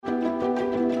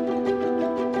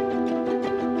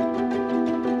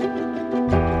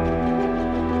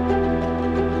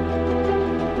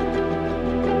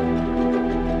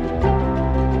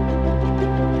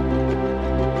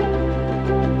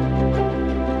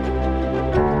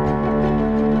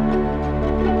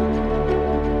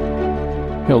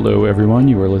Hello, everyone.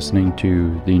 You are listening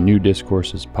to the New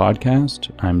Discourses podcast.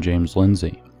 I'm James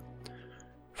Lindsay.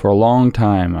 For a long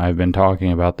time, I've been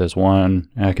talking about this one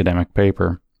academic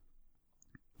paper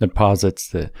that posits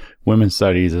that women's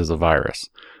studies is a virus.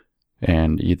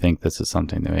 And you think this is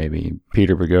something that maybe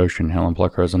Peter Boghossian, Helen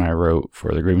Pluckrose, and I wrote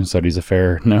for the Grievance Studies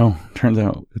Affair. No, turns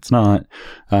out it's not.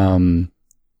 It's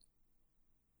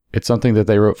something that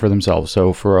they wrote for themselves.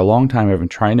 So for a long time, I've been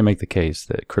trying to make the case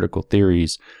that critical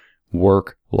theories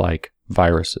work like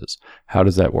viruses. How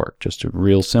does that work? Just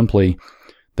real simply,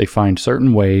 they find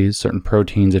certain ways, certain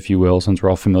proteins, if you will, since we're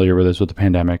all familiar with this with the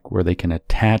pandemic, where they can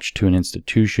attach to an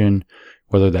institution,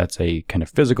 whether that's a kind of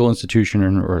physical institution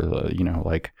or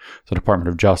like the Department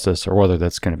of Justice, or whether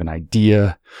that's kind of an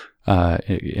idea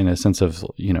in a sense of,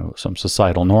 some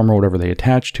societal norm or whatever, they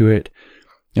attach to it.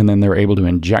 And then they're able to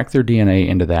inject their DNA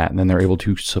into that, and then they're able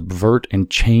to subvert and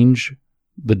change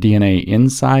the DNA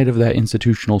inside of that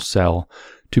institutional cell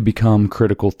to become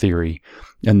critical theory.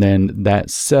 And then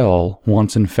that cell,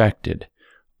 once infected,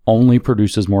 only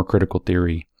produces more critical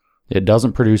theory. It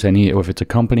doesn't produce any, if it's a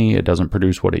company, it doesn't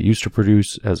produce what it used to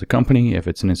produce as a company. If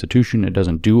it's an institution, it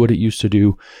doesn't do what it used to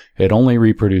do. It only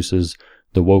reproduces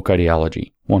the woke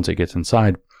ideology once it gets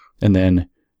inside. And then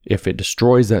if it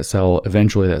destroys that cell,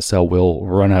 eventually that cell will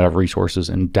run out of resources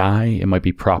and die. It might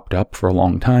be propped up for a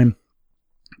long time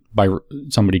by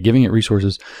somebody giving it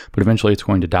resources, but eventually it's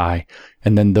going to die.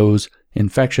 And then those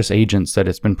infectious agents that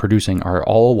it's been producing are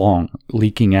all along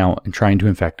leaking out and trying to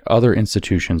infect other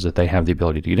institutions that they have the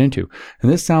ability to get into.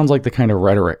 And this sounds like the kind of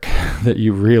rhetoric that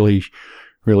you really,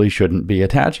 really shouldn't be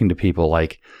attaching to people.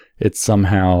 Like it's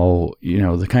somehow,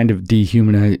 the kind of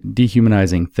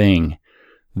dehumanizing thing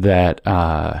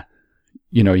that,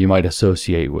 you might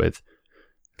associate with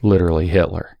literally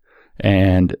Hitler.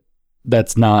 And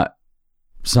that's not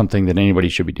something that anybody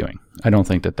should be doing. I don't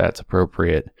think that that's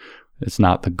appropriate. It's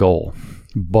not the goal.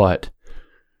 But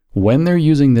when they're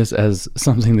using this as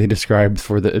something they describe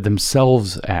for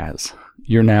themselves as,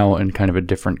 you're now in kind of a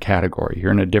different category.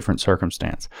 You're in a different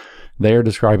circumstance. They are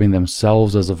describing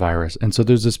themselves as a virus. And so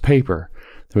there's this paper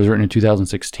that was written in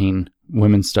 2016,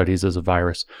 Women's Studies as a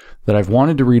Virus, that I've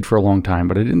wanted to read for a long time,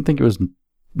 but I didn't think it was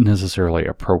necessarily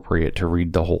appropriate to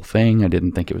read the whole thing. I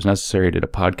didn't think it was necessary. I did a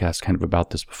podcast kind of about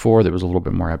this before that was a little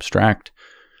bit more abstract.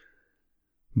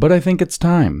 But I think it's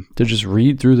time to just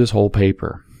read through this whole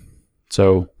paper.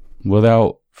 So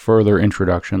without further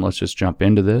introduction, let's just jump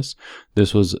into this.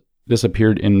 This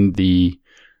appeared in the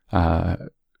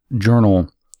journal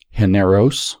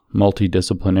Generos,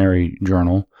 Multidisciplinary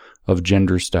Journal of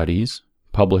Gender Studies,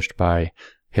 published by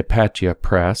Hypatia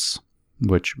Press,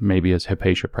 which maybe is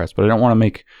Hypatia Press, but I don't want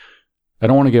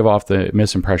to give off the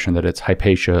misimpression that it's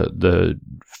Hypatia, the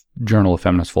Journal of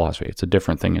Feminist Philosophy. It's a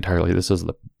different thing entirely. This is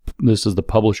the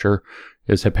publisher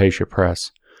is Hypatia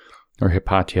Press or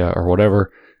Hypatia or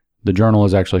whatever. The journal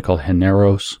is actually called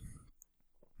Generos,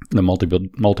 the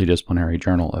Multidisciplinary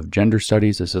Journal of Gender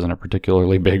Studies. This isn't a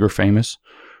particularly big or famous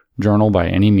journal by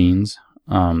any means,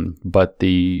 but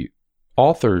the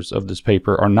authors of this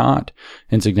paper are not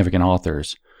insignificant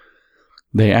authors.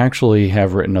 They actually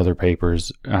have written other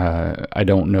papers. I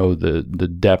don't know the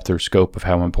depth or scope of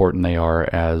how important they are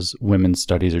as women's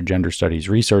studies or gender studies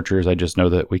researchers. I just know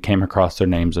that we came across their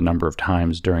names a number of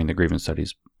times during the Grievance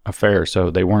Studies Affair, so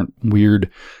they weren't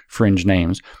weird fringe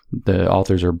names. The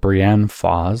authors are Brianne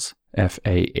Fahs,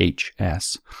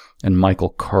 F-A-H-S, and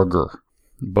Michael Karger,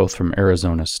 both from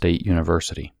Arizona State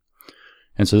University.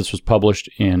 And so this was published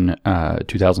in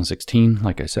 2016,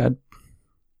 like I said.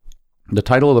 The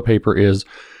title of the paper is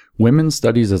Women's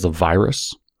Studies as a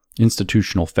Virus,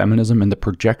 Institutional Feminism and the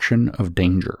Projection of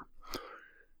Danger.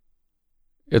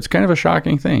 It's kind of a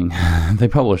shocking thing. They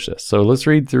published this. So let's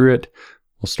read through it.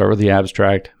 We'll start with the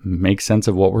abstract, make sense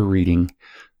of what we're reading.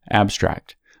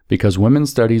 Abstract. Because women's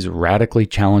studies radically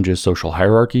challenges social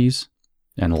hierarchies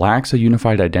and lacks a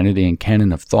unified identity and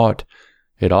canon of thought,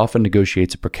 it often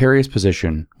negotiates a precarious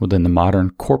position within the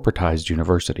modern corporatized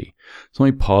university. So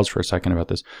let me pause for a second about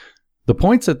this. The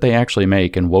points that they actually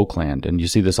make in Wokeland, and you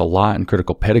see this a lot in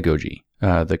critical pedagogy,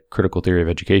 the critical theory of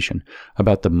education,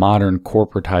 about the modern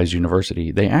corporatized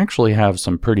university, they actually have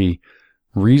some pretty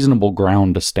reasonable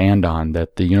ground to stand on,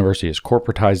 that the university has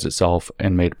corporatized itself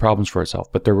and made problems for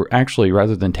itself. But they're actually,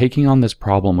 rather than taking on this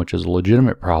problem, which is a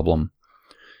legitimate problem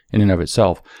in and of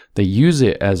itself, they use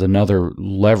it as another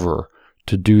lever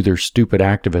to do their stupid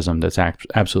activism that's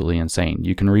absolutely insane.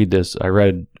 You can read this. I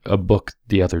read a book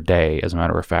the other day, as a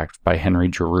matter of fact, by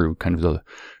Henry Giroux, kind of the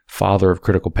father of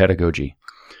critical pedagogy,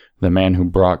 the man who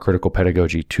brought critical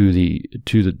pedagogy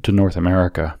to North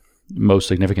America most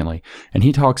significantly. And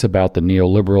he talks about the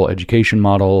neoliberal education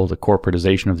model, the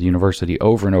corporatization of the university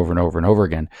over and over and over and over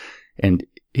again. And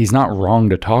he's not wrong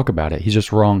to talk about it. He's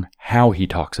just wrong how he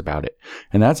talks about it.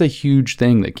 And that's a huge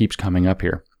thing that keeps coming up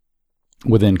here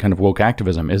within kind of woke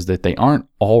activism, is that they aren't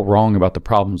all wrong about the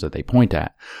problems that they point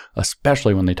at,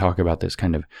 especially when they talk about this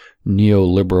kind of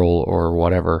neoliberal or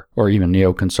whatever, or even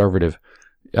neoconservative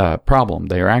problem.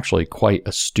 They are actually quite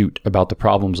astute about the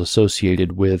problems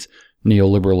associated with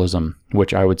neoliberalism,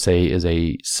 which I would say is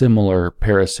a similar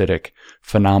parasitic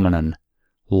phenomenon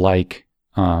like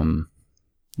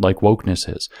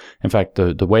wokeness is. In fact,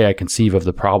 the way I conceive of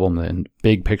the problem, the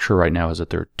big picture right now, is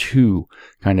that there are two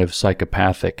kind of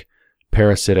psychopathic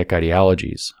parasitic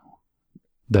ideologies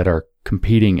that are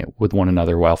competing with one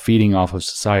another while feeding off of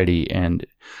society. And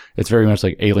it's very much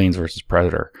like aliens versus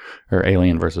predator, or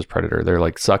alien versus predator. They're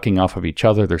like sucking off of each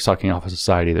other. They're sucking off of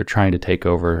society. They're trying to take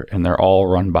over, and they're all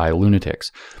run by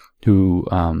lunatics who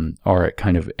are at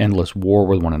kind of endless war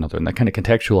with one another. And that kind of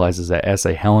contextualizes that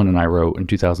essay Helen and I wrote in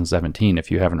 2017, if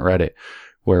you haven't read it,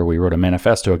 where we wrote a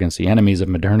manifesto against the enemies of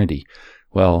modernity.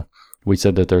 Well, we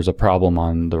said that there's a problem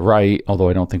on the right, although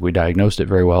I don't think we diagnosed it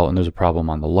very well, and there's a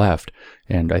problem on the left.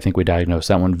 And I think we diagnosed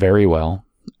that one very well.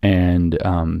 And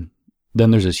then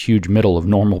there's this huge middle of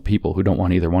normal people who don't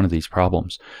want either one of these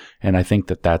problems. And I think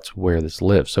that that's where this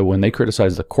lives. So when they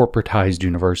criticize the corporatized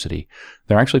university,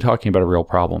 they're actually talking about a real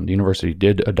problem. The university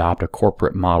did adopt a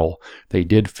corporate model. They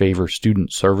did favor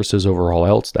student services over all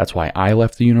else. That's why I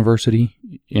left the university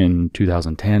in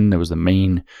 2010. That was the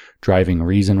main driving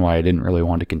reason why I didn't really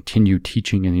want to continue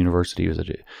teaching in the university, was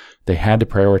that they had to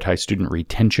prioritize student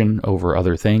retention over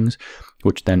other things,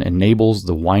 which then enables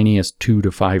the whiniest 2 to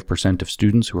 5% of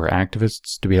students who are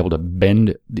activists to be able to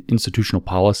bend the institutional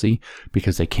policy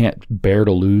because they can't bear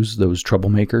to lose those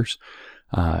troublemakers.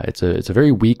 It's a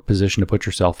very weak position to put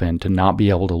yourself in, to not be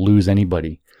able to lose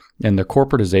anybody. And the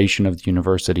corporatization of the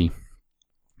university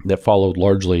that followed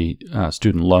largely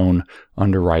student loan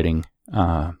underwriting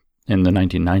in the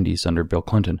 1990s under Bill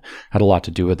Clinton had a lot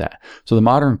to do with that. So the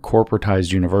modern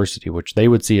corporatized university, which they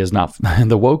would see as not,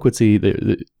 the woke would see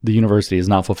the university as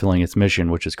not fulfilling its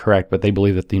mission, which is correct, but they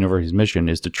believe that the university's mission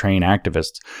is to train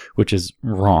activists, which is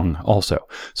wrong also.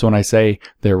 So when I say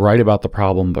they're right about the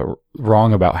problem, but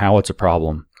wrong about how it's a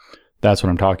problem, that's what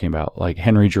I'm talking about. Like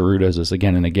Henry Giroux does this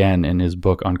again and again in his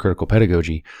book on critical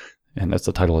pedagogy. And that's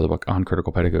the title of the book, On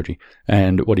Critical Pedagogy.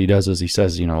 And what he does is he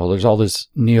says, there's all this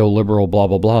neoliberal blah,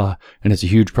 blah, blah, and it's a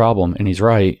huge problem. And he's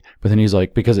right. But then he's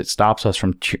like, because it stops us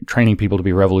from training people to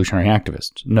be revolutionary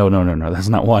activists. No. That's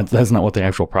not what the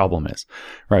actual problem is.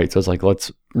 Right. So it's like, let's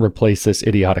replace this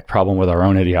idiotic problem with our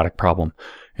own idiotic problem.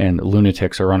 And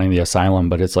lunatics are running the asylum,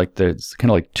 but it's like, there's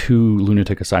kind of like two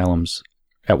lunatic asylums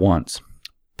at once.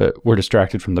 But we're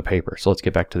distracted from the paper. So let's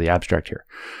get back to the abstract here.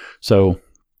 So,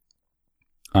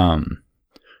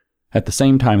 at the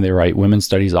same time, they write, women's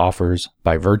studies offers,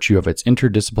 by virtue of its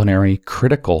interdisciplinary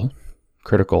critical,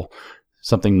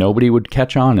 something nobody would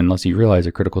catch on unless you realize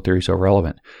a critical theory is so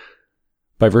relevant.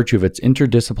 By virtue of its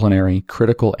interdisciplinary,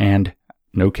 critical, and,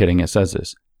 no kidding, it says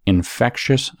this,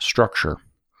 infectious structure,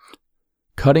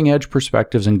 cutting-edge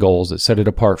perspectives and goals that set it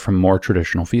apart from more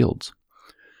traditional fields.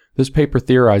 This paper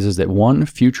theorizes that one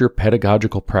future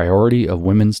pedagogical priority of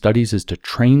women's studies is to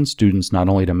train students not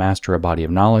only to master a body of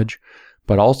knowledge,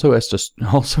 but also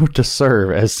to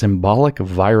serve as symbolic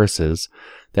viruses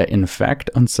that infect,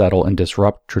 unsettle, and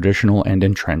disrupt traditional and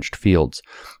entrenched fields.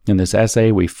 In this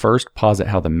essay, we first posit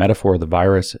how the metaphor of the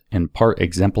virus in part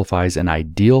exemplifies an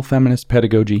ideal feminist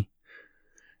pedagogy,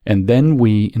 and then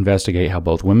we investigate how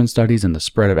both women's studies and the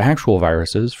spread of actual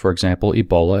viruses, for example,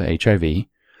 Ebola, HIV,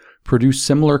 produce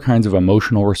similar kinds of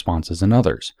emotional responses in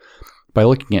others. By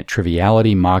looking at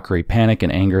triviality, mockery, panic,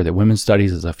 and anger that women's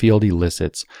studies as a field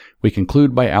elicits, we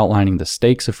conclude by outlining the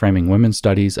stakes of framing women's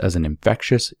studies as an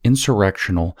infectious,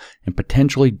 insurrectional, and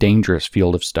potentially dangerous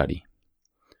field of study.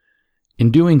 In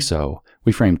doing so,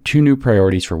 we frame two new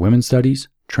priorities for women's studies: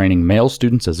 training male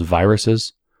students as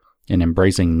viruses and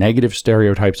embracing negative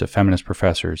stereotypes of feminist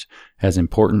professors as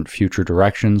important future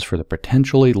directions for the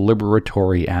potentially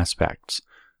liberatory aspects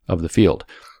of the field.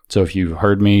 So if you've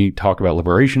heard me talk about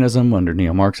liberationism under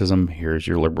neo-Marxism, here's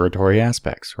your liberatory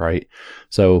aspects, right?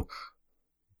 So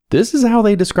this is how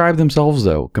they describe themselves,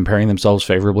 though, comparing themselves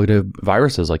favorably to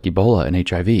viruses like Ebola and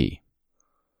HIV.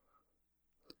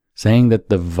 Saying that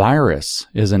the virus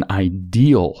is an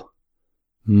ideal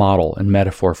model and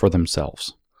metaphor for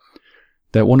themselves.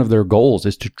 That one of their goals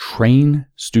is to train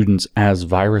students as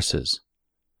viruses,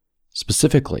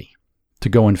 specifically to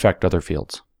go infect other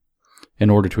fields in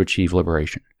order to achieve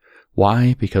liberation.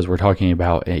 Why? Because we're talking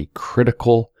about a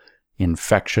critical,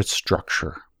 infectious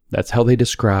structure That's how they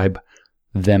describe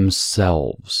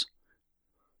themselves.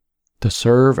 To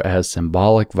serve as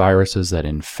symbolic viruses that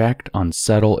infect,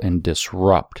 unsettle, and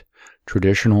disrupt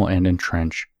traditional and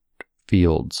entrenched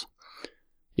fields.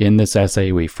 In this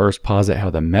essay, we first posit how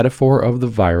the metaphor of the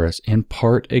virus in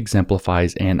part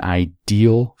exemplifies an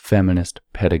ideal feminist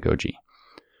pedagogy.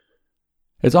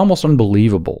 It's almost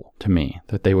unbelievable to me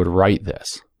that they would write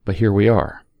this, but here we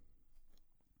are.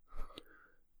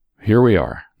 Here we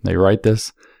are. They write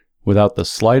this without the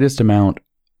slightest amount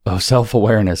of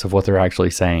self-awareness of what they're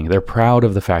actually saying. They're proud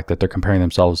of the fact that they're comparing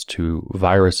themselves to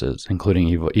viruses, including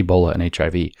Ebola and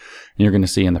HIV. And you're going to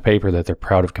see in the paper that they're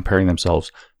proud of comparing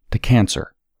themselves to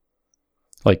cancer.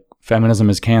 Like, feminism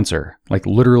is cancer. Like,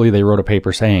 literally, they wrote a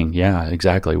paper saying, yeah,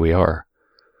 exactly, we are.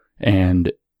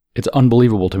 And it's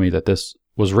unbelievable to me that this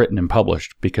was written and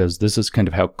published, because this is kind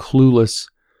of how clueless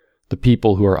the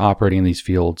people who are operating in these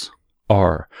fields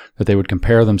are, that they would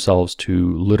compare themselves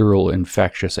to literal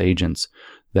infectious agents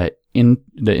that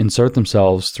insert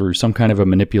themselves through some kind of a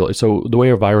manipulation. So the way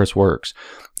a virus works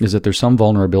is that there's some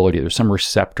vulnerability, there's some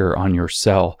receptor on your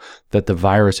cell that the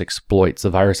virus exploits. The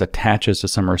virus attaches to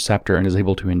some receptor and is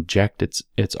able to inject its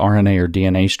RNA or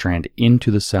DNA strand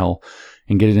into the cell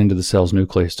and get it into the cell's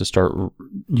nucleus to start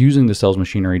using the cell's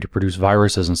machinery to produce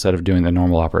viruses instead of doing the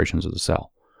normal operations of the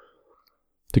cell.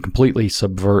 To completely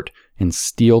subvert and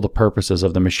steal the purposes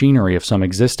of the machinery of some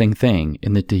existing thing,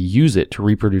 and then to use it to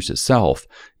reproduce itself,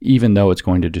 even though it's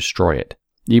going to destroy it,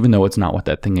 even though it's not what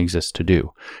that thing exists to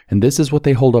do. And this is what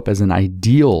they hold up as an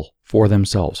ideal for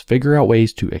themselves. Figure out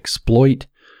ways to exploit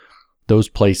those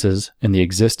places in the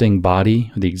existing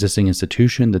body, the existing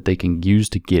institution that they can use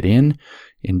to get in,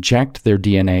 inject their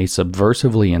DNA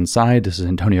subversively inside. This is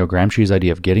Antonio Gramsci's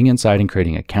idea of getting inside and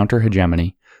creating a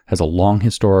counter-hegemony, has a long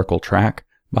historical track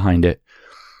behind it,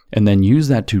 and then use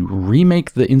that to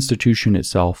remake the institution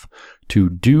itself, to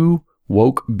do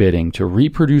woke bidding, to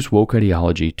reproduce woke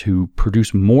ideology, to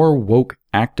produce more woke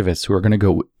activists who are going to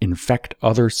go infect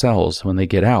other cells when they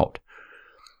get out,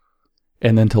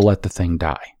 and then to let the thing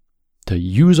die. To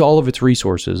use all of its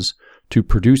resources to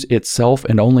produce itself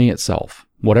and only itself,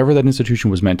 whatever that institution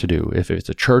was meant to do. If it's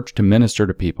a church, to minister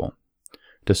to people,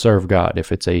 to serve God.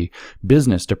 If it's a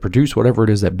business, to produce whatever it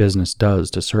is that business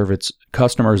does to serve its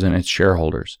customers and its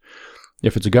shareholders.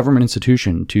 If it's a government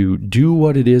institution, to do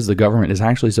what it is the government is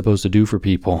actually supposed to do for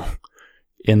people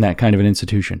in that kind of an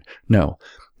institution. No,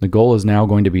 the goal is now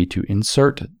going to be to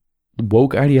insert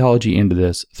woke ideology into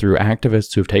this through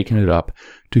activists who have taken it up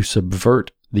to subvert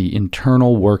the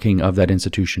internal working of that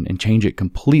institution and change it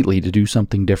completely to do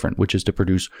something different, which is to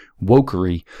produce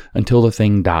wokery until the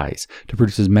thing dies, to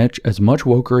produce as much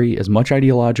wokery, as much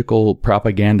ideological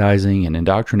propagandizing and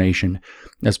indoctrination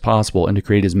as possible, and to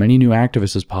create as many new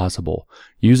activists as possible,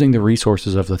 using the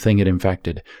resources of the thing it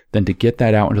infected, then to get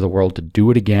that out into the world to do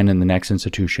it again in the next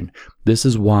institution. This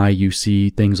is why you see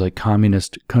things like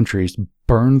communist countries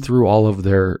burn through all of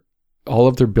their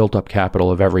built up capital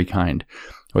of every kind,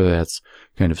 whether that's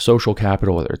kind of social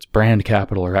capital, whether it's brand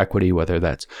capital or equity, whether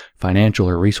that's financial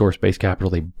or resource-based capital.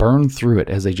 They burn through it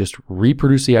as they just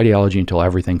reproduce the ideology until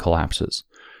everything collapses.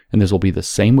 And this will be the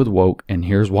same with woke, and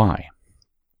here's why.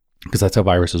 Because that's how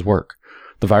viruses work.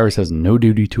 The virus has no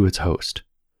duty to its host.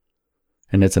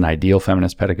 And it's an ideal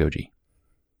feminist pedagogy.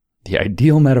 The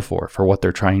ideal metaphor for what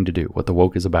they're trying to do, what the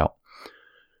woke is about.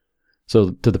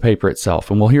 So to the paper itself,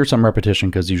 and we'll hear some repetition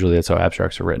because usually that's how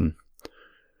abstracts are written.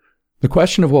 The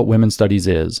question of what women's studies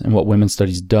is and what women's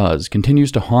studies does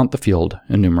continues to haunt the field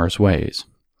in numerous ways.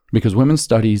 Because women's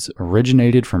studies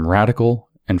originated from radical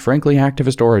and frankly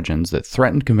activist origins that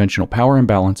threatened conventional power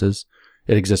imbalances,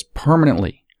 it exists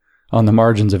permanently on the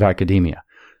margins of academia.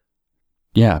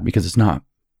 Yeah, because it's not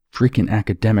freaking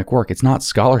academic work. It's not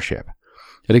scholarship.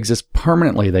 It exists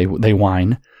permanently, they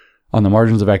whine, on the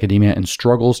margins of academia and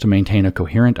struggles to maintain a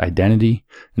coherent identity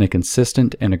and a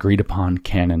consistent and agreed upon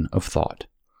canon of thought.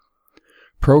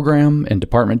 Program and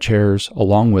department chairs,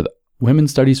 along with women's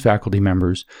studies faculty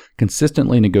members,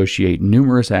 consistently negotiate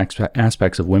numerous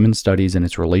aspects of women's studies and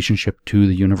its relationship to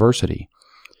the university.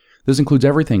 This includes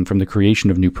everything from the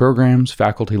creation of new programs,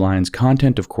 faculty lines,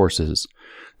 content of courses,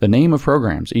 the name of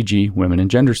programs, e.g. Women and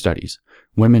Gender Studies,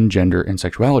 Women, Gender, and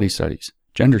Sexuality Studies,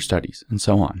 Gender Studies, and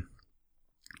so on.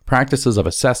 Practices of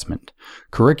assessment,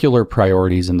 curricular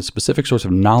priorities, and the specific source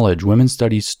of knowledge women's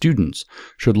studies students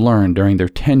should learn during their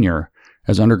tenure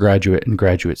as undergraduate and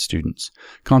graduate students.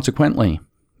 Consequently,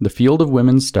 the field of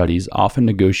women's studies often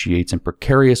negotiates in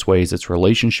precarious ways its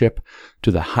relationship to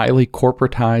the highly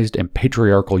corporatized and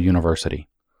patriarchal university.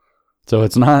 So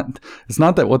it's not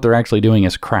that what they're actually doing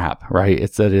is crap, right?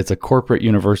 It's that it's a corporate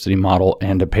university model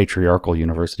and a patriarchal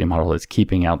university model that's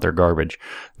keeping out their garbage.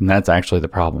 And that's actually the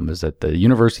problem, is that the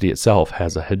university itself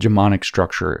has a hegemonic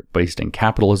structure based in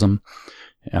capitalism,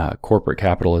 corporate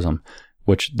capitalism,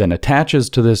 which then attaches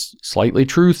to this slightly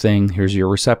true thing. Here's your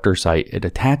receptor site. It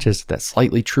attaches to that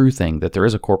slightly true thing that there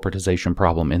is a corporatization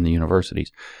problem in the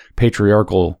universities.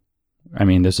 Patriarchal, I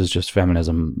mean, this is just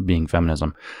feminism being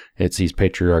feminism. It sees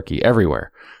patriarchy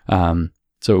everywhere.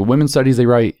 So women's studies, they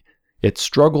write, it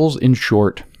struggles, in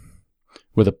short,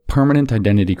 with a permanent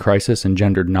identity crisis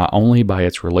engendered not only by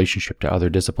its relationship to other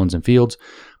disciplines and fields,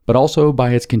 but also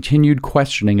by its continued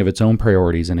questioning of its own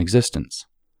priorities and existence.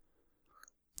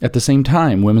 At the same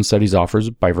time, women's studies offers,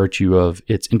 by virtue of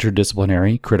its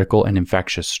interdisciplinary, critical, and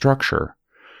infectious structure,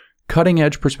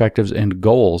 cutting-edge perspectives and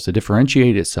goals to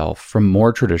differentiate itself from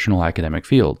more traditional academic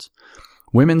fields.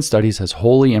 Women's studies has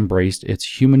wholly embraced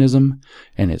its humanism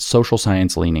and its social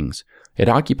science leanings. It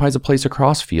occupies a place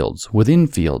across fields, within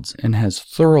fields, and has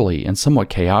thoroughly and somewhat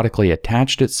chaotically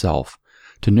attached itself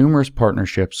to numerous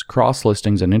partnerships,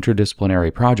 cross-listings, and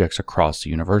interdisciplinary projects across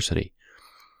the university.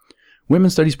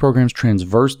 Women's studies programs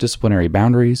transverse disciplinary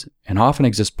boundaries and often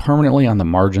exist permanently on the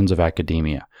margins of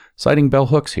academia, citing bell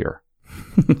hooks here.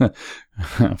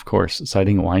 Of course,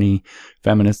 citing whiny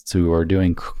feminists who are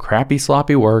doing crappy,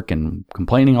 sloppy work and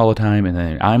complaining all the time, and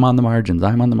then I'm on the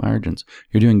margins.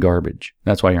 You're doing garbage.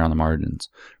 That's why you're on the margins.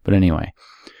 But anyway,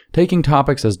 taking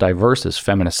topics as diverse as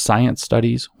feminist science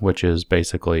studies, which is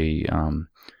basically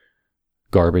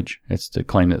garbage. It's to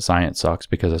claim that science sucks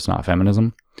because it's not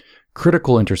feminism.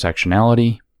 Critical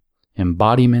intersectionality,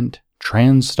 embodiment,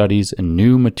 trans studies, and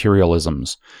new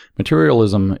materialisms.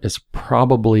 Materialism is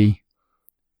probably,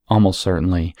 almost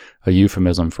certainly, a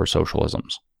euphemism for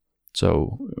socialisms.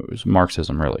 So it was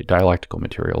Marxism, really, dialectical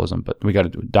materialism. But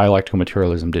dialectical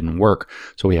materialism didn't work,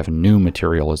 so we have new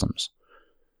materialisms.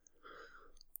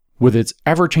 With its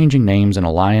ever-changing names and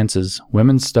alliances,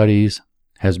 women's studies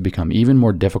has become even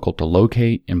more difficult to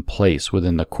locate and place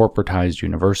within the corporatized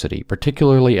university,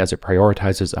 particularly as it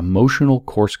prioritizes emotional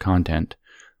course content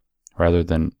rather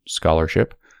than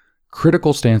scholarship,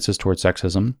 critical stances towards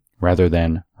sexism rather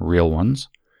than real ones,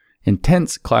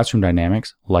 intense classroom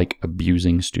dynamics like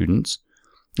abusing students,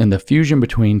 and the fusion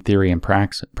between theory and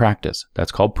practice.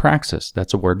 That's called praxis.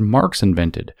 That's a word Marx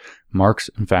invented. Marx,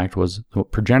 in fact, was the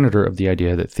progenitor of the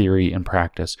idea that theory and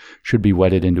practice should be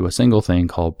wedded into a single thing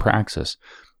called praxis.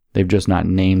 They've just not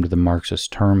named the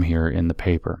Marxist term here in the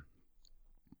paper.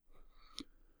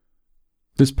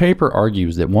 This paper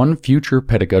argues that one future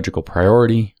pedagogical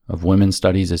priority of women's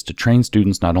studies is to train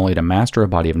students not only to master a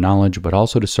body of knowledge, but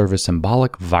also to serve as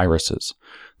symbolic viruses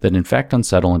that infect,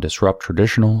 unsettle, and disrupt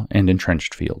traditional and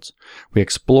entrenched fields. We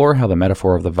explore how the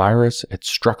metaphor of the virus, its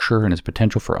structure, and its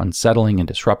potential for unsettling and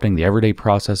disrupting the everyday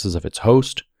processes of its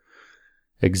host,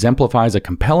 exemplifies a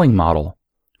compelling model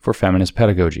for feminist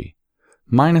pedagogy,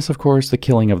 minus, of course, the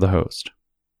killing of the host.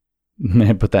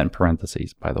 I put that in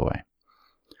parentheses, by the way.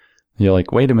 You're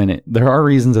like, wait a minute, there are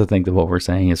reasons to think that what we're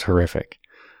saying is horrific.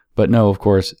 But no, of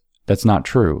course, that's not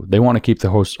true. They want to keep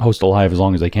the host alive as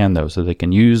long as they can, though, so they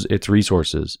can use its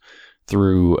resources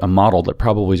through a model that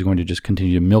probably is going to just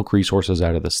continue to milk resources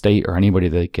out of the state or anybody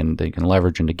they can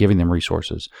leverage into giving them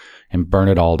resources and burn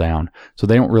it all down. So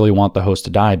they don't really want the host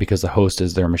to die because the host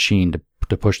is their machine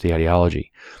to push the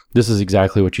ideology. This is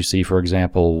exactly what you see, for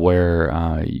example,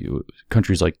 where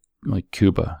countries like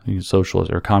Cuba,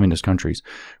 socialist or communist countries,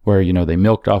 where, they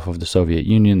milked off of the Soviet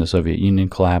Union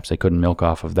collapsed, they couldn't milk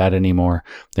off of that anymore,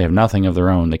 they have nothing of their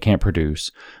own, they can't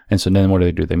produce, and so then what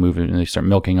do? They move in and they start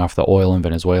milking off the oil in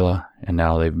Venezuela, and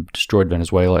now they've destroyed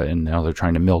Venezuela, and now they're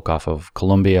trying to milk off of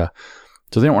Colombia.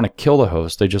 So they don't want to kill the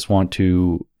host, they just want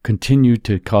to continue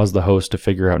to cause the host to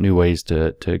figure out new ways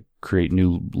to create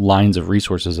new lines of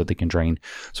resources that they can drain.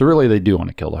 So really they do want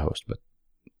to kill the host, but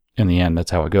in the end,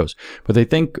 that's how it goes. But they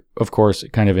think, of course,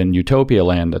 kind of in utopia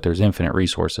land, that there's infinite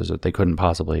resources that they couldn't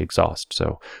possibly exhaust.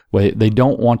 So they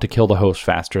don't want to kill the host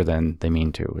faster than they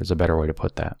mean to, is a better way to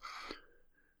put that.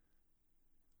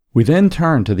 We then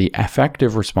turn to the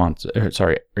affective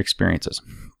experiences.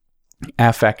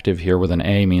 Affective here with an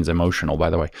A means emotional, by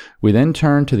the way. We then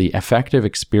turn to the affective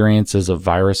experiences of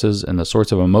viruses and the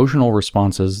sorts of emotional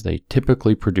responses they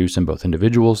typically produce in both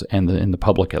individuals and in the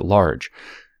public at large.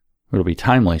 It'll be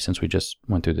timely since we just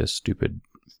went through this stupid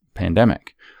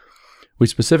pandemic. We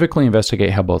specifically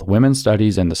investigate how both women's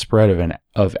studies and the spread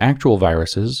of actual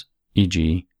viruses,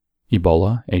 e.g.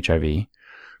 Ebola, HIV,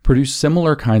 produce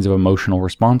similar kinds of emotional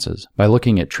responses by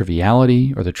looking at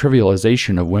triviality or the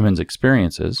trivialization of women's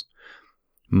experiences,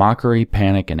 mockery,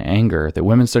 panic, and anger that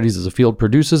women's studies as a field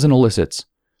produces and elicits,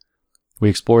 We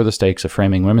explore the stakes of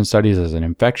framing women's studies as an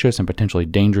infectious and potentially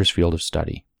dangerous field of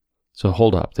study. So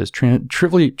hold up. This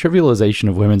trivialization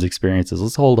of women's experiences.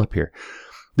 Let's hold up here.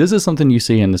 This is something you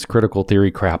see in this critical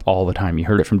theory crap all the time. You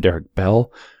heard it from Derek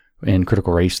Bell in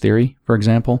critical race theory, for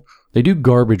example. They do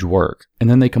garbage work, and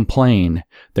then they complain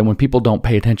that when people don't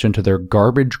pay attention to their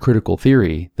garbage critical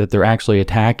theory, that they're actually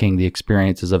attacking the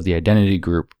experiences of the identity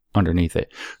group underneath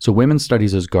it. So women's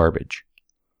studies is garbage.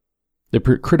 The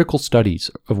critical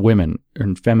studies of women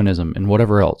and feminism and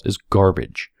whatever else is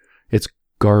garbage. It's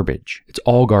garbage. It's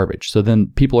all garbage. So then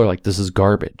people are like, this is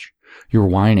garbage. You're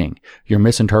whining. You're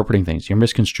misinterpreting things. You're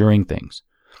misconstruing things.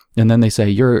 And then they say,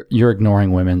 you're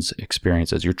ignoring women's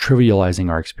experiences. You're trivializing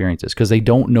our experiences because they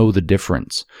don't know the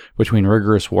difference between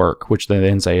rigorous work, which they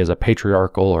then say is a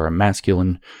patriarchal or a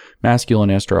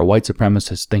masculinist or a white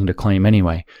supremacist thing to claim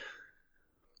anyway.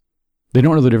 They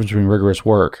don't know the difference between rigorous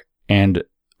work and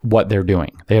what they're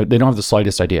doing. They don't have the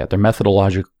slightest idea. They're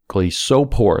methodologically so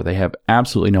poor. They have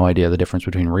absolutely no idea the difference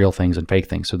between real things and fake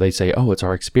things. So they say, oh, it's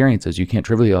our experiences. You can't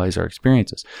trivialize our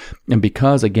experiences. And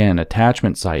because, again,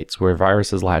 attachment sites where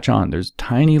viruses latch on, there's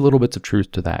tiny little bits of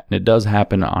truth to that. And it does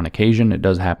happen on occasion. It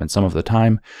does happen some of the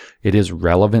time. It is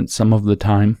relevant some of the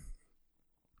time.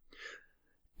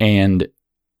 And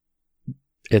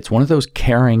it's one of those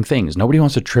caring things. Nobody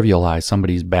wants to trivialize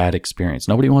somebody's bad experience.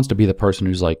 Nobody wants to be the person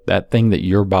who's like, that thing that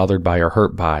you're bothered by or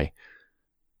hurt by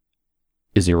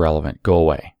is irrelevant. Go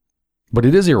away. But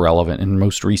it is irrelevant in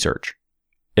most research.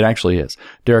 It actually is.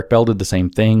 Derek Bell did the same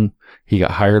thing. He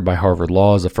got hired by Harvard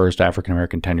Law as the first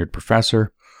African-American tenured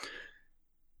professor.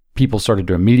 People started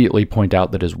to immediately point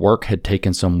out that his work had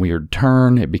taken some weird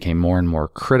turn. It became more and more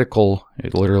critical.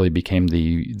 It literally became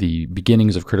the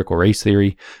beginnings of critical race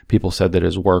theory. People said that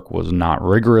his work was not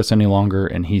rigorous any longer,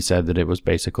 and he said that it was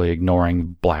basically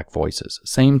ignoring black voices.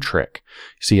 Same trick.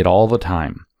 You see it all the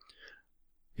time.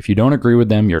 If you don't agree with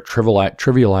them, you're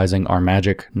trivializing our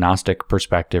magic Gnostic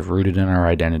perspective rooted in our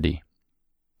identity.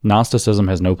 Gnosticism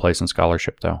has no place in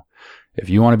scholarship, though. If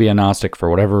you want to be a Gnostic for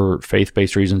whatever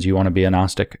faith-based reasons you want to be a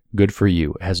Gnostic, good for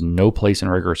you. It has no place in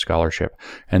rigorous scholarship.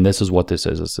 And this is what this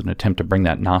is. It's an attempt to bring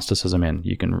that Gnosticism in.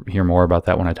 You can hear more about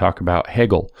that when I talk about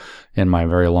Hegel in my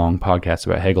very long podcast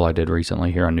about Hegel I did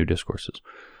recently here on New Discourses.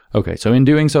 Okay, so in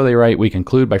doing so, they write, we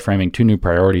conclude by framing two new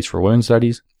priorities for women's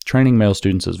studies, training male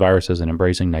students as viruses and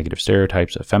embracing negative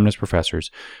stereotypes of feminist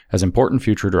professors as important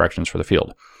future directions for the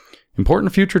field.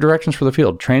 Important future directions for the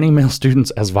field. Training male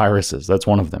students as viruses. That's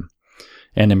one of them.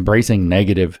 And embracing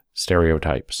negative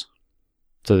stereotypes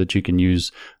so that you can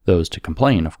use those to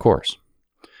complain, of course.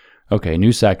 Okay,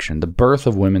 new section, the birth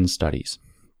of women's studies.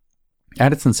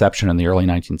 At its inception in the early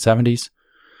 1970s,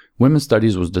 women's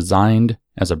studies was designed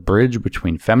as a bridge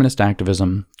between feminist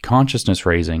activism, consciousness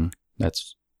raising,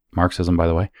 that's Marxism, by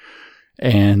the way,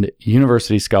 and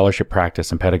university scholarship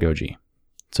practice and pedagogy.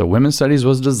 So women's studies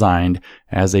was designed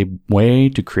as a way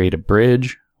to create a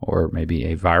bridge or maybe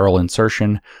a viral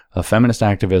insertion of feminist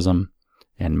activism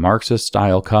and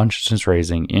Marxist-style consciousness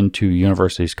raising into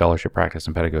university scholarship practice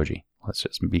and pedagogy. Let's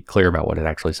just be clear about what it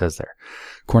actually says there.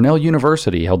 Cornell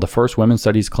University held the first women's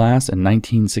studies class in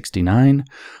 1969,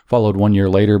 followed 1 year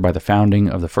later by the founding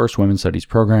of the first women's studies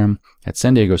program at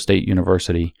San Diego State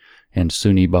University and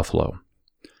SUNY Buffalo.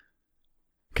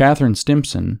 Catherine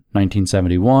Stimson,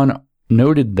 1971,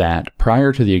 noted that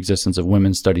prior to the existence of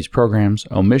women's studies programs,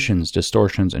 omissions,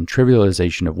 distortions, and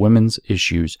trivialization of women's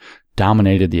issues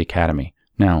dominated the academy.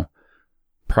 Now,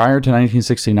 prior to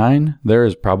 1969, there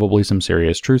is probably some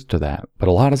serious truth to that, but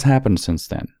a lot has happened since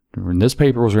then. This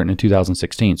paper was written in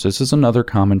 2016, so this is another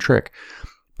common trick.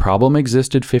 Problem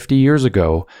existed 50 years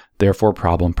ago, therefore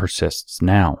problem persists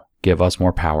now. Give us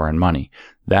more power and money.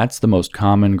 That's the most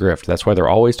common grift. That's why they're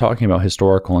always talking about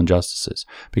historical injustices,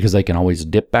 because they can always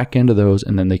dip back into those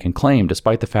and then they can claim,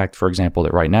 despite the fact, for example,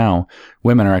 that right now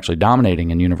women are actually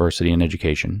dominating in university and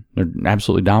education. They're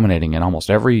absolutely dominating in almost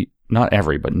not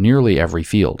every, but nearly every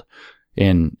field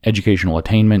in educational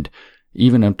attainment,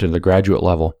 even up to the graduate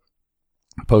level,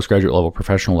 postgraduate level,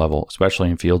 professional level,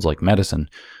 especially in fields like medicine.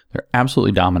 They're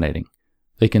absolutely dominating.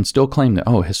 They can still claim that,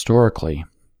 historically,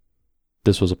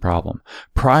 this was a problem.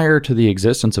 Prior to the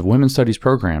existence of women's studies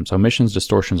programs, omissions,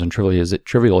 distortions, and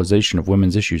trivialization of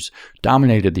women's issues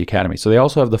dominated the academy. So they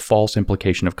also have the false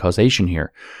implication of causation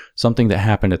here. Something that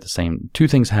happened at the same, two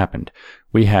things happened.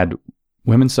 We had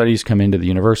women's studies come into the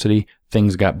university,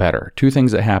 things got better. Two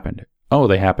things that happened.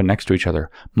 They happen next to each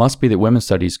other. Must be that women's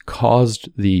studies caused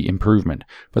the improvement,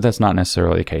 but that's not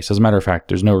necessarily the case. As a matter of fact,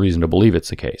 there's no reason to believe it's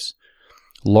the case.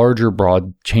 Larger,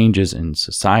 broad changes in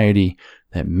society,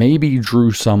 that maybe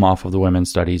drew some off of the women's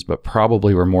studies, but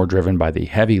probably were more driven by the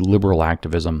heavy liberal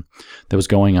activism that was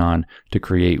going on to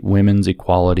create women's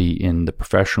equality in the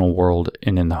professional world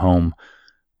and in the home,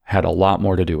 had a lot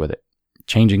more to do with it.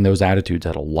 Changing those attitudes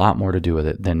had a lot more to do with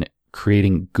it than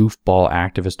creating goofball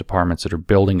activist departments that are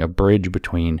building a bridge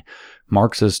between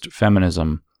Marxist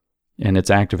feminism and its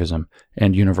activism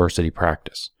and university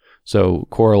practice. So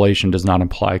correlation does not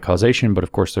imply causation, but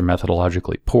of course they're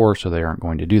methodologically poor, so they aren't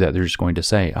going to do that. They're just going to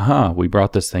say, we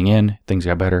brought this thing in, things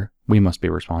got better, we must be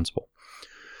responsible.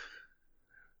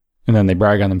 And then they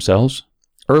brag on themselves.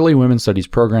 Early women's studies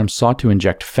programs sought to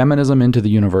inject feminism into the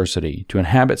university, to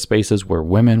inhabit spaces where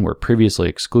women were previously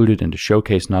excluded, and to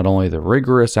showcase not only the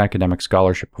rigorous academic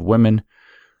scholarship of women,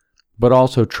 but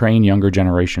also train younger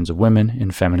generations of women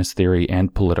in feminist theory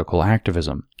and political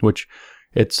activism, which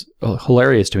it's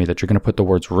hilarious to me that you're going to put the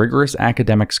words rigorous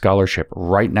academic scholarship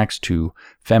right next to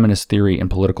feminist theory and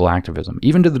political activism,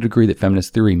 even to the degree that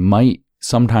feminist theory might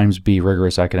sometimes be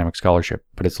rigorous academic scholarship,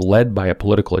 but it's led by a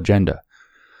political agenda.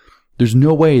 There's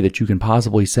no way that you can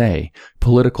possibly say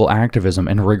political activism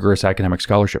and rigorous academic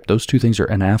scholarship. Those two things are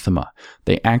anathema.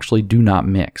 They actually do not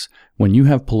mix. When you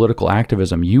have political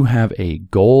activism, you have a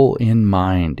goal in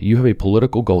mind. You have a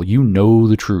political goal. You know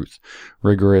the truth.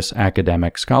 Rigorous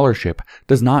academic scholarship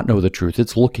does not know the truth.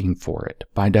 It's looking for it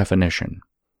by definition.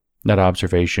 That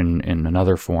observation in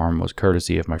another form was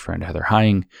courtesy of my friend Heather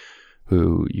Heying,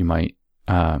 who you might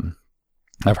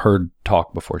have heard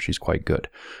talk before. She's quite good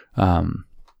on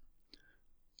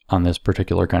this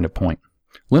particular kind of point.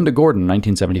 Linda Gordon,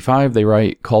 1975, they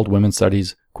write, called women's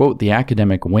studies, quote, the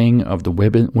academic wing of the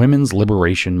women's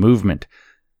liberation movement.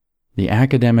 The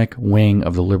academic wing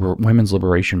of the women's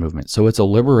liberation movement. So it's a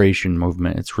liberation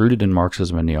movement. It's rooted in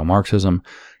Marxism and neo-Marxism.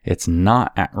 It's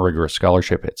not rigorous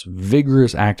scholarship. It's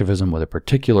vigorous activism with a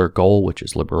particular goal, which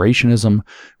is liberationism,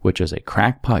 which is a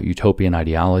crackpot utopian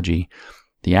ideology.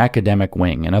 The academic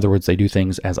wing. In other words, they do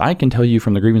things, as I can tell you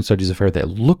from the Grievance Studies Affair, that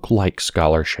look like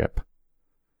scholarship,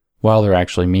 while they're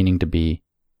actually meaning to be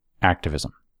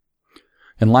activism.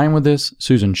 In line with this,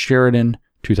 Susan Sheridan,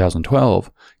 2012,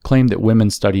 claimed that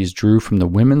women's studies drew from the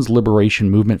women's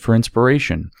liberation movement for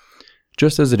inspiration,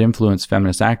 just as it influenced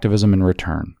feminist activism in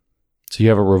return. So you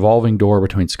have a revolving door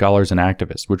between scholars and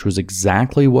activists, which was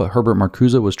exactly what Herbert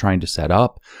Marcuse was trying to set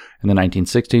up in the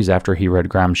 1960s after he read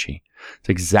Gramsci. It's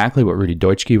exactly what Rudi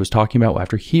Dutschke was talking about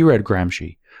after he read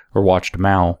Gramsci or watched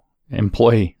Mao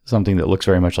employ something that looks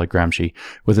very much like Gramsci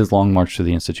with his long march through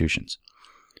the institutions.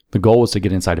 The goal was to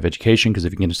get inside of education, because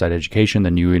if you get inside education,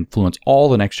 then you influence all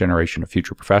the next generation of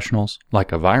future professionals,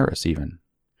 like a virus even,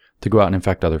 to go out and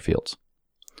infect other fields.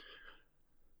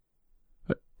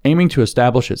 Aiming to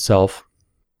establish itself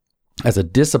as a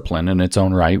discipline in its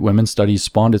own right, women's studies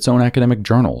spawned its own academic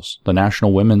journals, the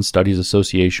National Women's Studies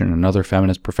Association and other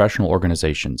feminist professional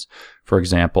organizations, for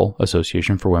example,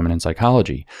 Association for Women in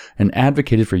Psychology, and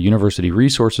advocated for university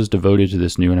resources devoted to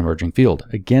this new and emerging field.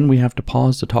 Again, we have to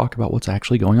pause to talk about what's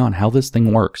actually going on, how this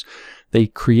thing works. They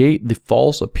create the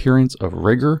false appearance of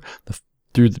rigor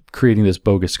through creating this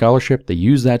bogus scholarship. They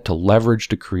use that to leverage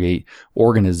to create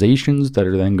organizations that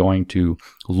are then going to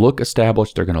look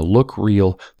established. They're going to look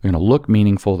real. They're going to look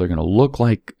meaningful. They're going to look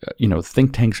like,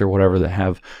 think tanks or whatever that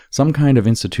have some kind of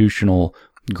institutional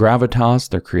gravitas.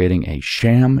 They're creating a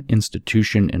sham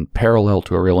institution in parallel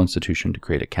to a real institution to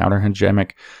create a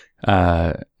counter-hegemonic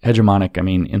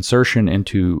insertion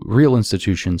into real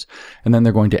institutions. And then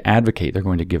they're going to advocate. They're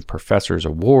going to give professors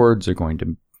awards. They're going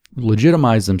to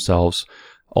legitimize themselves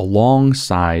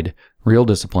alongside real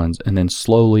disciplines and then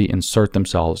slowly insert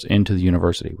themselves into the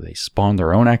university. They spawned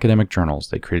their own academic journals.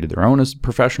 They created their own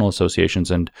professional associations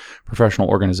and professional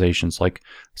organizations like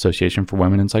Association for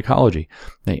Women in Psychology.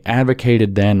 They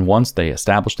advocated then, once they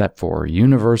established that, for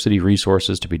university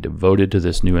resources to be devoted to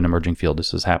this new and emerging field.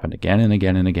 This has happened again and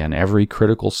again and again. Every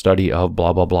critical study of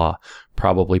blah, blah, blah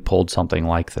probably pulled something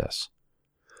like this.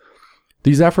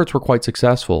 These efforts were quite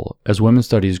successful, as women's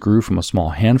studies grew from a small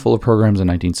handful of programs in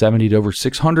 1970 to over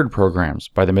 600 programs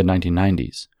by the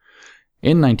mid-1990s.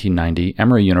 In 1990,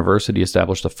 Emory University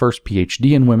established the first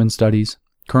PhD in women's studies.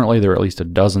 Currently, there are at least a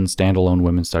dozen standalone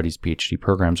women's studies PhD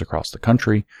programs across the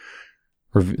country.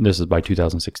 This is by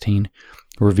 2016,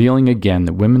 revealing again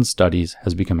that women's studies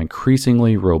has become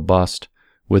increasingly robust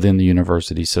within the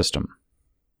university system.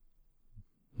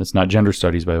 It's not gender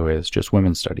studies, by the way, it's just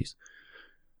women's studies.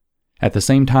 At the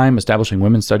same time, establishing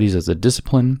women's studies as a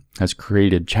discipline has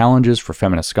created challenges for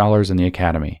feminist scholars in the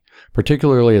academy,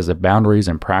 particularly as the boundaries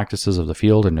and practices of the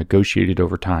field are negotiated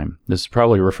over time. This is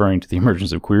probably referring to the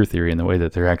emergence of queer theory and the way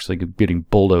that they're actually getting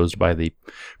bulldozed by the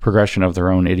progression of their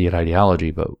own idiot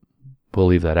ideology, but we'll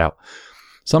leave that out.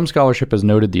 Some scholarship has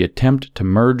noted the attempt to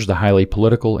merge the highly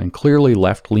political and clearly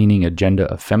left-leaning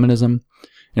agenda of feminism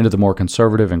into the more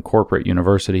conservative and corporate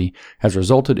university has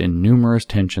resulted in numerous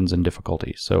tensions and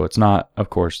difficulties. So it's not, of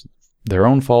course, their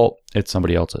own fault, it's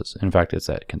somebody else's. In fact, it's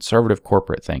that conservative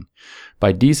corporate thing.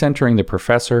 By decentering the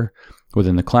professor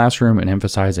within the classroom and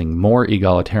emphasizing more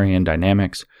egalitarian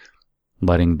dynamics,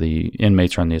 letting the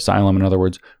inmates run the asylum, in other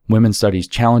words, women's studies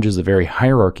challenges the very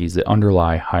hierarchies that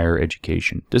underlie higher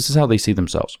education. This is how they see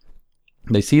themselves.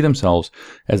 They see themselves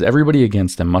as everybody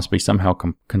against them must be somehow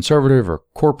conservative or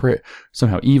corporate,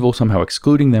 somehow evil, somehow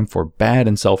excluding them for bad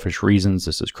and selfish reasons.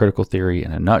 This is critical theory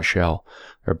in a nutshell.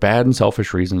 There are bad and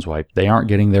selfish reasons why they aren't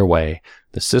getting their way.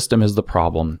 The system is the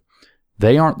problem.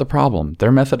 They aren't the problem.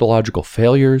 Their methodological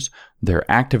failures, their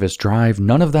activist drive,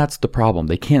 none of that's the problem.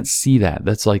 They can't see that.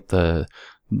 That's like the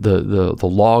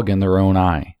log in their own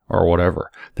eye or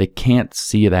whatever. They can't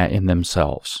see that in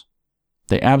themselves.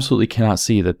 They absolutely cannot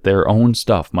see that their own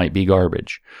stuff might be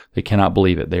garbage. They cannot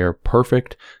believe it. They are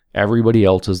perfect. Everybody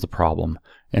else is the problem.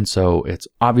 And so it's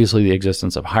obviously the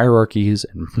existence of hierarchies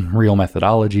and real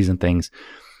methodologies and things.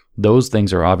 Those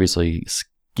things are obviously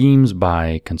schemes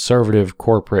by conservative,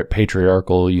 corporate,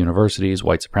 patriarchal universities,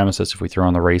 white supremacists, if we throw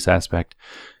in the race aspect.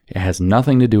 It has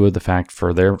nothing to do with the fact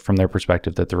from their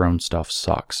perspective that their own stuff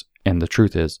sucks. And the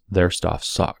truth is, their stuff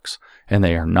sucks. And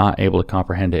they are not able to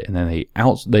comprehend it. And then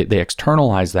they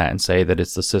externalize that and say that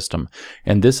it's the system.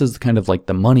 And this is kind of like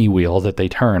the money wheel that they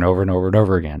turn over and over and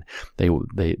over again.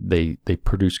 They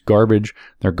produce garbage.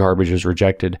 Their garbage is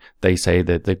rejected. They say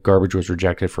that the garbage was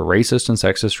rejected for racist and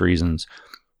sexist reasons.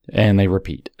 And they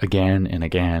repeat again and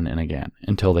again and again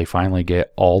until they finally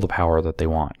get all the power that they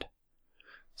want.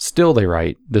 Still, they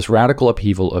write, this radical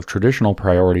upheaval of traditional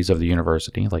priorities of the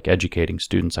university, like educating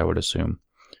students, I would assume.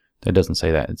 It doesn't say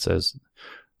that. It says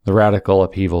the radical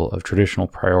upheaval of traditional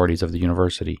priorities of the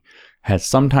university has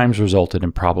sometimes resulted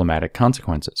in problematic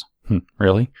consequences.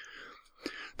 Really?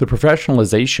 The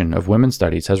professionalization of women's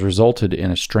studies has resulted in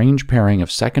a strange pairing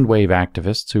of second-wave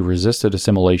activists who resisted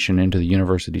assimilation into the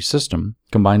university system,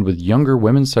 combined with younger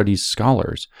women's studies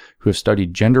scholars who have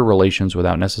studied gender relations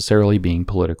without necessarily being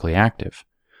politically active.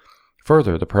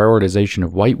 Further, the prioritization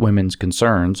of white women's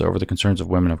concerns over the concerns of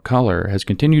women of color has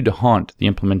continued to haunt the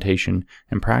implementation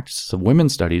and practices of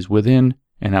women's studies within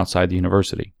and outside the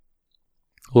university.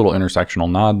 A little intersectional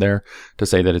nod there to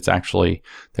say that it's actually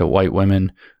that white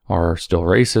women are still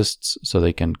racists, so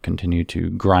they can continue to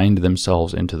grind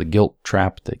themselves into the guilt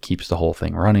trap that keeps the whole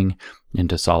thing running,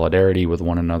 into solidarity with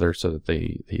one another so that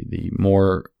the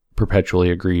more perpetually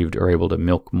aggrieved are able to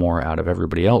milk more out of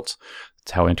everybody else.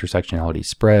 It's how intersectionality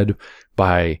spread,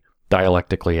 by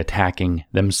dialectically attacking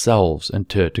themselves and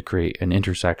to create an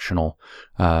intersectional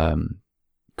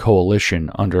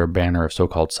coalition under a banner of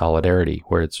so-called solidarity,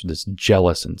 where it's this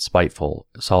jealous and spiteful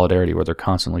solidarity where they're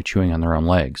constantly chewing on their own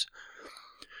legs.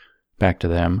 Back to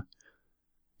them.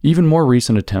 Even more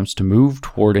recent attempts to move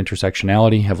toward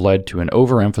intersectionality have led to an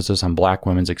overemphasis on black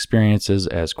women's experiences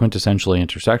as quintessentially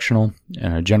intersectional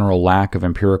and a general lack of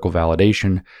empirical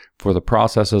validation for the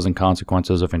processes and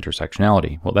consequences of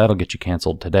intersectionality. Well, that'll get you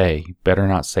canceled today. You better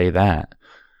not say that.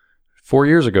 5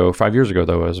 years ago,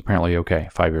 though, it was apparently okay.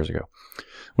 5 years ago.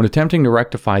 When attempting to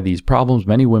rectify these problems,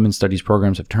 many women's studies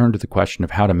programs have turned to the question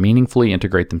of how to meaningfully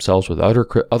integrate themselves with other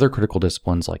critical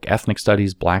disciplines like ethnic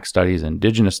studies, black studies,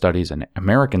 indigenous studies, and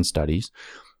American studies,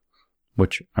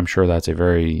 which I'm sure that's a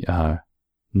very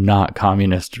not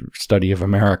communist study of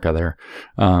America there.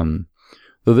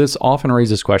 Though this often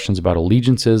raises questions about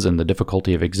allegiances and the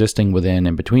difficulty of existing within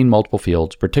and between multiple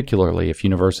fields, particularly if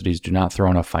universities do not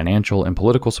throw enough financial and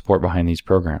political support behind these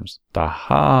programs.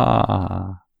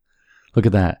 Aha! Look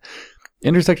at that.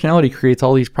 Intersectionality creates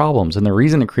all these problems, and the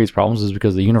reason it creates problems is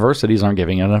because the universities aren't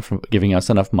giving us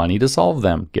enough money to solve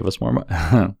them. Give us more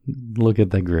money. Look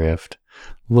at the grift.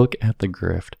 Look at the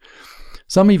grift.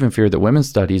 Some even fear that women's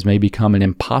studies may become an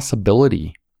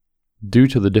impossibility due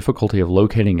to the difficulty of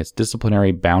locating its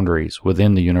disciplinary boundaries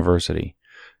within the university.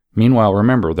 Meanwhile,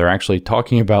 remember, they're actually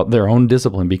talking about their own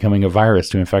discipline becoming a virus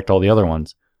to infect all the other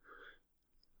ones.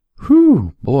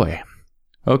 Whew, boy.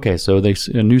 Okay, so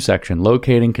a new section,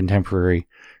 Locating Contemporary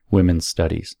Women's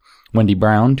Studies. Wendy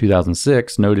Brown,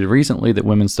 2006, noted recently that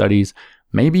women's studies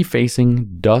may be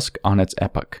facing dusk on its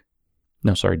epoch.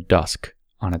 So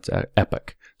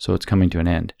it's coming to an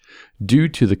end, due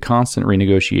to the constant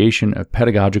renegotiation of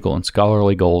pedagogical and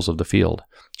scholarly goals of the field.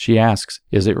 She asks,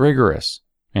 is it rigorous?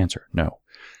 Answer, no.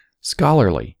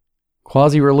 Scholarly,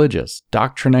 quasi-religious,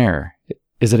 doctrinaire.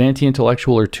 Is it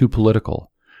anti-intellectual or too political?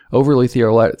 Overly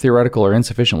theoretical or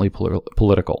insufficiently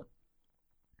political?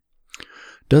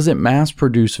 Does it mass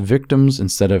produce victims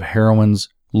instead of heroines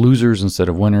losers instead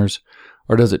of winners?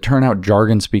 Or does it turn out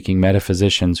jargon-speaking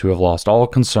metaphysicians who have lost all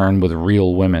concern with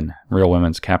real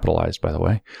women's capitalized, by the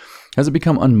way? Has it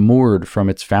become unmoored from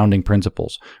its founding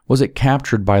principles? Was it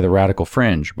captured by the radical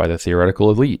fringe, by the theoretical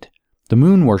elite, the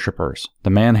moon worshippers, the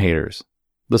man-haters,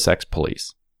 the sex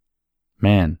police?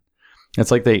 Man,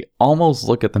 it's like they almost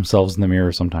look at themselves in the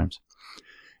mirror sometimes.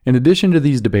 In addition to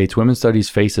these debates, women's studies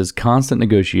faces constant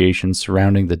negotiations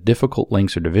surrounding the difficult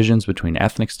links or divisions between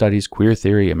ethnic studies, queer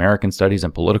theory, American studies,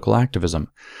 and political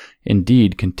activism.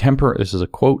 Indeed, this is a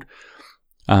quote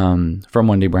from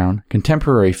Wendy Brown,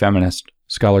 contemporary feminist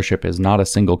scholarship is not a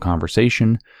single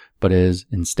conversation, but is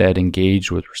instead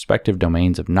engaged with respective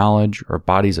domains of knowledge or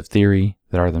bodies of theory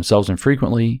that are themselves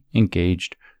infrequently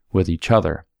engaged with each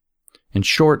other. In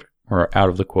short, or out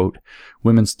of the quote,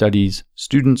 women's studies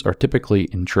students are typically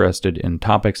interested in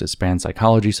topics that span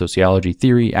psychology, sociology,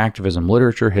 theory, activism,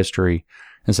 literature, history,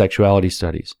 and sexuality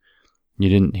studies. You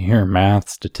didn't hear math,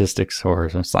 statistics, or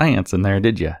some science in there,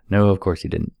 did you? No, of course you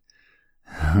didn't.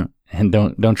 And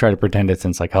don't try to pretend it's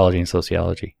in psychology and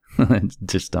sociology.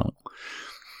 Just don't.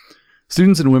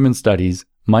 Students in women's studies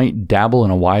might dabble in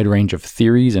a wide range of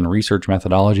theories and research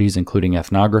methodologies, including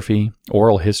ethnography,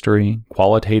 oral history,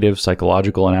 qualitative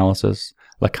psychological analysis,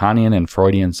 Lacanian and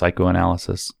Freudian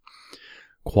psychoanalysis,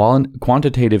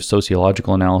 quantitative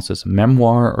sociological analysis,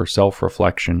 memoir or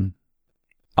self-reflection,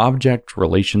 object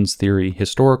relations theory,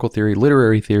 historical theory,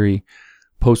 literary theory,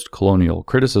 post-colonial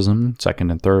criticism,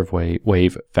 second and third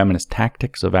wave feminist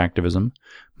tactics of activism,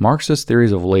 Marxist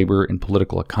theories of labor and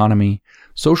political economy,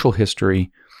 social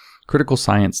history, critical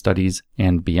science studies,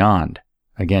 and beyond.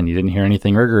 Again, you didn't hear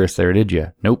anything rigorous there, did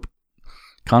you? Nope.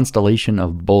 Constellation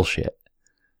of bullshit.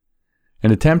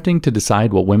 In attempting to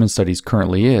decide what women's studies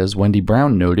currently is, Wendy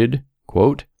Brown noted,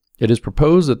 quote, "It is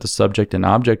proposed that the subject and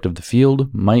object of the field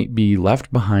might be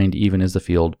left behind even as the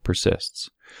field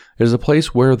persists. It is a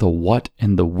place where the what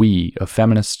and the we of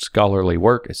feminist scholarly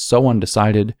work is so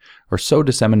undecided or so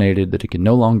disseminated that it can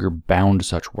no longer bound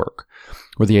such work,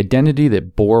 where the identity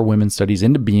that bore women's studies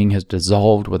into being has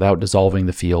dissolved without dissolving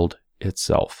the field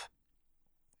itself."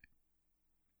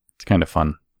 It's kind of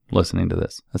fun listening to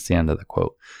this. That's the end of the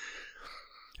quote.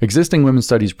 Existing women's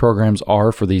studies programs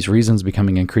are, for these reasons,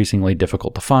 becoming increasingly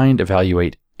difficult to find,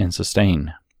 evaluate, and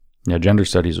sustain. Yeah, gender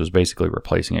studies was basically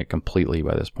replacing it completely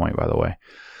by this point, by the way.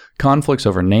 Conflicts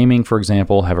over naming, for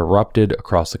example, have erupted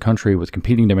across the country with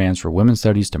competing demands for women's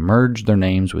studies to merge their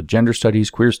names with gender studies,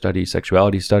 queer studies,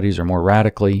 sexuality studies, or more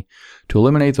radically, to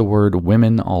eliminate the word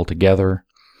women altogether,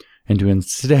 and to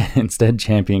instead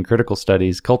champion critical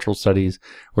studies, cultural studies,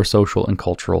 or social and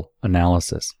cultural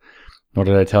analysis. What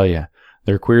did I tell you?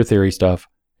 Their queer theory stuff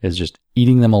is just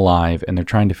eating them alive, and they're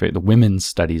trying to fit the women's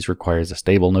studies requires a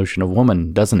stable notion of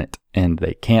woman, doesn't it? And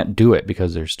they can't do it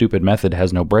because their stupid method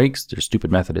has no brakes. Their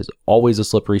stupid method is always a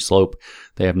slippery slope.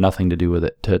 They have nothing to do with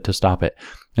it to stop it.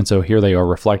 And so here they are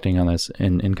reflecting on this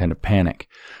in kind of panic.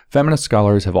 Feminist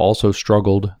scholars have also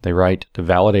struggled, they write, to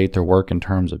validate their work in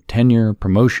terms of tenure,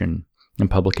 promotion, and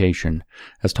publication,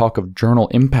 as talk of journal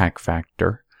impact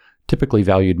factor, typically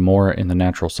valued more in the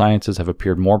natural sciences, have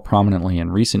appeared more prominently in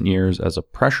recent years as a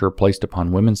pressure placed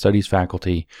upon women's studies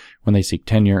faculty when they seek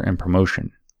tenure and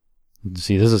promotion.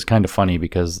 See, this is kind of funny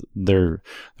because their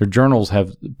journals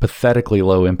have pathetically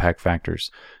low impact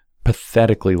factors.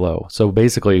 Pathetically low. So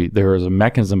basically, there is a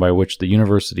mechanism by which the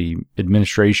university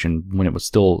administration, when it was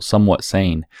still somewhat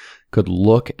sane, could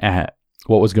look at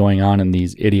what was going on in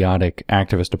these idiotic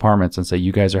activist departments and say,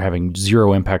 you guys are having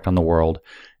zero impact on the world.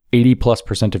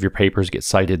 80+% of your papers get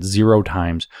cited 0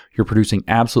 times. You're producing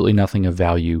absolutely nothing of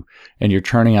value, and you're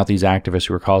churning out these activists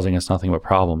who are causing us nothing but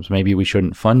problems. Maybe we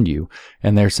shouldn't fund you.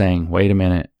 And they're saying, wait a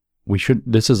minute,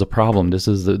 this is a problem. This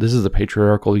is the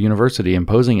patriarchal university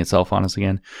imposing itself on us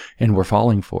again, and we're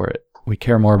falling for it. We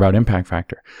care more about impact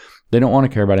factor. They don't want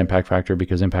to care about impact factor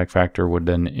because impact factor would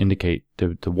then indicate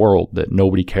to the world that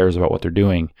nobody cares about what they're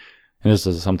doing. And this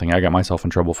is something I got myself in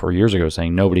trouble for years ago,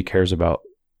 saying nobody cares about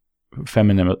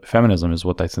feminism is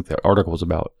what I think the article was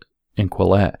about in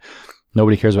Quillette.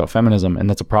 Nobody cares about feminism, and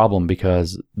that's a problem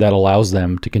because that allows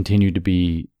them to continue to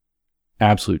be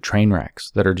absolute train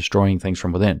wrecks that are destroying things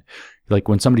from within. Like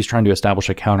when somebody's trying to establish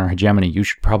a counter hegemony, you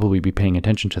should probably be paying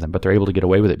attention to them, but they're able to get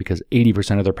away with it because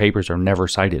 80% of their papers are never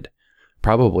cited.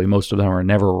 Probably most of them are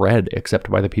never read except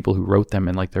by the people who wrote them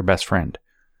and like their best friend.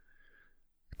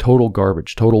 Total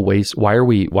garbage, total waste. Why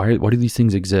do these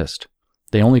things exist?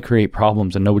 They only create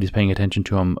problems and nobody's paying attention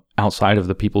to them outside of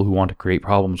the people who want to create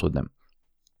problems with them.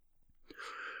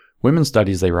 Women's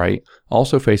studies, they write,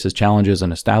 also faces challenges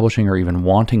in establishing or even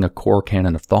wanting a core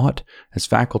canon of thought, as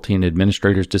faculty and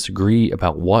administrators disagree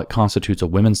about what constitutes a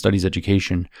women's studies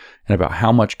education and about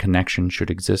how much connection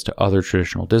should exist to other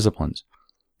traditional disciplines.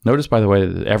 Notice, by the way,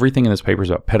 that everything in this paper is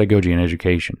about pedagogy and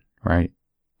education, right?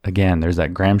 Again, there's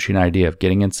that Gramscian idea of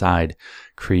getting inside,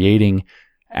 creating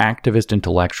activist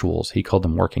intellectuals. He called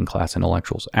them working class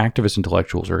intellectuals. Activist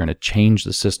intellectuals are going to change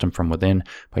the system from within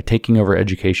by taking over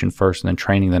education first and then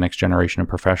training the next generation of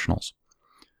professionals.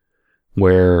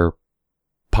 Where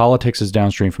politics is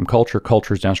downstream from culture,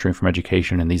 culture is downstream from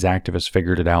education, and these activists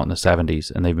figured it out in the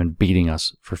 70s, and they've been beating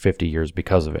us for 50 years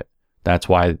because of it. That's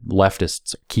why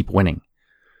leftists keep winning.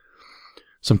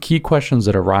 Some key questions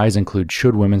that arise include,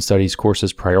 should women's studies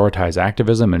courses prioritize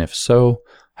activism, and if so,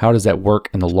 how does that work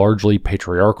in the largely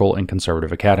patriarchal and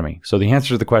conservative academy? So the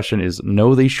answer to the question is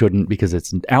no, they shouldn't, because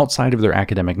it's outside of their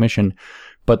academic mission.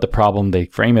 But the problem, they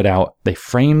frame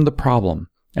the problem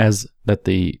as that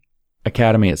the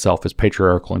academy itself is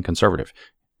patriarchal and conservative.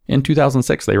 In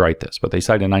 2006, they write this, but they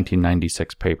cite a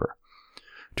 1996 paper.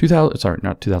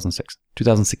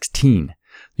 2016.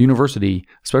 The university,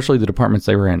 especially the departments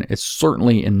they were in, is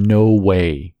certainly in no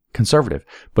way conservative.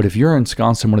 But if you're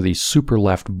ensconced in one of these super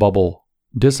left bubble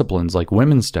disciplines like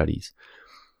women's studies,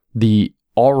 the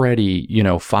already,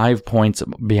 5 points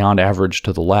beyond average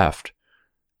to the left,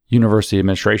 university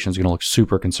administration is going to look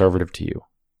super conservative to you.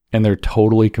 And they're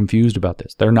totally confused about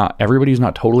this. Everybody's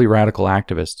not totally radical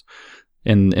activists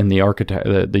in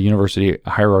the university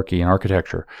hierarchy and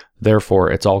architecture. Therefore,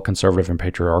 it's all conservative and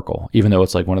patriarchal, even though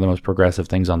it's like one of the most progressive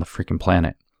things on the freaking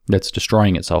planet that's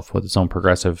destroying itself with its own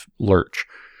progressive lurch.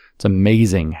 It's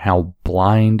amazing how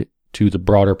blind to the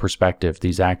broader perspective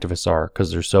these activists are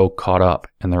because they're so caught up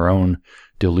in their own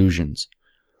delusions.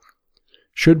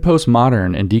 Should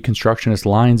postmodern and deconstructionist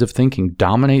lines of thinking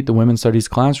dominate the women's studies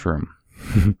classroom?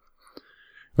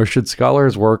 Or should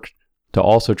scholars work to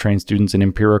also train students in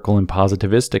empirical and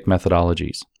positivistic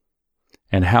methodologies?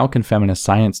 And how can feminist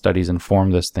science studies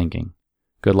inform this thinking?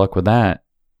 Good luck with that.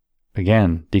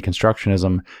 Again,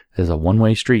 deconstructionism is a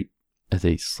one-way street. It's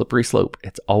a slippery slope.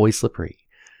 It's always slippery.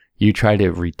 You try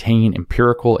to retain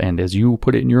empirical and, as you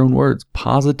put it in your own words,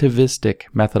 positivistic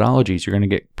methodologies. You're going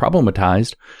to get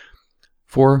problematized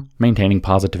for maintaining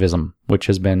positivism, which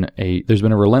there's been a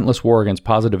relentless war against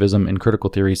positivism in critical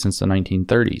theory since the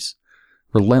 1930s.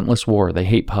 Relentless war. They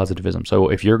hate positivism. So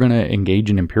if you're going to engage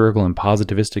in empirical and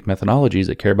positivistic methodologies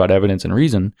that care about evidence and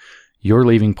reason, you're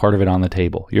leaving part of it on the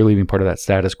table. You're leaving part of that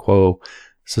status quo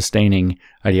sustaining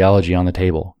ideology on the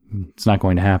table. It's not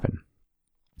going to happen.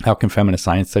 How can feminist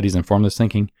science studies inform this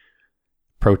thinking?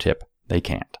 Pro tip, they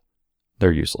can't.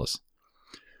 They're useless.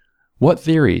 What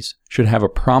theories should have a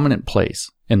prominent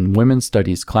place in women's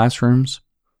studies classrooms,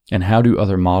 and how do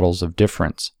other models of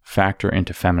difference factor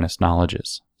into feminist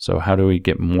knowledges? So how do we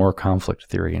get more conflict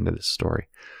theory into this story?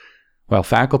 While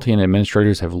faculty and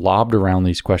administrators have lobbed around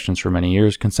these questions for many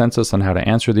years, consensus on how to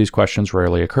answer these questions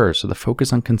rarely occurs. So the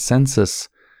focus on consensus,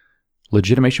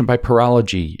 legitimation by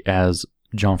parology, as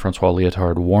Jean-Francois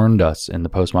Lyotard warned us in The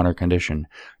Postmodern Condition,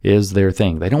 is their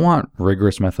thing. They don't want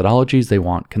rigorous methodologies. They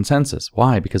want consensus.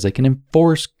 Why? Because they can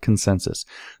enforce consensus.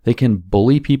 They can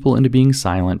bully people into being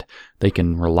silent. They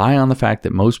can rely on the fact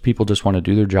that most people just want to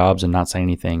do their jobs and not say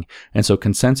anything. And so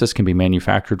consensus can be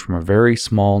manufactured from a very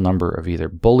small number of either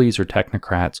bullies or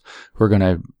technocrats who are going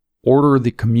to order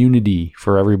the community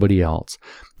for everybody else.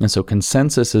 And so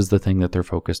consensus is the thing that they're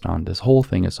focused on. This whole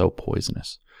thing is so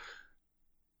poisonous.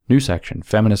 New section,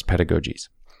 feminist pedagogies.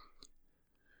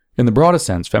 In the broadest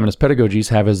sense, feminist pedagogies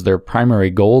have as their primary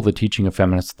goal the teaching of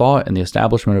feminist thought and the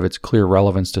establishment of its clear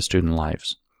relevance to student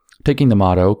lives. Taking the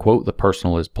motto, quote, "the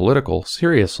personal is political,"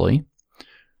 seriously,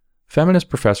 feminist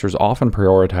professors often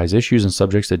prioritize issues and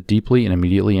subjects that deeply and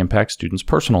immediately impact students'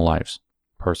 personal lives.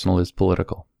 Personal is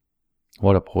political.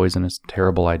 What a poisonous,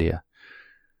 terrible idea.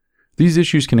 These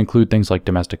issues can include things like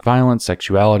domestic violence,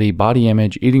 sexuality, body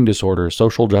image, eating disorders,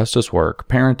 social justice work,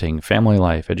 parenting, family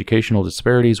life, educational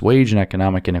disparities, wage and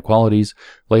economic inequalities,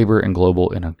 labor and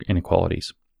global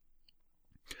inequalities.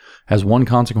 As one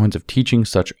consequence of teaching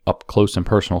such up-close and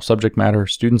personal subject matter,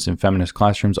 students in feminist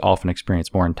classrooms often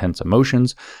experience more intense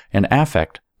emotions and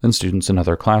affect than students in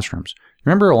other classrooms.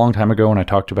 Remember a long time ago when I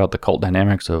talked about the cult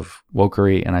dynamics of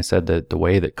wokery, and I said that the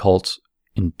way that cults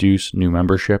induce new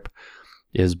membership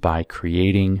is by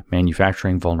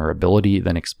manufacturing vulnerability,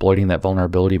 then exploiting that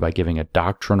vulnerability by giving a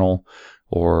doctrinal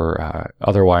or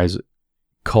otherwise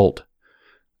cult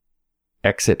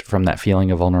exit from that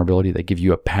feeling of vulnerability. They give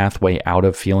you a pathway out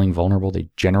of feeling vulnerable. They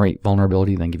generate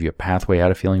vulnerability, then give you a pathway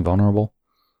out of feeling vulnerable.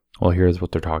 Well, here's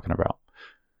what they're talking about.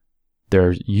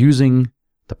 They're using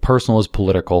the personal is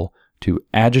political, to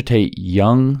agitate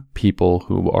young people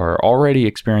who are already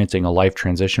experiencing a life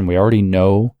transition. We already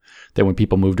know that when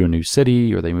people move to a new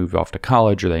city, or they move off to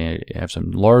college, or they have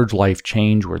some large life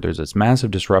change where there's this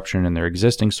massive disruption in their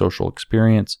existing social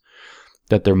experience,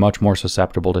 that they're much more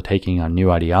susceptible to taking on new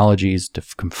ideologies, to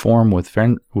conform with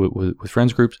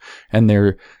friends groups, and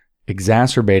they're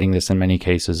exacerbating this in many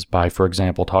cases by, for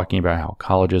example, talking about how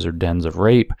colleges are dens of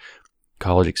rape,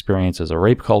 college experience is a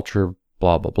rape culture,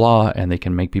 blah, blah, blah, and they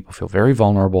can make people feel very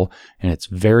vulnerable, and it's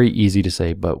very easy to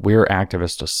say, but we're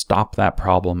activists to stop that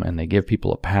problem, and they give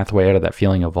people a pathway out of that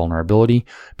feeling of vulnerability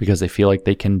because they feel like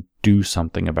they can do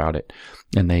something about it,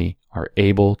 and they are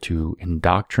able to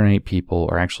indoctrinate people,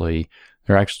 or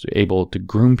they're actually able to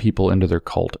groom people into their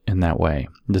cult in that way.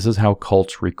 This is how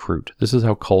cults recruit. This is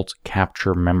how cults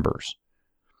capture members.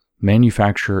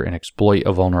 Manufacture and exploit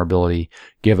a vulnerability,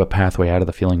 give a pathway out of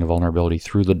the feeling of vulnerability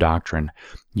through the doctrine,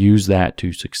 use that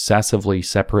to successively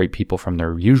separate people from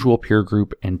their usual peer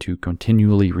group and to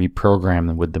continually reprogram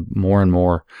them with the more and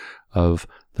more of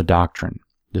the doctrine.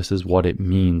 This is what it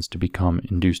means to become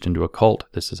induced into a cult.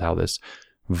 This is how this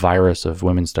virus of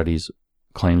women's studies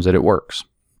claims that it works.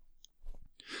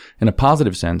 In a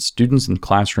positive sense, students in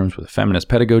classrooms with feminist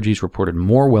pedagogies reported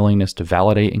more willingness to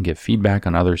validate and give feedback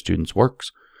on other students' work,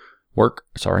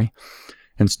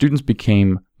 and students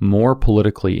became more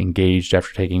politically engaged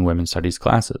after taking women's studies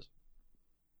classes.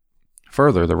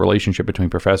 Further, the relationship between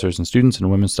professors and students in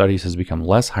women's studies has become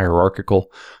less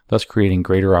hierarchical, thus creating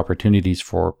greater opportunities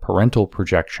for parental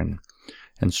projection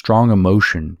and strong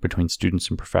emotion between students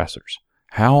and professors.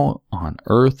 How on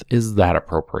earth is that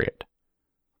appropriate?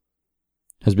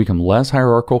 Has become less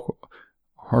hierarchical.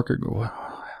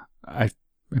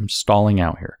 I'm stalling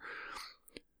out here.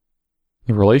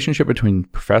 The relationship between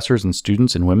professors and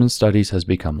students in women's studies has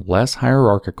become less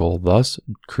hierarchical, thus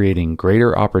creating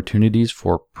greater opportunities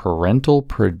for parental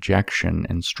projection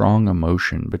and strong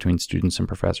emotion between students and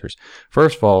professors.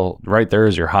 First of all, right there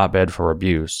is your hotbed for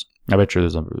abuse. I bet you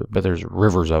there's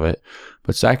rivers of it.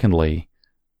 But secondly,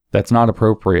 that's not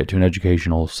appropriate to an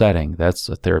educational setting. That's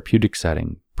a therapeutic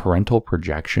setting. Parental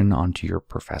projection onto your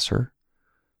professor?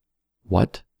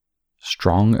 What?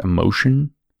 Strong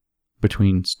emotion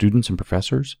between students and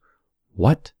professors?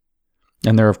 What?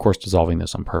 And they're, of course, dissolving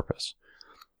this on purpose.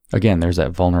 Again, there's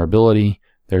that vulnerability.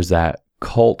 There's that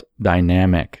cult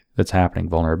dynamic that's happening.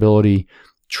 Vulnerability,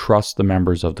 trust the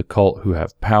members of the cult who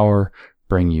have power,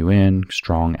 bring you in,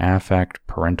 strong affect,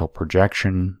 parental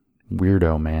projection.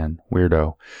 Weirdo, man.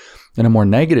 Weirdo. In a more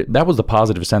negative, that was the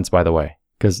positive sense, by the way,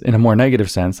 because in a more negative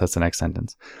sense, that's the next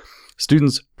sentence.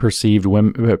 Students perceived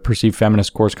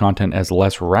feminist course content as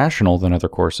less rational than other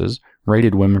courses,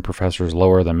 rated women professors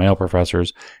lower than male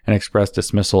professors, and expressed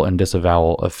dismissal and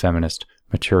disavowal of feminist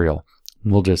material.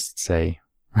 We'll just say,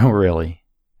 oh, really?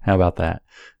 How about that?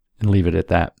 And leave it at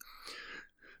that.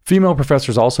 Female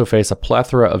professors also face a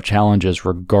plethora of challenges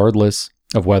regardless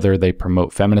of whether they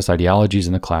promote feminist ideologies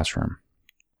in the classroom.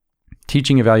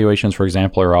 Teaching evaluations, for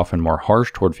example, are often more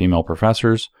harsh toward female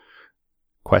professors.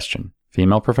 Question: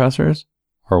 female professors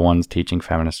or ones teaching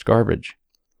feminist garbage?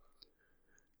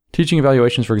 Teaching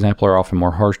evaluations, for example, are often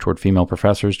more harsh toward female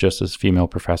professors, just as female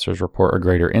professors report a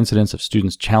greater incidence of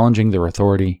students challenging their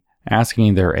authority,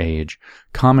 asking their age,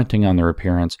 commenting on their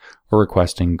appearance, or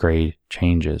requesting grade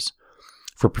changes.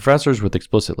 For professors with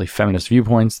explicitly feminist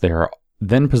viewpoints, they are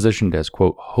then positioned as,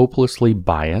 quote, hopelessly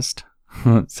biased.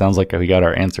 Sounds like we got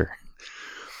our answer.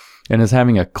 And as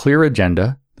having a clear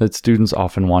agenda that students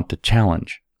often want to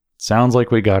challenge. Sounds like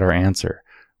we got our answer.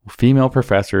 Female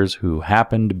professors who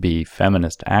happen to be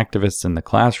feminist activists in the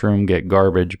classroom get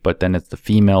garbage, but then it's the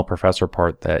female professor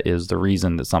part that is the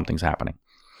reason that something's happening.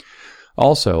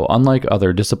 Also, unlike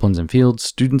other disciplines and fields,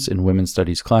 students in women's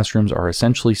studies classrooms are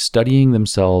essentially studying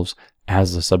themselves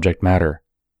as the subject matter.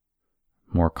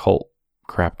 More cult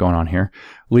crap going on here,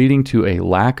 leading to a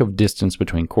lack of distance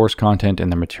between course content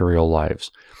and their material lives.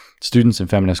 Students in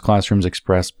feminist classrooms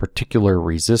express particular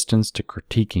resistance to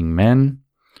critiquing men,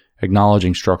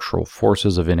 acknowledging structural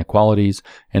forces of inequalities,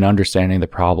 and understanding the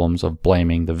problems of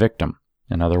blaming the victim.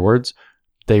 In other words,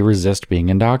 they resist being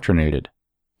indoctrinated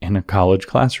in a college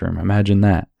classroom. Imagine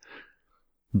that.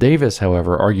 Davis,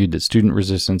 however, argued that student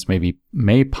resistance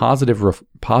may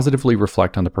positively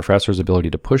reflect on the professor's ability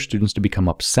to push students to become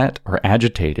upset or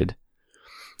agitated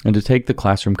and to take the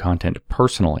classroom content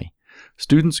personally.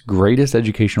 Students' greatest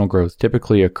educational growth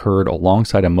typically occurred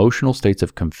alongside emotional states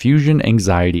of confusion,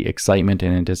 anxiety, excitement,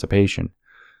 and anticipation.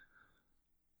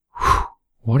 Whew.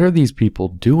 What are these people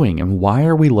doing, and why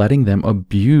are we letting them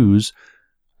abuse?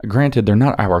 Granted, they're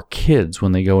not our kids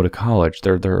when they go to college.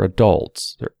 They're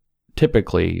adults. They're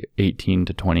typically 18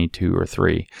 to 22 or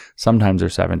 3. Sometimes they're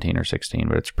 17 or 16,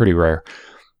 but it's pretty rare,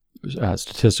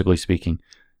 statistically speaking.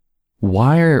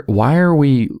 Why are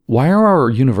our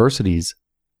universities,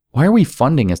 why are we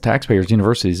funding as taxpayers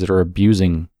universities that are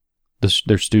abusing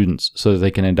their students so that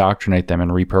they can indoctrinate them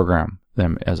and reprogram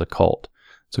them as a cult?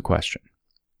 It's a question.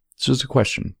 It's just a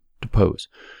question to pose.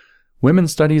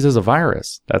 Women's studies as a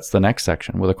virus. That's the next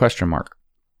section with a question mark.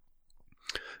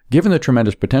 Given the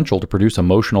tremendous potential to produce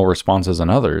emotional responses in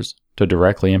others, to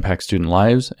directly impact student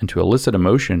lives, and to elicit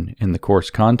emotion in the course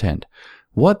content,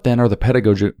 what then are the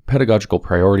pedagogical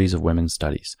priorities of women's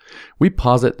studies? We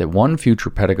posit that one future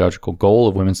pedagogical goal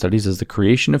of women's studies is the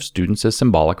creation of students as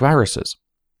symbolic viruses.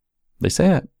 They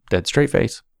say it, dead straight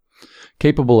face,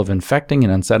 capable of infecting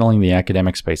and unsettling the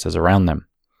academic spaces around them.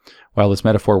 While this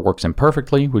metaphor works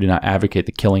imperfectly, we do not advocate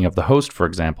the killing of the host, for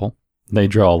example. They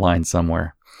draw a line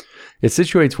somewhere. It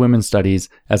situates women's studies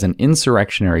as an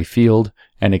insurrectionary field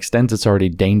and extends its already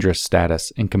dangerous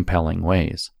status in compelling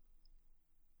ways.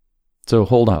 So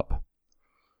hold up.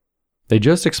 They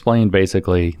just explained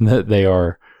basically that they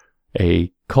are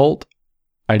a cult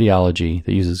ideology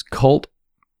that uses cult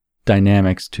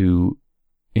dynamics to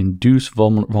induce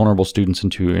vulnerable students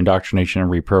into indoctrination and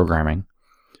reprogramming,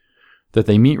 that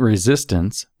they meet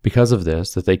resistance because of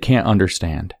this, that they can't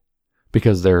understand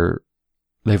because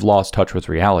they've lost touch with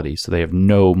reality, so they have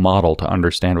no model to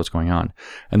understand what's going on.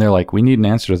 And they're like, we need an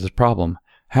answer to this problem.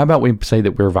 How about we say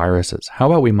that we're viruses? How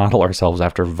about we model ourselves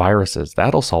after viruses?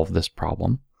 That'll solve this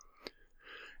problem.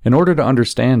 In order to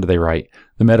understand, they write,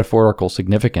 the metaphorical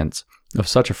significance of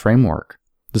such a framework,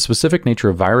 the specific nature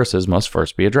of viruses must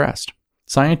first be addressed.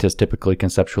 Scientists typically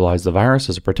conceptualize the virus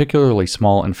as a particularly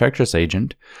small infectious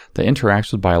agent that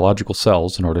interacts with biological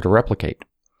cells in order to replicate.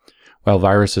 While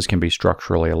viruses can be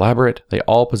structurally elaborate, they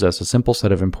all possess a simple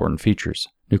set of important features: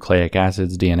 nucleic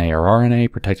acids, DNA or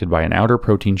RNA, protected by an outer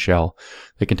protein shell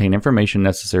that contain information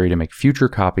necessary to make future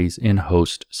copies in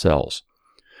host cells.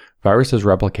 Viruses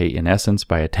replicate in essence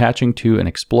by attaching to and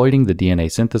exploiting the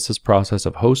DNA synthesis process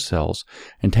of host cells,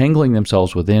 entangling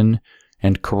themselves within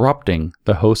and corrupting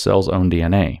the host cell's own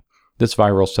DNA. This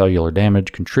viral cellular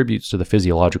damage contributes to the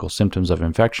physiological symptoms of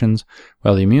infections,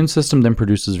 while the immune system then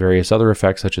produces various other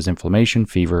effects such as inflammation,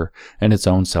 fever, and its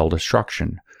own cell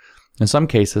destruction. In some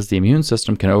cases, the immune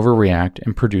system can overreact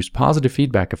and produce positive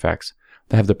feedback effects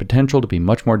that have the potential to be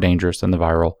much more dangerous than the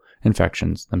viral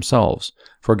infections themselves.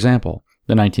 For example,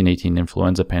 the 1918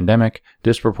 influenza pandemic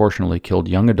disproportionately killed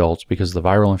young adults because the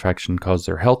viral infection caused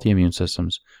their healthy immune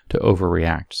systems to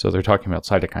overreact. So they're talking about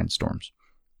cytokine storms.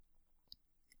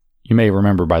 You may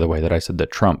remember, by the way, that I said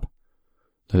that Trump,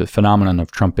 the phenomenon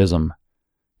of Trumpism,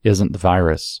 isn't the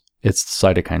virus, it's the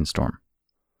cytokine storm.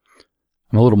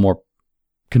 I'm a little more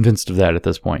convinced of that at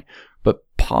this point. But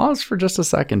pause for just a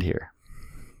second here.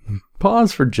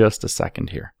 Pause for just a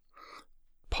second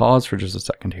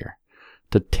here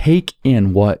to take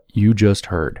in what you just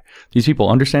heard. These people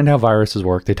understand how viruses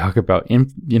work. They talk about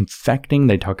infecting.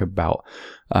 They talk about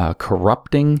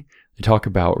corrupting. They talk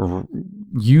about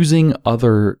using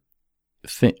other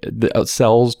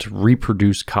cells to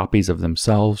reproduce copies of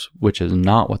themselves, which is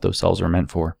not what those cells are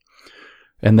meant for.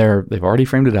 And they've already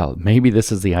framed it out. Maybe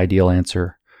this is the ideal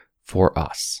answer for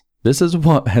us. This is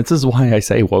why I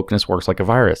say wokeness works like a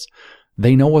virus.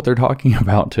 They know what they're talking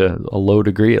about to a low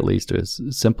degree, at least to a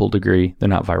simple degree. They're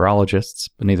not virologists,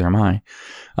 but neither am I.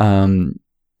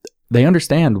 They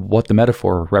understand what the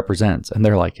metaphor represents, and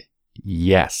they're like,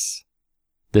 yes,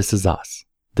 this is us.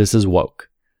 This is woke.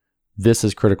 This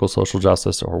is critical social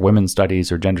justice or women's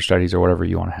studies or gender studies or whatever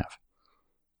you want to have.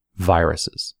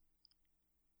 Viruses.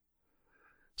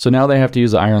 So now they have to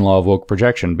use the iron law of woke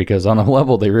projection because on a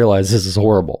level they realize this is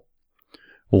horrible.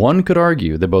 One could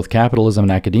argue that both capitalism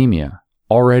and academia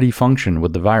already function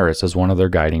with the virus as one of their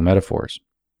guiding metaphors.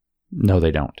 No,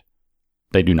 they don't.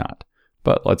 They do not.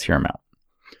 But let's hear them out.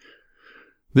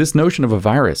 This notion of a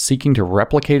virus seeking to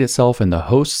replicate itself in the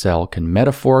host cell can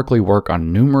metaphorically work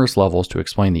on numerous levels to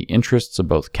explain the interests of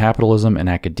both capitalism and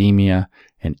academia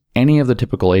and any of the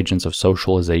typical agents of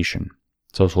socialization.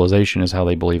 Socialization is how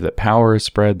they believe that power is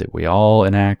spread, that we all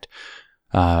enact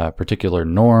particular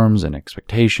norms and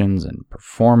expectations and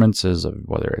performances of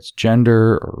whether it's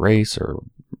gender or race or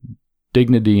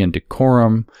dignity and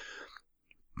decorum,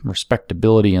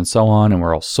 respectability and so on, and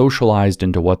we're all socialized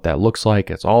into what that looks like.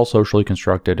 It's all socially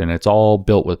constructed and it's all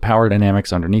built with power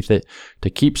dynamics underneath it to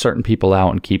keep certain people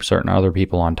out and keep certain other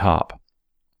people on top.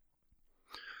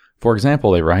 For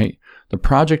example, they write, the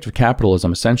project of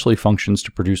capitalism essentially functions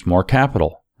to produce more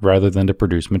capital rather than to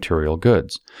produce material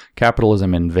goods.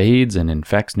 Capitalism invades and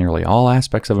infects nearly all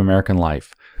aspects of American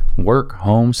life, work,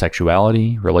 home,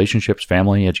 sexuality, relationships,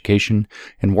 family, education,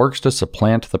 and works to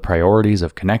supplant the priorities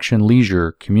of connection,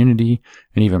 leisure, community,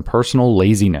 and even personal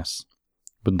laziness,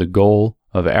 with the goal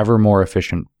of ever more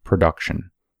efficient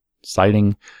production.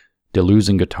 Citing Deleuze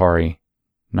and Guattari,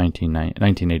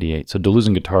 1988. So Deleuze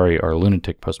and Guattari are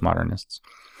lunatic postmodernists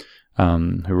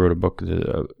who wrote a book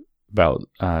about,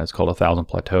 it's called 1,000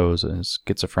 Plateaus,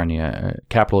 schizophrenia,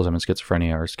 capitalism and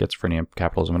schizophrenia, or schizophrenia and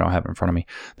capitalism. I don't have it in front of me.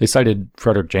 They cited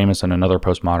Frederick Jameson, another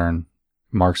postmodern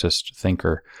Marxist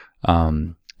thinker,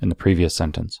 in the previous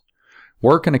sentence.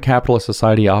 Work in a capitalist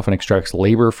society often extracts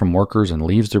labor from workers and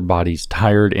leaves their bodies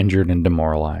tired, injured, and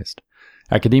demoralized.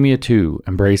 Academia, too,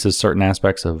 embraces certain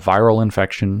aspects of viral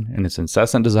infection and its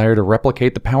incessant desire to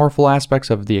replicate the powerful aspects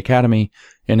of the academy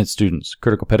in its students.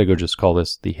 Critical pedagogists call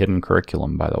this the hidden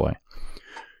curriculum, by the way.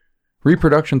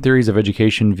 Reproduction theories of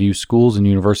education view schools and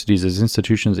universities as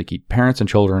institutions that keep parents and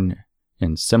children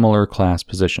in similar class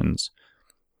positions.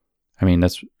 I mean,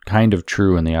 that's kind of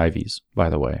true in the Ivies, by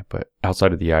the way, but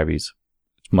outside of the Ivies,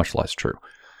 it's much less true.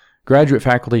 Graduate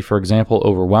faculty, for example,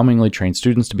 overwhelmingly train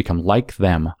students to become like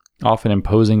them, often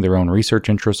imposing their own research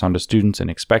interests onto students and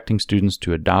expecting students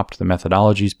to adopt the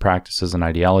methodologies, practices, and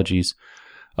ideologies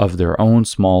of their own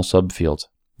small subfields.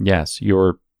 Yes,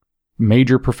 your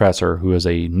major professor, who is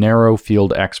a narrow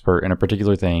field expert in a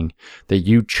particular thing that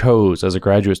you chose as a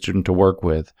graduate student to work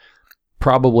with,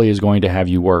 probably is going to have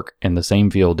you work in the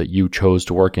same field that you chose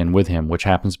to work in with him, which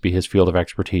happens to be his field of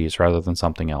expertise rather than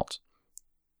something else.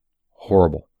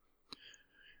 Horrible.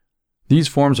 These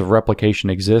forms of replication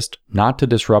exist not to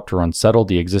disrupt or unsettle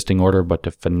the existing order, but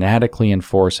to fanatically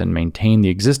enforce and maintain the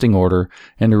existing order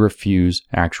and to refuse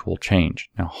actual change.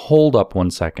 Now, hold up one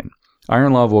second.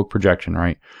 Iron Law of Woke Projection,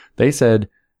 right? They said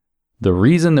the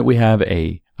reason that we have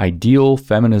a ideal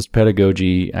feminist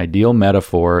pedagogy, ideal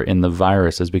metaphor in the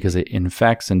virus is because it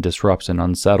infects and disrupts and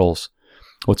unsettles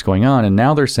what's going on. And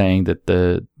now they're saying that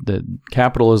the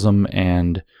capitalism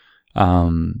and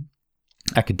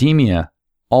academia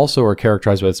also are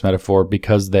characterized by this metaphor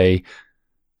because they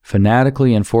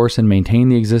fanatically enforce and maintain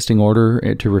the existing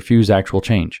order to refuse actual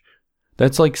change.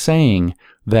 That's like saying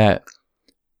that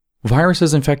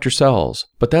viruses infect your cells,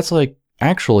 but that's like,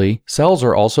 actually, cells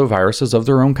are also viruses of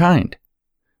their own kind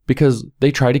because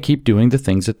they try to keep doing the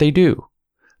things that they do.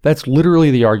 That's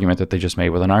literally the argument that they just made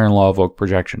with an Iron Law of Woke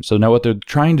Projection. So now what they're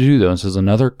trying to do, though, this is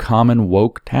another common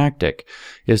woke tactic,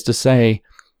 is to say,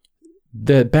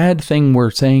 the bad thing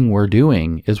we're saying we're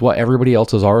doing is what everybody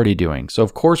else is already doing. So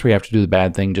of course we have to do the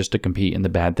bad thing just to compete in the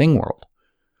bad thing world.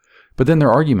 But then their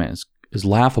argument is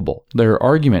laughable. Their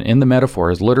argument in the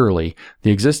metaphor is literally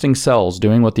the existing cells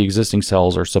doing what the existing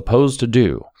cells are supposed to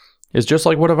do is just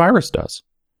like what a virus does.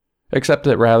 Except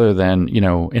that rather than,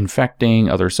 infecting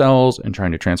other cells and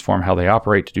trying to transform how they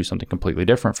operate to do something completely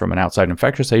different from an outside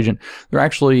infectious agent, they're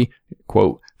actually,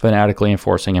 quote, fanatically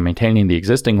enforcing and maintaining the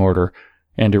existing order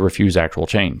and to refuse actual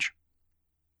change.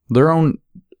 I'm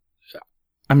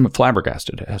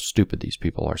flabbergasted at how stupid these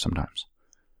people are sometimes.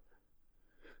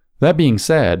 That being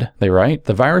said, they write,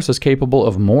 the virus is capable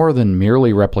of more than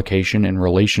merely replication in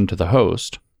relation to the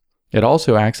host. It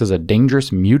also acts as a dangerous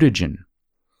mutagen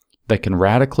that can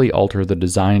radically alter the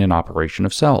design and operation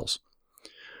of cells.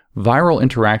 Viral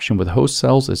interaction with host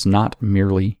cells is not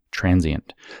merely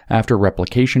transient. After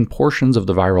replication, portions of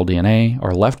the viral DNA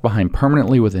are left behind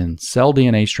permanently within cell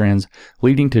DNA strands,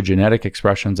 leading to genetic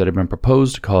expressions that have been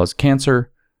proposed to cause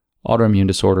cancer, autoimmune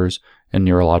disorders, and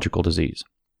neurological disease.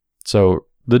 So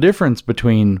the difference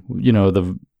between,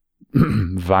 the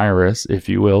virus, if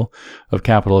you will, of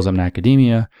capitalism and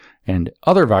academia and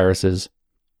other viruses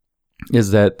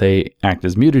is that they act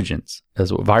as mutagens,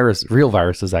 as real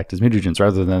viruses act as mutagens,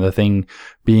 rather than the thing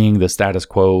being the status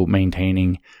quo,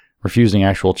 maintaining, refusing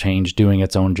actual change, doing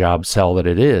its own job cell that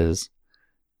it is.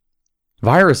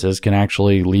 Viruses can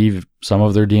actually leave some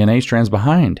of their DNA strands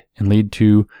behind and lead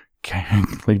to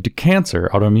cancer,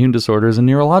 autoimmune disorders, and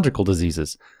neurological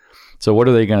diseases. So what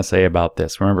are they going to say about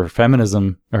this? Remember,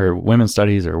 feminism or women's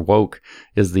studies or woke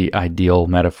is the ideal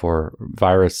metaphor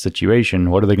virus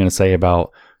situation. What are they going to say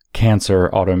about cancer,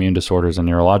 autoimmune disorders, and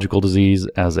neurological disease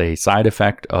as a side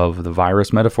effect of the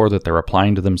virus metaphor that they're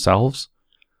applying to themselves?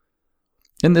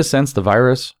 In this sense, the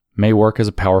virus may work as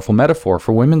a powerful metaphor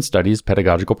for women's studies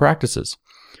pedagogical practices.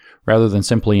 Rather than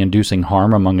simply inducing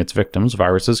harm among its victims,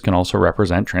 viruses can also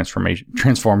represent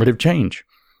transformative change.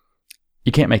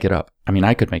 You can't make it up. I mean,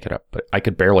 I could make it up, but I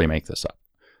could barely make this up.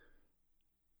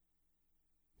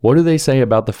 What do they say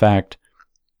about the fact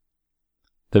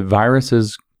that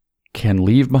viruses can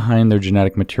leave behind their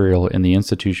genetic material in the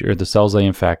institution or the cells they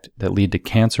infect that lead to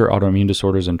cancer, autoimmune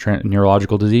disorders, and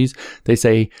neurological disease? They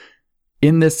say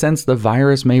In this sense, the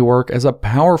virus may work as a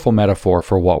powerful metaphor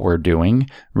for what we're doing,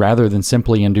 rather than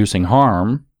simply inducing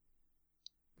harm.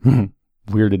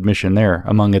 Weird admission there.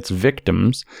 Among its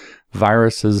victims,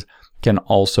 viruses can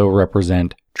also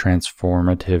represent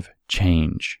transformative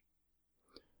change.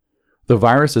 Though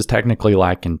viruses technically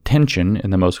lack intention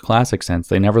in the most classic sense,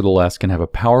 they nevertheless can have a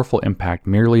powerful impact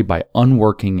merely by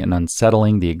unworking and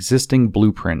unsettling the existing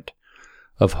blueprint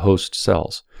of host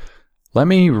cells. Let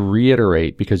me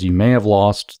reiterate, because you may have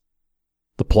lost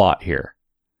the plot here,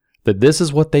 that this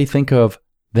is what they think of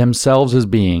themselves as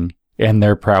being, and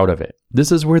they're proud of it.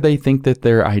 This is where they think that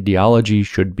their ideology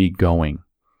should be going.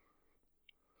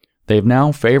 They've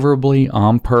now favorably,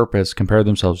 on purpose, compared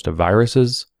themselves to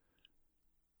viruses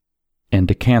and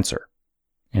to cancer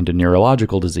and to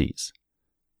neurological disease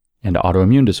and to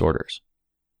autoimmune disorders.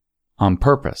 On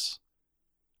purpose.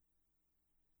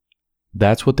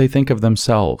 That's what they think of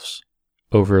themselves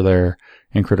over there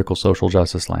in critical social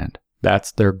justice land.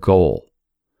 That's their goal.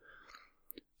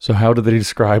 So how do they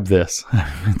describe this?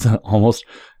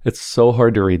 It's so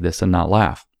hard to read this and not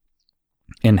laugh.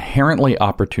 Inherently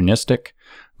opportunistic,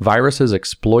 viruses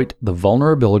exploit the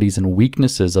vulnerabilities and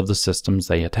weaknesses of the systems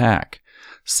they attack.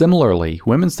 Similarly,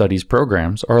 women's studies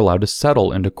programs are allowed to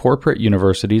settle into corporate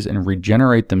universities and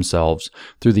regenerate themselves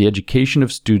through the education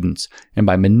of students and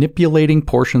by manipulating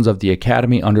portions of the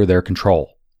academy under their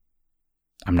control.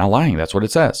 I'm not lying, that's what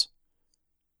it says.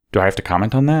 Do I have to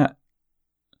comment on that?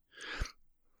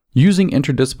 Using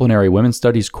interdisciplinary women's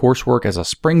studies coursework as a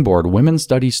springboard, women's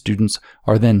studies students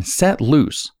are then set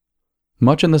loose,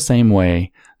 much in the same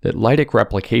way that lytic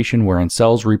replication, wherein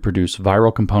cells reproduce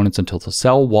viral components until the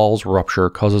cell walls rupture,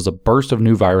 causes a burst of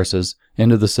new viruses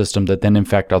into the system that then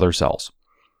infect other cells.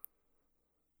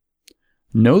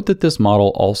 Note that this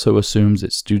model also assumes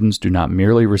that students do not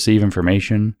merely receive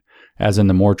information, as in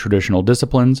the more traditional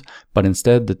disciplines, but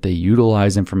instead that they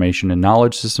utilize information and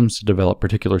knowledge systems to develop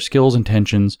particular skills,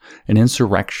 intentions, and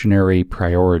insurrectionary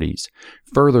priorities.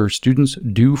 Further, students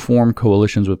do form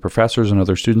coalitions with professors and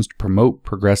other students to promote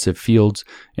progressive fields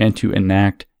and to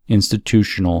enact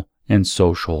institutional and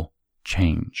social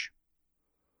change.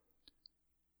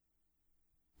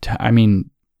 I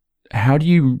mean, how do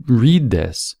you read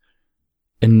this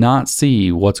and not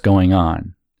see what's going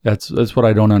on? That's what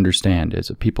I don't understand, is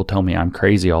that people tell me I'm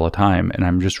crazy all the time, and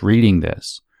I'm just reading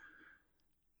this.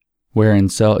 Wherein,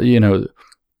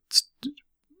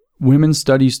 women's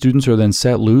studies students are then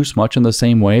set loose, much in the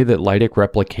same way that lytic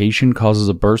replication causes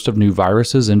a burst of new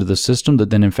viruses into the system that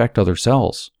then infect other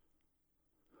cells.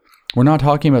 We're not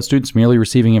talking about students merely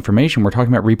receiving information. We're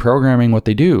talking about reprogramming what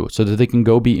they do so that they can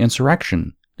go be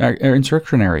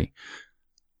insurrectionary.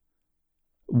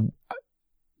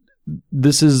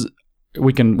 This is...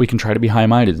 We can try to be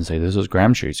high-minded and say this is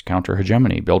Gramsci's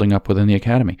counter-hegemony building up within the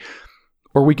academy.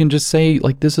 Or we can just say,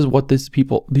 like, this is what these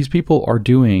people are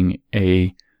doing,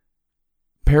 a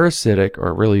parasitic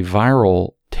or really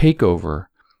viral takeover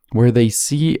where they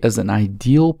see as an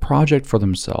ideal project for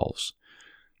themselves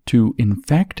to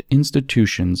infect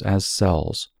institutions as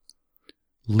cells,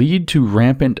 lead to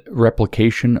rampant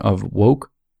replication of woke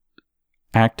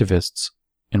activists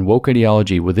and woke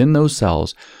ideology within those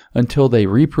cells until they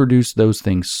reproduce those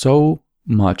things so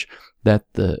much that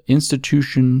the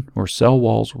institution or cell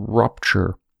walls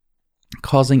rupture,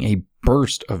 causing a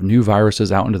burst of new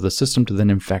viruses out into the system to then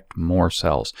infect more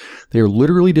cells. They are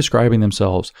literally describing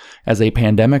themselves as a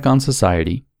pandemic on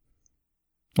society,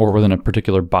 or within a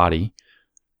particular body,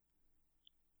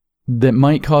 that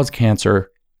might cause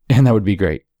cancer, and that would be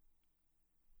great.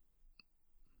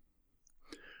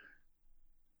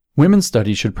 Women's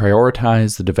studies should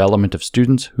prioritize the development of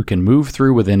students who can move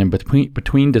through, within, and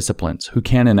between disciplines, who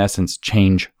can, in essence,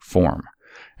 change form.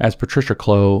 As Patricia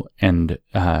Clough and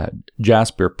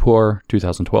Jasper Poor,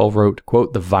 2012, wrote,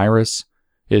 quote, "The virus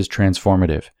is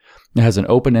transformative. It has an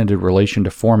open-ended relation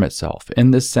to form itself.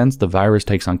 In this sense, the virus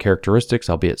takes on characteristics,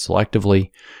 albeit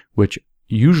selectively, which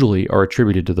usually are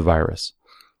attributed to the virus.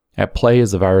 At play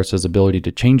is the virus's ability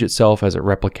to change itself as it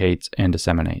replicates and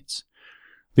disseminates.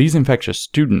 These infectious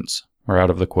students," are out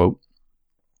of the quote,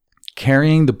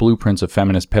 "carrying the blueprints of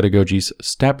feminist pedagogies,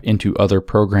 step into other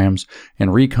programs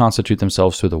and reconstitute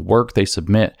themselves through the work they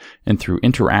submit and through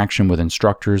interaction with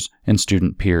instructors and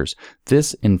student peers.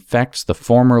 This infects the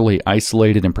formerly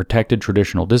isolated and protected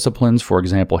traditional disciplines, for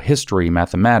example, history,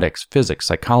 mathematics, physics,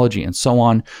 psychology, and so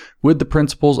on, with the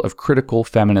principles of critical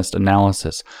feminist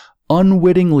analysis.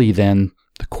 Unwittingly, then,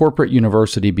 the corporate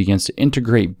university begins to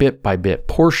integrate bit by bit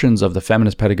portions of the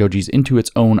feminist pedagogies into its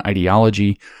own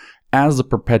ideology. As the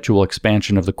perpetual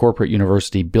expansion of the corporate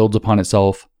university builds upon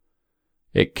itself,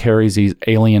 it carries these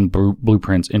alien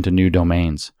blueprints into new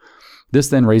domains. This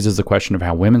then raises the question of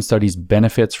how women's studies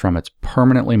benefits from its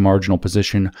permanently marginal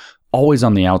position, always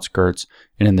on the outskirts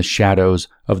and in the shadows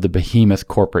of the behemoth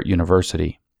corporate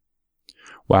university.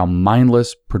 While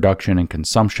mindless production and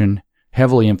consumption,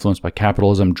 heavily influenced by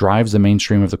capitalism, drives the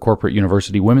mainstream of the corporate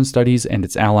university, women's studies and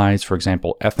its allies, for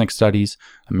example, ethnic studies,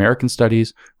 American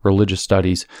studies, religious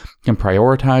studies, can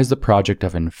prioritize the project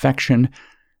of infection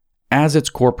as its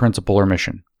core principle or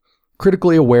mission.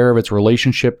 Critically aware of its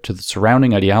relationship to the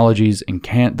surrounding ideologies and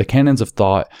the canons of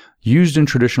thought used in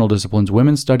traditional disciplines,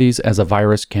 women's studies as a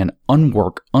virus can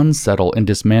unwork, unsettle, and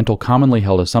dismantle commonly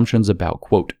held assumptions about,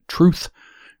 quote, truth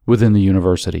within the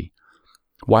university.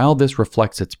 While this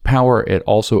reflects its power, it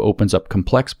also opens up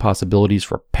complex possibilities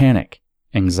for panic,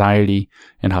 anxiety,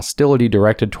 and hostility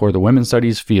directed toward the women's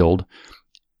studies field,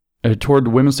 toward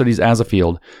women's studies as a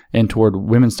field, and toward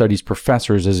women's studies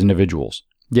professors as individuals.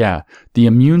 Yeah, the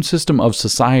immune system of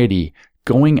society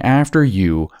going after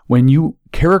you when you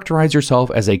characterize yourself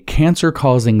as a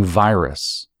cancer-causing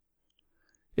virus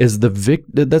is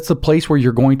that's the place where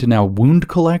you're going to now wound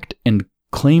collect and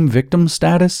claim victim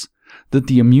status, that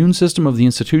the immune system of the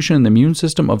institution and the immune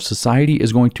system of society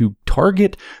is going to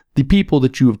target the people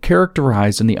that you have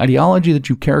characterized and the ideology that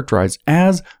you've characterized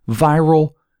as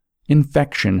viral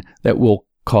infection that will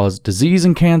cause disease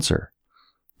and cancer.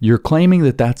 You're claiming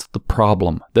that that's the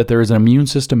problem, that there is an immune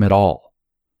system at all.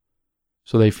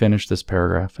 So they finish this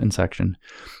paragraph and section.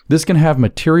 This can have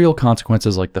material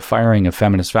consequences like the firing of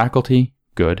feminist faculty,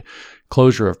 good,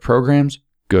 closure of programs,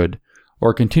 good,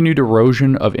 or continued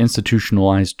erosion of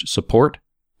institutionalized support,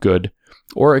 good,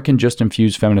 or it can just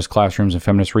infuse feminist classrooms and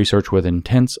feminist research with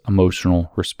intense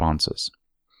emotional responses.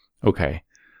 Okay.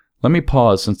 Let me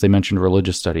pause since they mentioned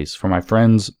religious studies. For my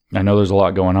friends, I know there's a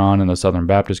lot going on in the Southern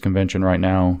Baptist Convention right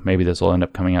now. Maybe this will end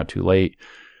up coming out too late.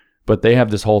 But they have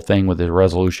this whole thing with the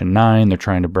Resolution 9. They're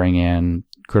trying to bring in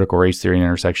critical race theory and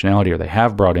intersectionality, or they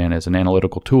have brought in as an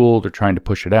analytical tool. They're trying to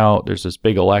push it out. There's this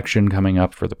big election coming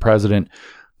up for the president,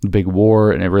 the big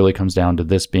war, and it really comes down to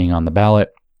this being on the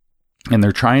ballot. And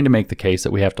they're trying to make the case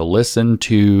that we have to listen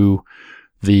to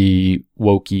the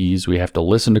wokies, we have to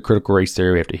listen to critical race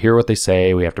theory, we have to hear what they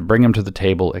say, we have to bring them to the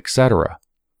table, etc.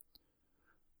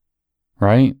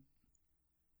 Right?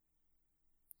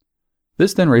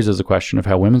 This then raises the question of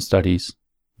how women's studies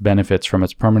benefits from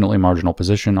its permanently marginal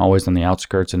position, always on the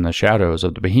outskirts in the shadows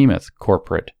of the behemoth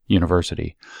corporate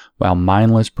university. While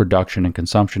mindless production and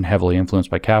consumption, heavily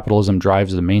influenced by capitalism,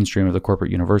 drives the mainstream of the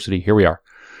corporate university, here we are.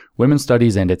 Women's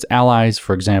studies and its allies,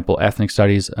 for example, ethnic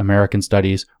studies, American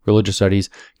studies, religious studies,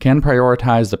 can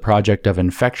prioritize the project of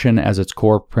infection as its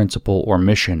core principle or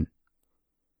mission.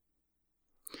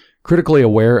 Critically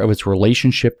aware of its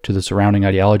relationship to the surrounding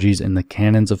ideologies and the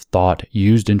canons of thought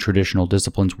used in traditional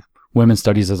disciplines, women's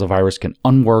studies as a virus can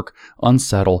unwork,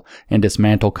 unsettle, and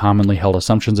dismantle commonly held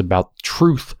assumptions about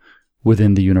truth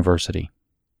within the university.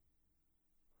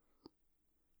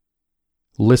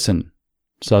 Listen,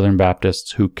 Southern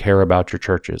Baptists who care about your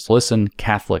churches. Listen,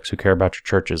 Catholics who care about your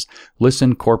churches.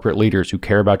 Listen, corporate leaders who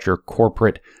care about your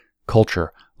corporate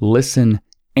culture. Listen,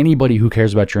 anybody who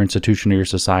cares about your institution or your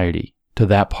society, to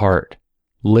that part.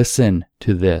 Listen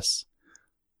to this.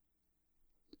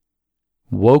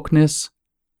 Wokeness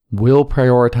will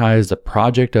prioritize the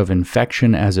project of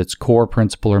infection as its core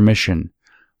principle or mission.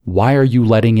 Why are you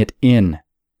letting it in?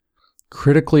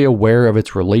 Critically aware of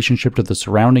its relationship to the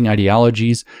surrounding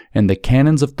ideologies and the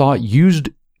canons of thought used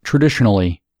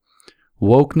traditionally,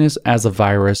 wokeness as a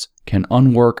virus can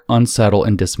unwork, unsettle,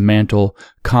 and dismantle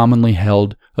commonly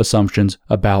held assumptions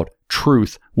about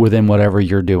truth within whatever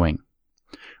you're doing.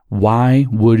 Why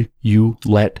would you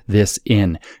let this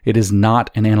in? It is not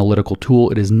an analytical tool.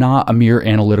 It is not a mere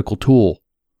analytical tool.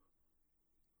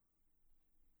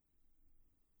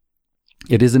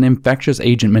 It is an infectious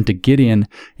agent meant to get in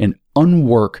and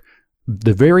unwork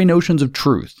the very notions of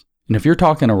truth. And if you're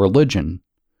talking a religion,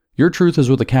 your truth is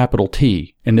with a capital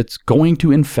T, and it's going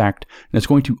to infect and it's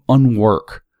going to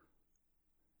unwork.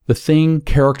 The thing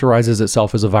characterizes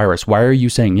itself as a virus. Why are you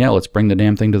saying, yeah, let's bring the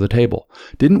damn thing to the table?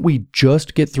 Didn't we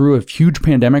just get through a huge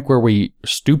pandemic where we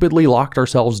stupidly locked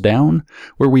ourselves down,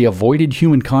 where we avoided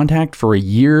human contact for a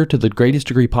year to the greatest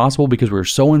degree possible because we were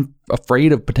so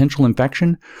afraid of potential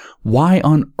infection? Why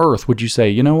on earth would you say,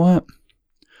 you know what?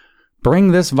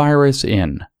 Bring this virus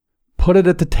in, put it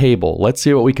at the table, let's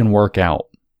see what we can work out.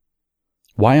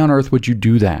 Why on earth would you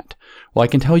do that? Well, I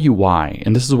can tell you why,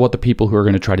 and this is what the people who are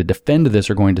going to try to defend this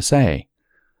are going to say.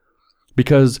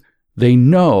 Because they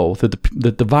know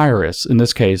that the virus, in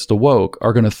this case, the woke,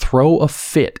 are going to throw a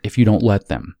fit if you don't let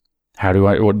them.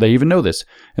 Or they even know this,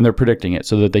 and they're predicting it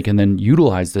so that they can then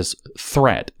utilize this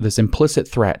threat, this implicit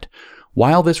threat.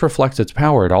 While this reflects its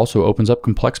power, it also opens up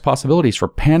complex possibilities for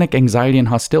panic, anxiety, and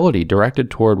hostility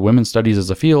directed toward women's studies as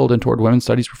a field and toward women's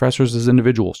studies professors as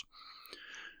individuals.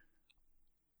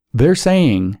 They're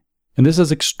saying, and this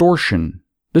is extortion,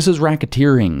 this is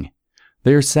racketeering,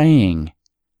 they're saying,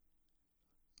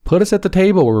 put us at the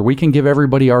table where we can give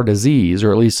everybody our disease,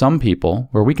 or at least some people,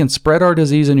 where we can spread our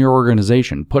disease in your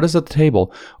organization. Put us at the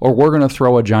table, or we're going to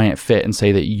throw a giant fit and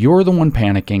say that you're the one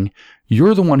panicking,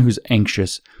 you're the one who's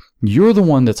anxious, you're the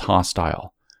one that's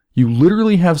hostile. You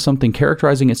literally have something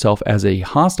characterizing itself as a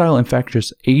hostile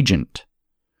infectious agent,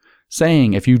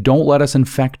 saying if you don't let us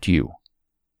infect you,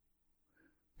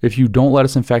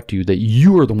 that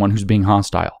you are the one who's being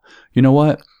hostile. You know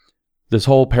what? This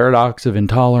whole paradox of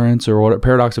tolerance or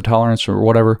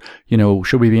whatever,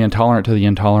 should we be intolerant to the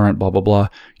intolerant, blah, blah, blah.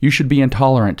 You should be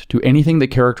intolerant to anything that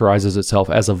characterizes itself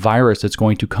as a virus that's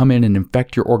going to come in and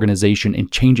infect your organization and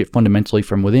change it fundamentally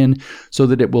from within so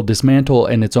that it will dismantle,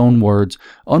 in its own words,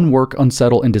 unwork,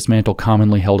 unsettle, and dismantle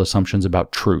commonly held assumptions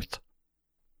about truth.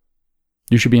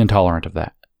 You should be intolerant of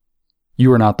that.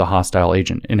 You are not the hostile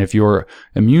agent. And if your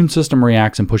immune system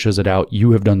reacts and pushes it out,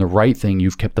 you have done the right thing.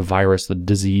 You've kept the virus, the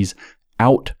disease,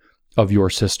 out of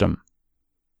your system.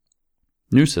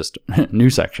 New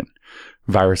section.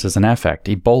 Viruses and affect,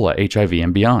 Ebola, HIV,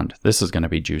 and beyond. This is going to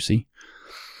be juicy.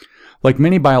 Like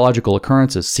many biological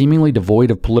occurrences seemingly devoid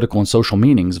of political and social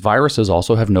meanings, viruses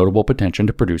also have notable potential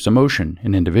to produce emotion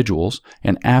in individuals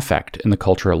and affect in the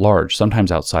culture at large,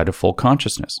 sometimes outside of full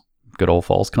consciousness. Good old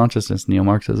false consciousness,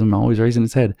 neo-Marxism always raising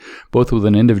its head, both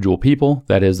within individual people,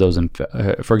 that is, those,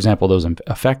 for example, those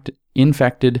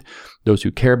infected, those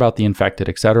who care about the infected,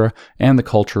 etc., and the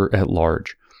culture at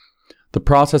large. The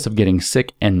process of getting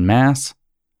sick en masse,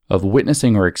 of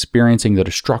witnessing or experiencing the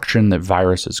destruction that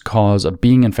viruses cause, of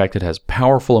being infected has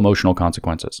powerful emotional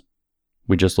consequences.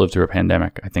 We just lived through a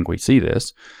pandemic. I think we see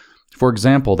this. For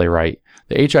example, they write,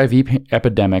 the HIV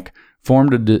epidemic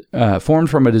formed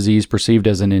from a disease perceived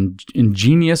as an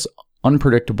ingenious,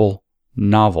 unpredictable,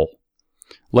 novel,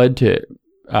 led to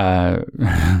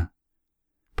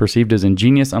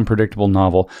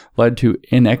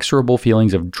inexorable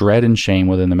feelings of dread and shame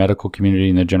within the medical community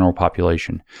and the general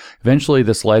population. Eventually,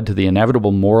 this led to the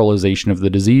inevitable moralization of the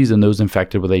disease and those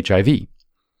infected with HIV.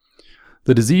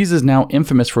 The disease is now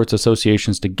infamous for its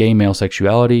associations to gay male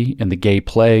sexuality and the gay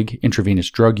plague,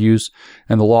 intravenous drug use,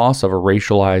 and the loss of a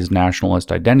racialized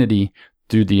nationalist identity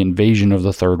through the invasion of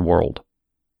the third world.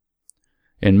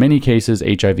 In many cases,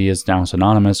 HIV is now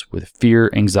synonymous with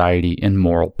fear, anxiety, and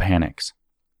moral panics.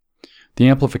 The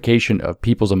amplification of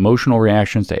people's emotional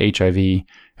reactions to HIV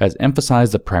has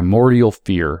emphasized the primordial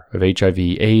fear of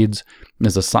HIV/AIDS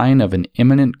as a sign of an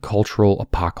imminent cultural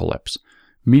apocalypse.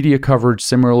 Media coverage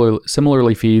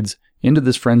similarly feeds into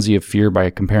this frenzy of fear by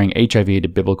comparing HIV to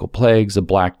biblical plagues, the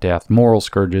Black Death, moral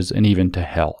scourges, and even to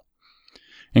hell.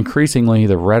 Increasingly,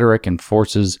 the rhetoric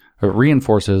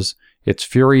reinforces its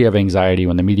fury of anxiety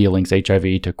when the media links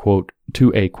HIV to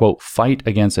a quote fight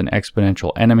against an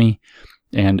exponential enemy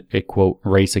and a quote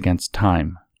race against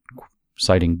time,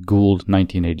 citing Gould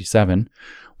 1987.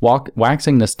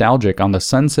 Waxing nostalgic on the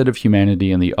sunset of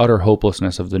humanity and the utter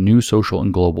hopelessness of the new social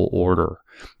and global order.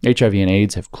 HIV and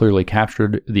AIDS have clearly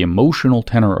captured the emotional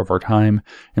tenor of our time,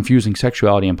 infusing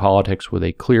sexuality and politics with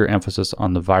a clear emphasis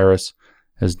on the virus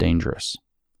as dangerous.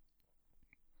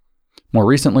 More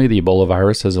recently, the Ebola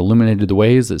virus has illuminated the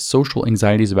ways that social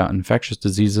anxieties about infectious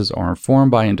diseases are informed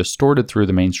by and distorted through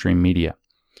the mainstream media.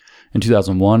 In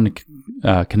 2001,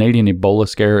 a Canadian Ebola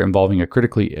scare involving a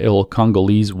critically ill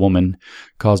Congolese woman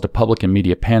caused a public and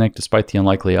media panic despite the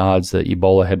unlikely odds that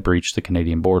Ebola had breached the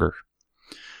Canadian border.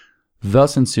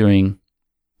 The ensuing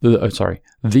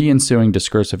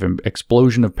discursive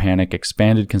explosion of panic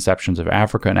expanded conceptions of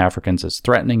Africa and Africans as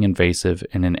threatening, invasive,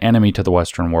 and an enemy to the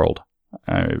Western world.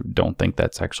 I don't think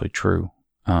that's actually true,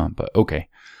 but okay.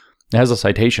 It has a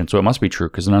citation, so it must be true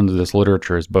because none of this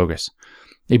literature is bogus.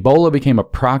 Ebola became a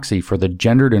proxy for the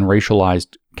gendered and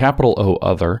racialized capital O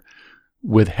other,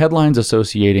 with headlines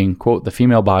associating, quote, the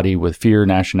female body with fear,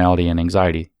 nationality, and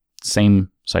anxiety. Same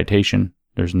citation.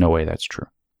 There's no way that's true.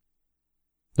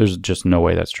 There's just no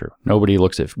way that's true. Nobody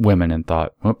looks at women and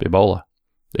thought, oh, Ebola.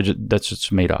 That's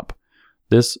just made up.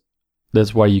 That's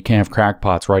why you can't have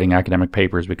crackpots writing academic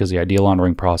papers, because the idea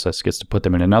laundering process gets to put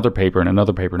them in another paper and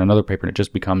another paper and another paper, and it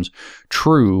just becomes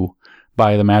true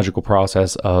by the magical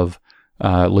process of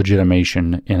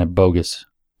legitimation in a bogus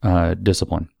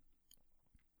discipline,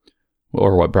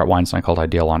 or what Brett Weinstein called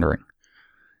idea laundering.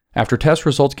 After test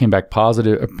results came back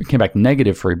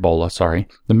negative for Ebola,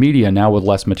 the media, now with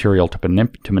less material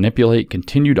to manipulate,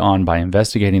 continued on by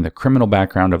investigating the criminal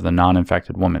background of the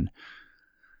non-infected woman.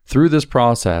 Through this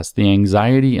process, the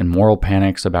anxiety and moral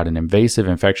panics about an invasive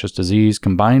infectious disease,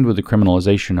 combined with the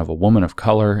criminalization of a woman of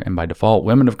color, and by default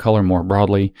women of color more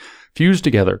broadly, fused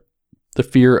together the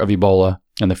fear of Ebola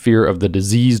and the fear of the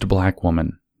diseased black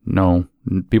woman. No,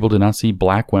 people did not see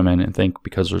black women and think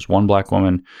because there's one black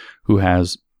woman who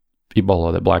has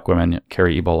Ebola that black women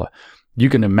carry Ebola. You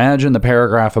can imagine the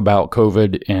paragraph about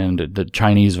COVID and the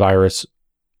Chinese virus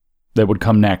that would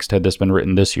come next had this been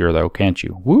written this year, though, can't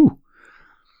you? Woo!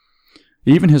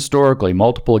 Even historically,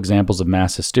 multiple examples of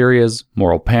mass hysterias,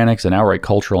 moral panics, and outright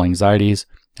cultural anxieties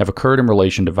have occurred in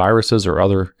relation to viruses or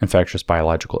other infectious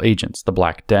biological agents. The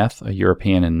Black Death, a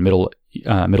European and Middle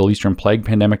Eastern plague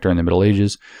pandemic during the Middle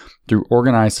Ages, threw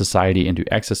organized society into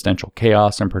existential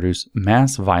chaos and produced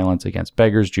mass violence against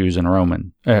beggars, Jews, and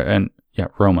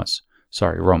Romas.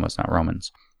 Sorry, Romas, not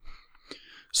Romans.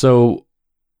 So,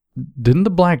 didn't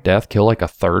the Black Death kill like a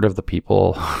third of the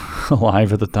people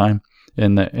alive at the time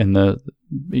in the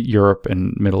Europe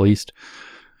and Middle East?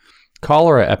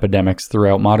 Cholera epidemics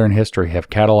throughout modern history have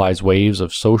catalyzed waves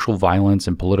of social violence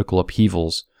and political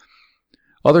upheavals.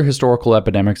 Other historical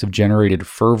epidemics have generated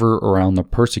fervor around the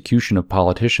persecution of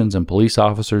politicians and police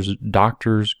officers,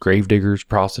 doctors, gravediggers,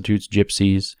 prostitutes,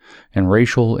 gypsies, and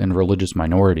racial and religious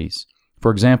minorities. For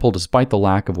example, despite the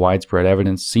lack of widespread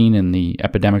evidence seen in the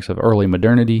epidemics of early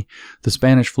modernity, the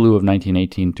Spanish flu of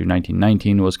 1918 through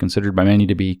 1919 was considered by many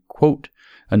to be, quote,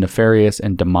 a nefarious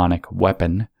and demonic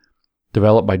weapon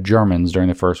developed by Germans during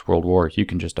the First World War. You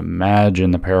can just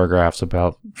imagine the paragraphs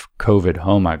about COVID.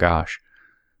 Oh my gosh.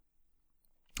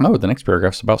 Oh, the next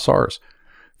paragraph's about SARS.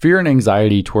 Fear and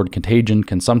anxiety toward contagion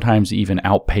can sometimes even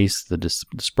outpace the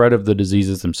spread of the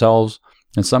diseases themselves.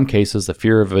 In some cases, the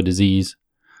fear of a disease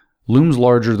looms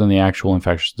larger than the actual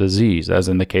infectious disease, as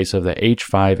in the case of the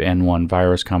H5N1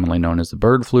 virus commonly known as the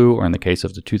bird flu, or in the case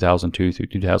of the 2002 through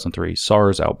 2003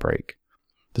 SARS outbreak.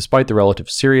 Despite the relative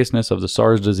seriousness of the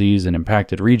SARS disease in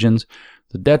impacted regions,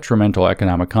 the detrimental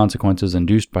economic consequences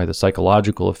induced by the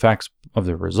psychological effects of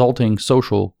the resulting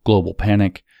social global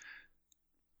panic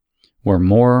were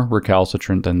more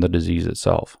recalcitrant than the disease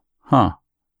itself. Huh.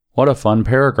 What a fun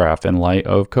paragraph in light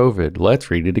of COVID.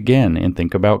 Let's read it again and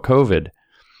think about COVID.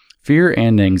 Fear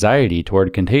and anxiety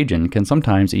toward contagion can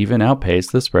sometimes even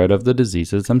outpace the spread of the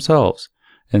diseases themselves.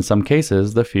 In some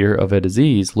cases, the fear of a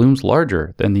disease looms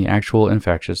larger than the actual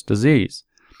infectious disease,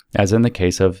 as in the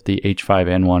case of the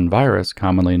H5N1 virus,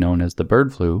 commonly known as the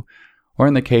bird flu, or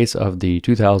in the case of the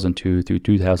 2002 through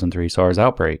 2003 SARS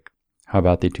outbreak. How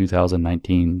about the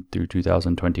 2019 through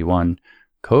 2021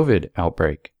 COVID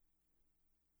outbreak?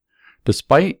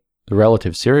 Despite the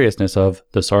relative seriousness of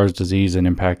the SARS disease in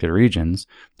impacted regions,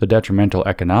 the detrimental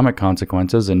economic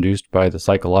consequences induced by the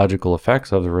psychological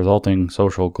effects of the resulting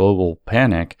social global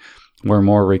panic were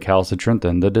more recalcitrant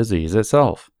than the disease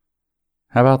itself.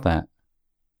 How about that?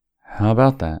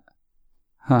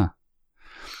 Huh.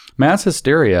 Mass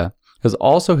hysteria has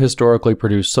also historically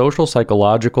produced social,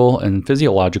 psychological, and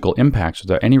physiological impacts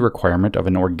without any requirement of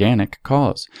an organic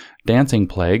cause. Dancing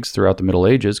plagues throughout the Middle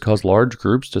Ages caused large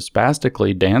groups to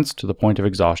spastically dance to the point of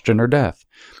exhaustion or death.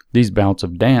 These bouts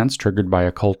of dance, triggered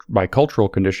by cultural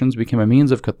conditions, became a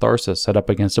means of catharsis set up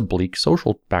against a bleak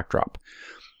social backdrop.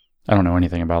 I don't know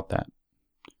anything about that.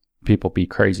 People be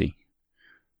crazy.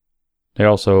 They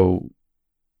also,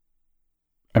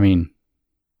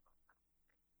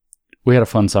 we had a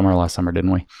fun summer last summer,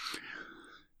 didn't we?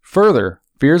 Further,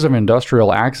 fears of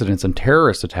industrial accidents and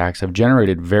terrorist attacks have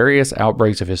generated various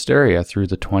outbreaks of hysteria through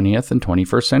the 20th and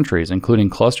 21st centuries,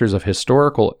 including clusters of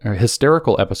hysterical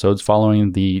episodes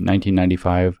following the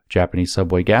 1995 Japanese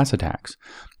subway gas attacks.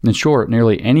 In short,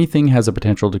 nearly anything has the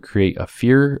potential to create a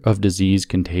fear of disease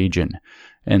contagion.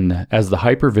 And as the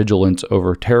hypervigilance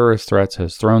over terrorist threats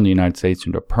has thrown the United States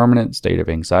into a permanent state of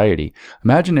anxiety,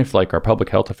 imagine if our public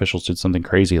health officials did something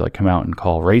crazy like come out and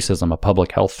call racism a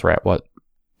public health threat, what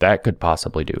that could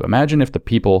possibly do. Imagine if the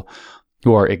people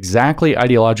who are exactly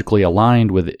ideologically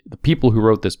aligned with the people who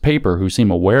wrote this paper, who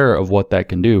seem aware of what that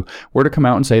can do, were to come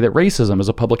out and say that racism is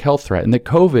a public health threat and that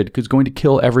COVID is going to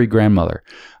kill every grandmother.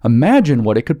 Imagine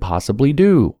what it could possibly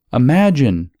do.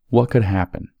 Imagine what could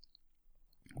happen.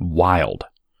 Wild.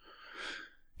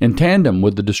 In tandem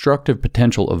with the destructive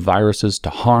potential of viruses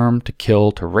to harm, to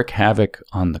kill, to wreak havoc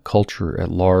on the culture at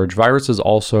large, viruses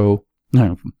also,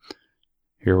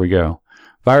 here we go.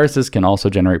 Viruses can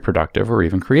also generate productive or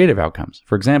even creative outcomes.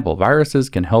 For example, viruses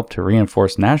can help to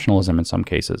reinforce nationalism in some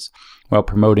cases, while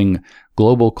promoting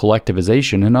global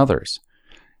collectivization in others,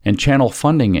 and channel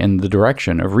funding in the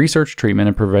direction of research, treatment,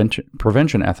 and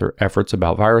prevention efforts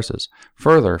about viruses.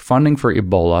 Further, funding for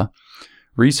Ebola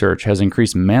research has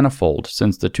increased manifold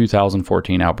since the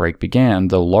 2014 outbreak began,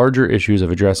 though larger issues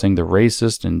of addressing the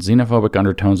racist and xenophobic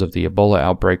undertones of the Ebola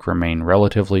outbreak remain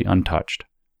relatively untouched.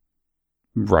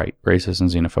 Right, racist and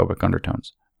xenophobic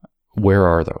undertones. Where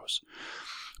are those?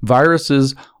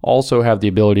 Viruses also have the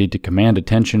ability to command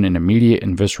attention in immediate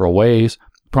and visceral ways,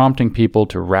 prompting people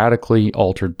to radically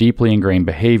alter deeply ingrained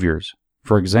behaviors.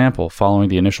 For example, following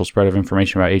the initial spread of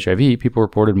information about HIV, people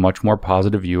reported much more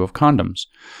positive view of condoms,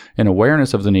 an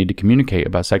awareness of the need to communicate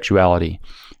about sexuality,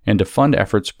 and to fund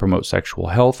efforts to promote sexual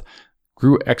health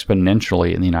grew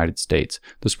exponentially in the United States.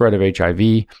 The spread of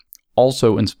HIV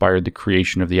also inspired the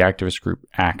creation of the activist group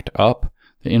ACT UP,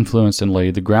 that influenced and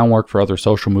laid the groundwork for other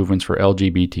social movements for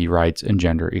LGBT rights and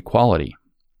gender equality.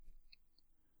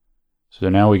 So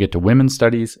now we get to women's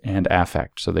studies and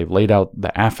affect. So they've laid out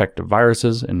the affect of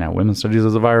viruses, and now women's studies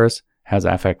as a virus has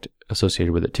affect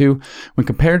associated with it too. When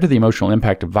compared to the emotional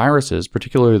impact of viruses,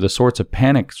 particularly the sorts of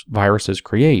panics viruses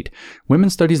create,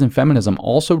 women's studies and feminism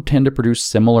also tend to produce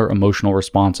similar emotional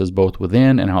responses both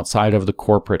within and outside of the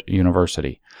corporate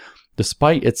university.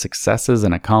 Despite its successes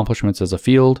and accomplishments as a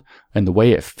field, and the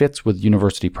way it fits with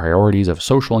university priorities of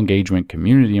social engagement,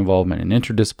 community involvement, and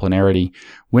interdisciplinarity,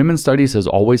 women's studies has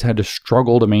always had to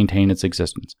struggle to maintain its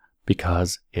existence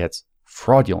because it's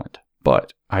fraudulent.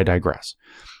 But I digress.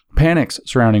 Panics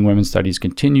surrounding women's studies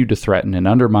continue to threaten and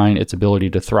undermine its ability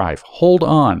to thrive. Hold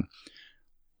on.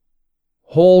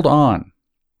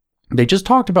 They just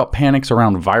talked about panics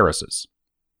around viruses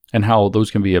and how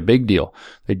those can be a big deal.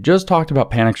 They just talked about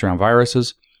panics around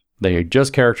viruses. They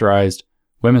just characterized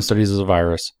women's studies as a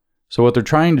virus. So what they're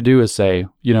trying to do is say,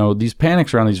 these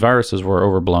panics around these viruses were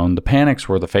overblown. The panics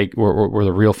were the fake, were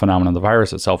the real phenomenon. The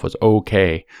virus itself was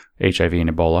okay. HIV and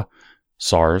Ebola,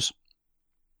 SARS.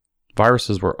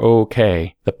 Viruses were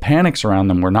okay. The panics around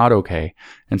them were not okay.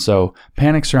 And so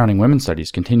panics surrounding women's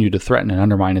studies continue to threaten and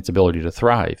undermine its ability to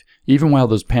thrive, even while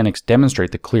those panics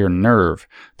demonstrate the clear nerve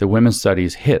that women's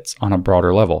studies hits on a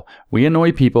broader level. We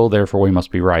annoy people, therefore we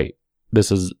must be right. This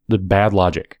is the bad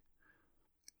logic.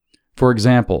 For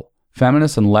example,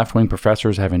 feminists and left-wing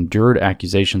professors have endured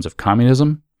accusations of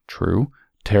communism, true,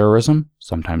 terrorism,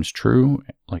 sometimes true,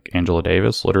 like Angela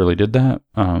Davis literally did that,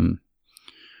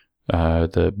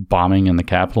 the bombing in the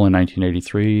Capitol in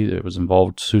 1983, it was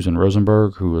involved Susan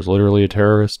Rosenberg, who was literally a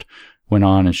terrorist, went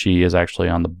on, and she is actually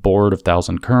on the board of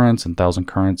Thousand Currents, and Thousand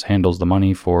Currents handles the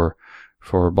money for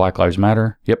Black Lives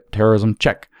Matter. Yep, terrorism,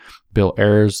 check. Bill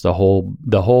Ayers, the whole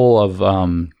of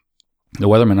the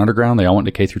Weatherman Underground, they all went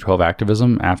to K-12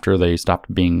 activism after they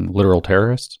stopped being literal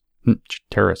terrorists.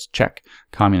 Terrorists, check.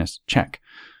 Communists, check.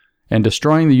 And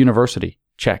destroying the university,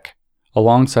 check.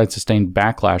 Alongside sustained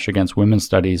backlash against women's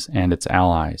studies and its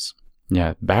allies.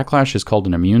 Yeah, backlash is called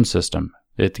an immune system.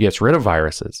 It gets rid of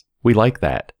viruses. We like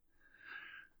that.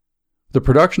 The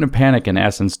production of panic, in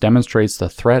essence, demonstrates the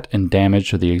threat and damage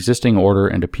to the existing order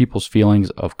and to people's feelings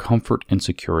of comfort and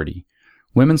security.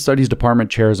 Women's studies department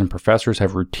chairs and professors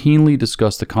have routinely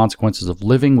discussed the consequences of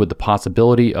living with the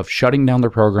possibility of shutting down their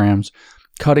programs,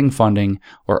 cutting funding,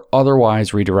 or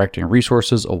otherwise redirecting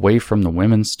resources away from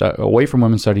women's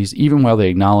studies, even while they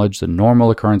acknowledge the normal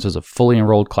occurrences of fully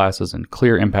enrolled classes and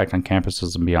clear impact on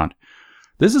campuses and beyond.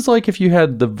 This is like if you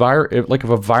had if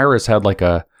a virus had like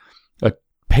a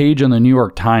page on the New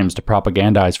York Times to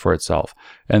propagandize for itself,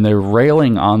 and they're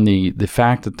railing on the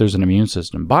fact that there's an immune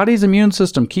system. Body's immune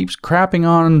system keeps crapping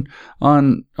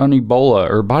on Ebola,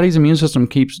 or body's immune system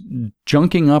keeps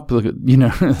junking up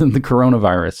the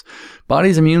coronavirus.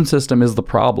 Body's immune system is the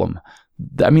problem.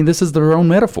 I mean, this is their own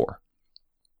metaphor.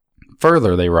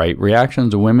 Further, they write,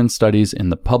 reactions to women's studies in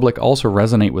the public also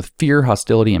resonate with fear,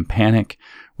 hostility, and panic,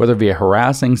 whether via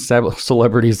harassing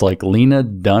celebrities like Lena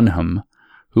Dunham,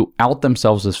 who out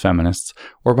themselves as feminists,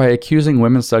 or by accusing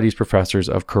women's studies professors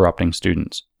of corrupting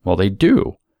students. Well, they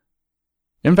do.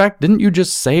 In fact, didn't you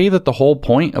just say that the whole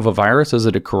point of a virus is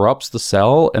that it corrupts the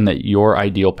cell, and that your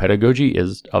ideal pedagogy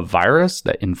is a virus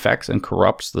that infects and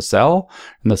corrupts the cell,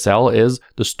 and the cell is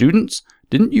the students?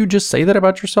 Didn't you just say that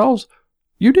about yourselves?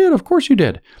 You did, of course you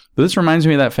did. But this reminds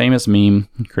me of that famous meme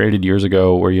created years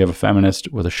ago where you have a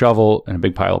feminist with a shovel and a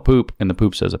big pile of poop, and the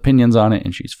poop says opinions on it,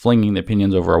 and she's flinging the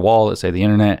opinions over a wall that say the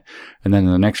internet, and then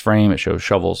in the next frame it shows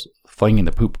shovels flinging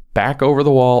the poop back over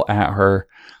the wall at her,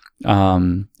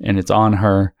 and it's on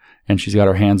her, and she's got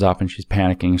her hands up, and she's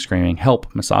panicking, screaming,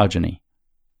 "Help, misogyny."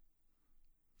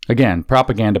 Again,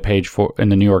 propaganda page in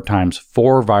the New York Times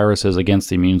for viruses against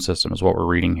the immune system is what we're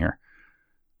reading here.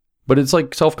 But it's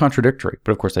like self-contradictory.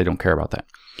 But of course, they don't care about that.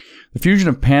 The fusion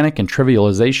of panic and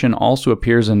trivialization also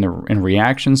appears in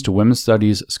reactions to women's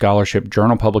studies, scholarship,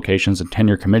 journal publications, and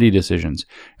tenure committee decisions.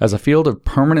 As a field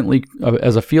permanently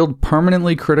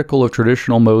critical of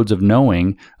traditional modes of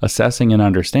knowing, assessing, and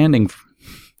understanding,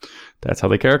 that's how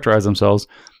they characterize themselves.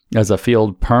 As a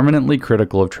field permanently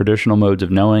critical of traditional modes of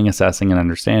knowing, assessing, and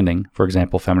understanding. For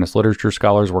example, feminist literature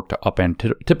scholars work to upend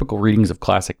typical readings of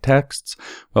classic texts,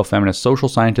 while feminist social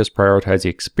scientists prioritize the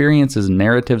experiences,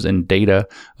 narratives, and data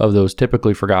of those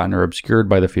typically forgotten or obscured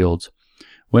by the fields.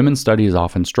 Women's studies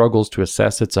often struggles to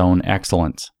assess its own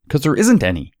excellence, because there isn't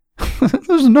any.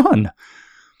 There's none.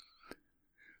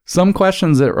 Some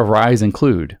questions that arise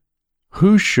include: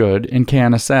 who should and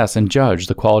can assess and judge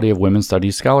the quality of women's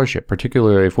studies scholarship,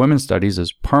 particularly if women's studies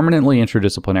is permanently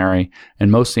interdisciplinary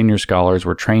and most senior scholars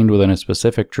were trained within a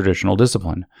specific traditional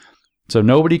discipline? So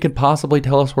nobody could possibly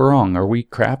tell us we're wrong. Are we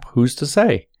crap? Who's to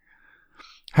say?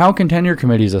 How can tenure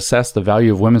committees assess the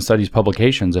value of women's studies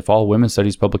publications if all women's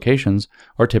studies publications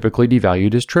are typically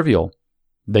devalued as trivial?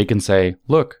 They can say,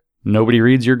 look, nobody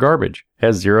reads your garbage. It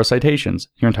has 0 citations.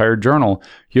 Your entire journal,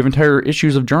 you have entire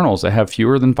issues of journals that have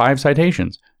fewer than 5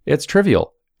 citations. It's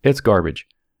trivial. It's garbage.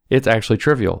 It's actually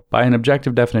trivial by an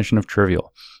objective definition of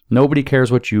trivial. Nobody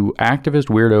cares what you activist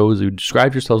weirdos who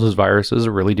describe yourselves as viruses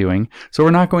are really doing, so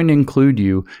we're not going to include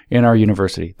you in our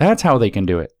university. That's how they can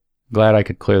do it. Glad I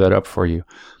could clear that up for you.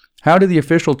 How do the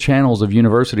official channels of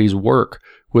universities work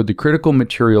with the critical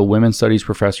material women's studies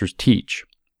professors teach?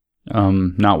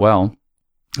 Not well.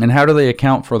 And how do they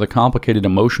account for the complicated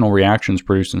emotional reactions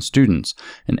produced in students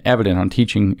and evident on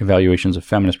teaching evaluations of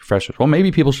feminist professors? Well,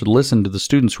 maybe people should listen to the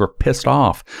students who are pissed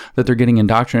off that they're getting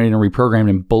indoctrinated and reprogrammed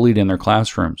and bullied in their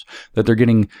classrooms, that they're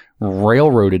getting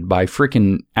railroaded by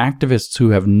freaking activists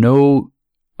who have no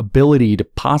ability to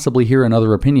possibly hear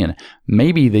another opinion.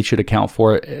 Maybe they should account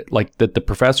for it like that the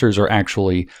professors are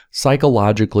actually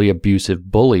psychologically abusive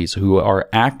bullies who are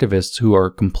activists who are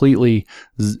completely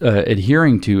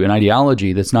adhering to an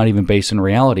ideology that's not even based in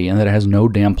reality and that has no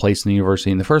damn place in the university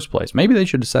in the first place. Maybe they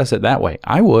should assess it that way.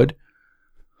 I would.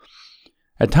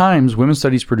 At times, women's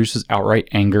studies produces outright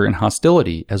anger and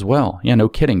hostility as well. Yeah, no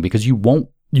kidding, because you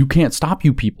can't stop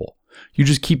you people. You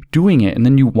just keep doing it, and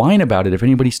then you whine about it if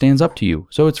anybody stands up to you.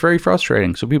 So it's very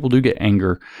frustrating. So people do get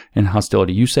anger and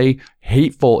hostility. You say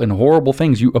hateful and horrible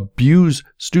things. You abuse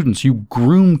students. You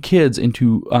groom kids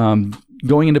into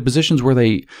going into positions where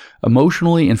they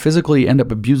emotionally and physically end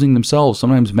up abusing themselves,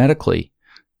 sometimes medically.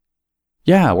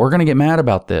 Yeah, we're going to get mad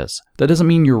about this. That doesn't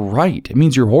mean you're right. It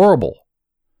means you're horrible.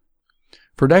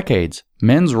 For decades,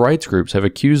 men's rights groups have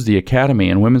accused the academy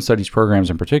and women's studies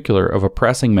programs in particular of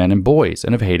oppressing men and boys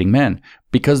and of hating men,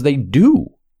 because they do.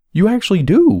 You actually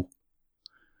do.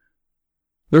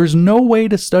 There's no way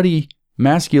to study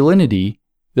masculinity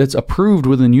that's approved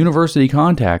within university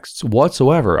contexts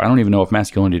whatsoever. I don't even know if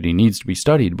masculinity needs to be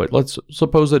studied, but let's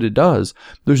suppose that it does.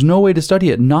 There's no way to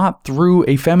study it not through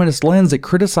a feminist lens that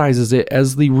criticizes it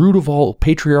as the root of all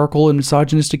patriarchal and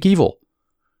misogynistic evil.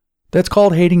 That's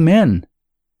called hating men.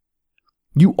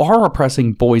 You are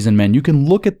oppressing boys and men. You can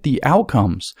look at the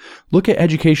outcomes. Look at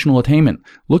educational attainment.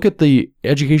 Look at the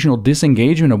educational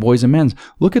disengagement of boys and men.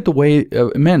 Look at the way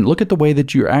Look at the way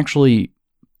that you're actually.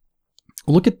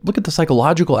 Look at the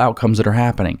psychological outcomes that are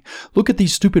happening. Look at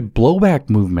these stupid blowback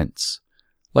movements,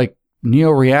 like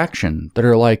neo-reaction, that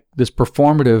are like this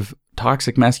performative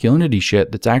toxic masculinity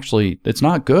shit. It's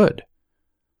not good.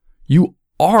 You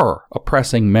are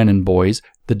oppressing men and boys.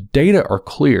 The data are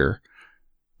clear.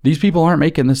 These people aren't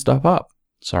making this stuff up.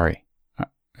 Sorry,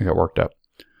 I got worked up.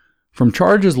 From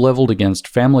charges leveled against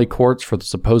family courts for the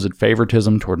supposed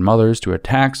favoritism toward mothers to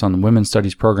attacks on the women's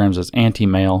studies programs as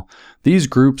anti-male, these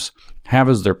groups have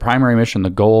as their primary mission the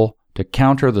goal to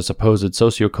counter the supposed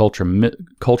sociocultural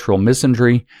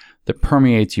misandry that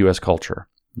permeates U.S. culture.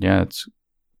 Yeah,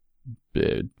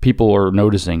 people are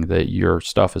noticing that your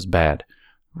stuff is bad.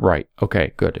 Right,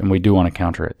 okay, good, and we do want to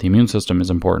counter it. The immune system is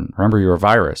important. Remember, you're a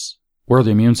virus. We're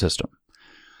the immune system.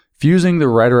 Fusing the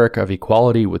rhetoric of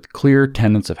equality with clear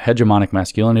tenets of hegemonic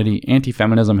masculinity,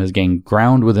 anti-feminism has gained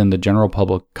ground within the general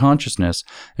public consciousness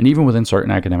and even within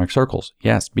certain academic circles.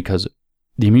 Yes, because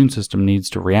the immune system needs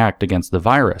to react against the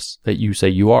virus that you say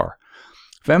you are.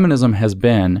 Feminism has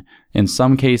been, in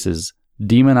some cases,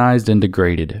 demonized and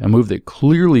degraded, a move that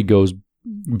clearly goes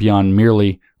beyond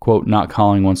merely, quote, not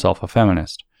calling oneself a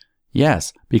feminist.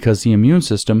 Yes, because the immune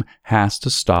system has to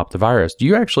stop the virus. Do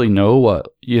you actually know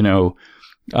what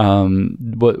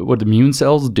immune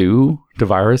cells do to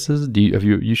viruses? Do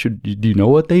you know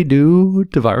what they do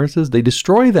to viruses? They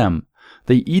destroy them.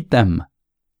 They eat them.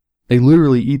 They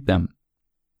literally eat them.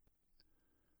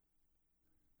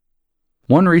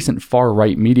 One recent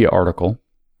far-right media article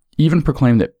even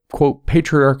proclaim that, quote,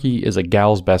 patriarchy is a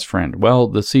gal's best friend.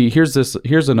 Well,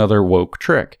 here's another woke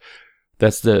trick.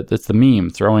 That's the meme,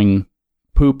 throwing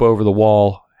poop over the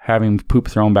wall, having poop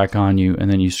thrown back on you,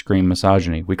 and then you scream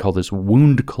misogyny. We call this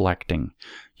wound collecting.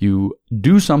 You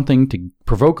do something to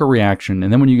provoke a reaction,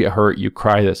 and then when you get hurt, you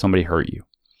cry that somebody hurt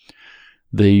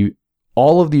you.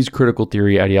 All of these critical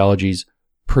theory ideologies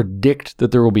predict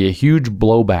that there will be a huge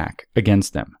blowback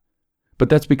against them. But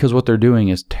that's because what they're doing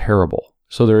is terrible.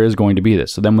 So there is going to be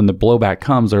this. So then when the blowback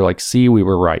comes, they're like, see, we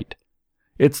were right.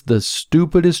 It's the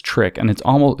stupidest trick, and it's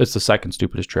the second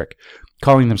stupidest trick.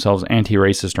 Calling themselves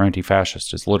anti-racist or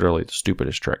anti-fascist is literally the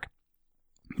stupidest trick.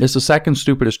 It's the second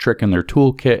stupidest trick in their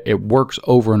toolkit. It works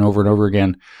over and over and over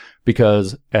again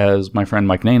because, as my friend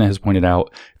Mike Nana has pointed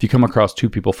out, if you come across two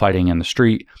people fighting in the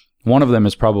street, one of them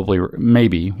is probably,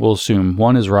 maybe, we'll assume,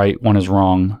 one is right, one is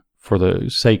wrong for the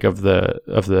sake of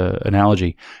the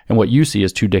analogy. And what you see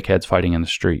is two dickheads fighting in the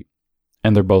street.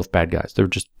 And they're both bad guys. They're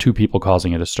just two people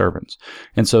causing a disturbance.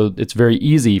 And so it's very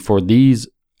easy for these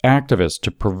activists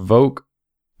to provoke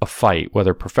a fight,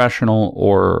 whether professional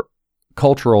or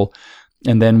cultural.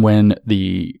 And then when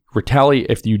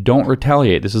if you don't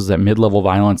retaliate, this is that mid-level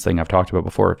violence thing I've talked about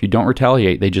before. If you don't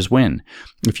retaliate, they just win.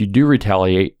 If you do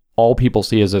retaliate, all people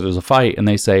see is that there's a fight, and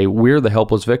they say, we're the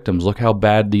helpless victims. Look how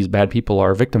bad these bad people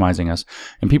are victimizing us.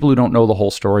 And people who don't know the whole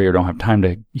story or don't have time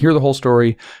to hear the whole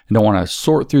story and don't want to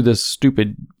sort through this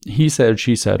stupid he said,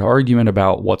 she said argument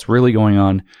about what's really going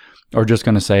on are just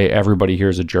going to say everybody here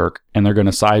is a jerk, and they're going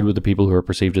to side with the people who are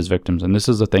perceived as victims. And this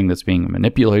is the thing that's being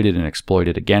manipulated and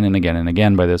exploited again and again and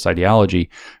again by this ideology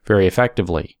very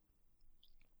effectively.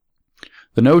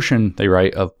 The notion, they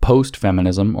write, of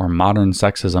post-feminism or modern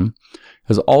sexism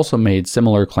has also made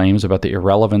similar claims about the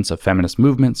irrelevance of feminist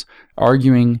movements,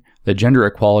 arguing that gender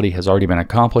equality has already been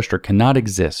accomplished or cannot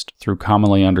exist through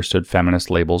commonly understood feminist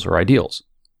labels or ideals.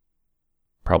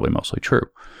 Probably mostly true.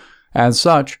 As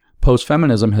such,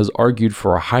 post-feminism has argued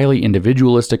for a highly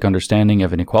individualistic understanding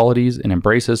of inequalities and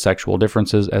embraces sexual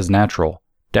differences as natural.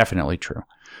 Definitely true.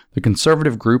 The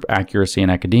conservative group Accuracy in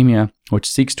Academia, which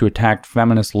seeks to attack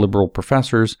feminist liberal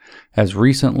professors, has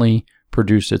recently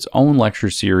produced its own lecture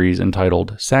series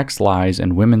entitled Sex, Lies,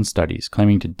 and Women's Studies,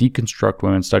 claiming to deconstruct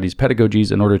women's studies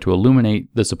pedagogies in order to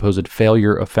illuminate the supposed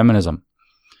failure of feminism.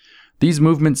 These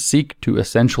movements seek to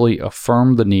essentially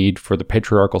affirm the need for the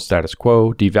patriarchal status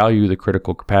quo, devalue the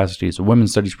critical capacities of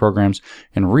women's studies programs,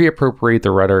 and reappropriate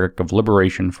the rhetoric of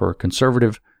liberation for the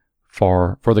conservative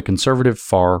far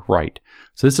right.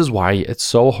 So this is why it's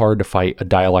so hard to fight a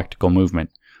dialectical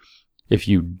movement. If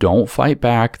you don't fight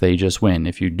back, they just win.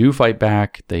 If you do fight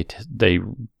back, they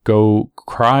go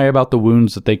cry about the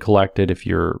wounds that they collected. If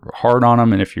you're hard on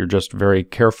them and if you're just very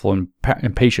careful and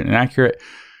patient and accurate,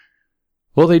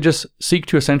 well, they just seek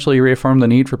to essentially reaffirm the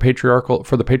need for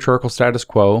the patriarchal status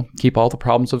quo, keep all the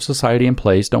problems of society in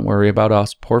place, don't worry about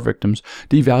us, poor victims,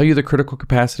 devalue the critical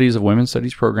capacities of women's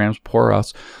studies programs, poor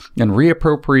us, and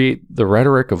reappropriate the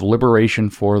rhetoric of liberation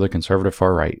for the conservative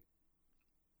far right.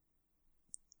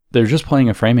 They're just playing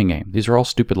a framing game. These are all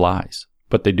stupid lies.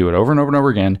 But they do it over and over and over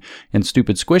again, and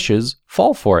stupid squishes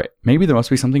fall for it. Maybe there must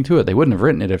be something to it. They wouldn't have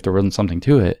written it if there wasn't something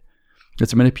to it.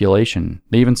 It's a manipulation.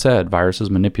 They even said viruses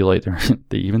manipulate.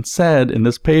 They even said in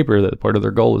this paper that part of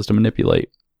their goal is to manipulate.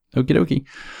 Okie dokie.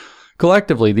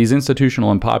 Collectively, these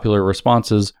institutional and popular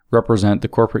responses represent the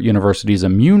corporate university's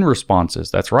immune responses.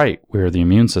 That's right, we're the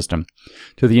immune system,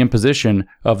 to the imposition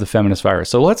of the feminist virus.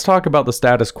 So let's talk about the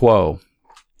status quo.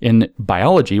 In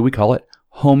biology, we call it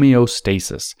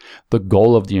homeostasis. The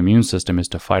goal of the immune system is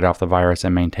to fight off the virus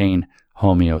and maintain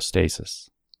homeostasis.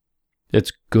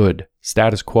 It's good.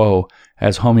 Status quo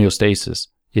as homeostasis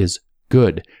is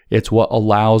good. It's what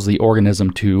allows the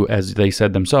organism to, as they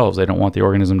said themselves, they don't want the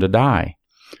organism to die.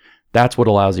 That's what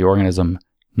allows the organism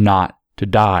not to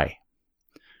die.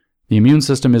 The immune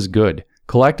system is good.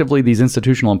 Collectively, these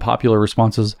institutional and popular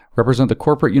responses represent the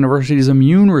corporate university's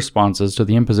immune responses to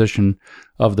the imposition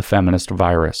of the feminist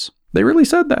virus. They really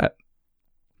said that.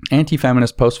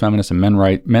 Anti-feminist, post-feminist, and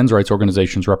men's rights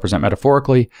organizations represent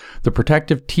metaphorically the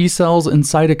protective T cells and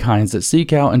cytokines that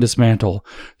seek out and dismantle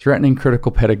threatening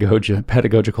critical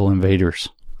pedagogical invaders.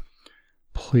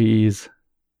 Please,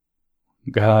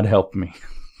 God help me.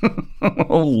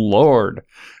 Oh Lord,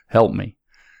 help me.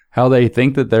 How they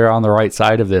think that they're on the right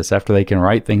side of this after they can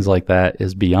write things like that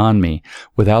is beyond me.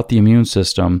 Without the immune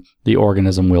system, the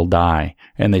organism will die.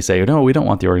 And they say, no, we don't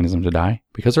want the organism to die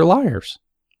because they're liars.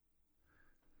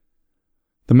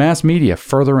 The mass media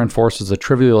further enforces the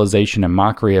trivialization and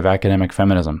mockery of academic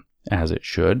feminism, as it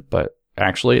should, but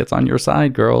actually it's on your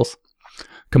side, girls.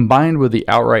 combined with the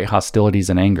outright hostilities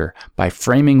and anger, by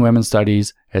framing women's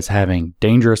studies as having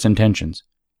dangerous intentions.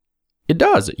 It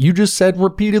does. You just said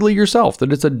repeatedly yourself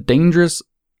that it's a dangerous.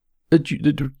 Did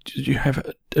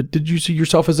you see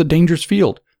yourself as a dangerous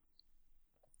field?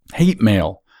 Hate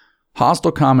mail,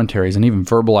 hostile commentaries, and even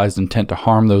verbalized intent to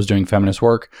harm those doing feminist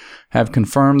work have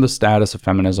confirmed the status of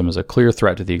feminism as a clear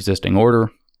threat to the existing order,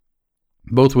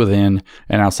 both within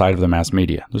and outside of the mass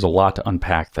media. There's a lot to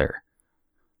unpack there.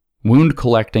 Wound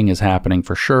collecting is happening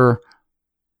for sure.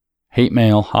 Hate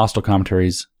mail, hostile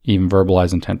commentaries, even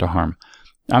verbalized intent to harm.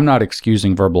 I'm not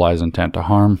excusing verbalized intent to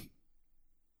harm.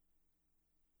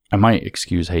 I might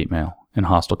excuse hate mail and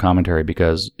hostile commentary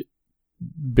because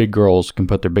big girls can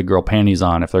put their big girl panties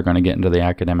on if they're going to get into the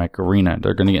academic arena.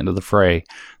 They're going to get into the fray.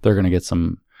 They're going to get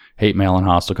some hate mail and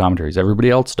hostile commentaries. Everybody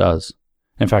else does.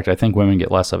 In fact, I think women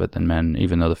get less of it than men,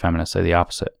 even though the feminists say the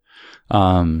opposite.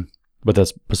 But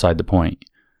that's beside the point.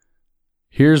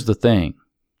 Here's the thing.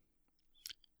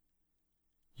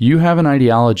 You have an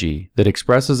ideology that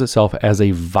expresses itself as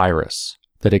a virus,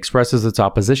 that expresses its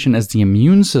opposition as the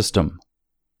immune system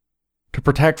to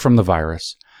protect from the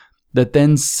virus, that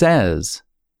then says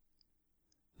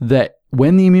that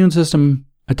when the immune system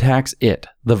attacks it,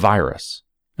 the virus,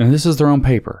 and this is their own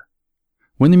paper,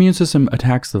 when the immune system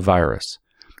attacks the virus,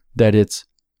 that it's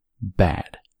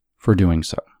bad for doing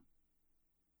so.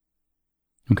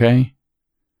 Okay?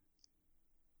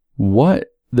 What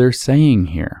they're saying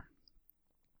here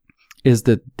is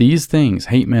that these things,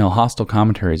 hate mail, hostile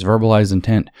commentaries, verbalized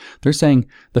intent, they're saying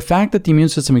the fact that the immune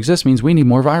system exists means we need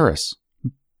more virus.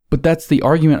 But that's the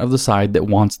argument of the side that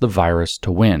wants the virus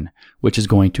to win, which is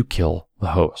going to kill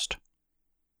the host.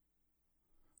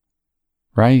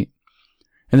 Right?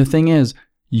 And the thing is,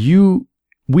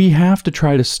 we have to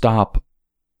try to stop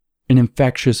an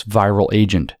infectious viral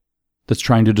agent that's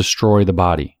trying to destroy the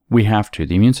body. We have to.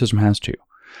 The immune system has to.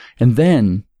 And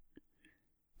then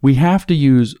we have to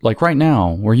use, like right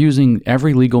now, we're using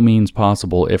every legal means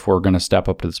possible if we're going to step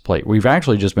up to this plate. We've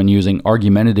actually just been using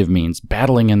argumentative means,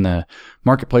 battling in the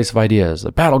marketplace of ideas,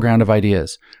 the battleground of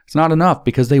ideas. It's not enough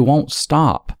because they won't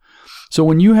stop. So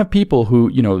when you have people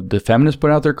who, the feminists put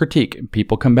out their critique,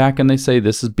 people come back and they say,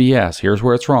 this is BS, here's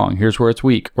where it's wrong, here's where it's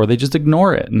weak, or they just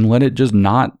ignore it and let it just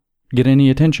not get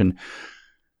any attention.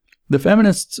 The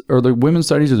feminists or the women's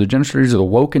studies or the gender studies or the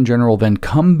woke in general then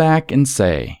come back and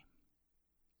say,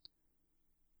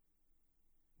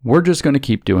 we're just going to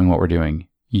keep doing what we're doing.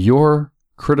 Your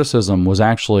criticism was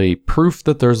actually proof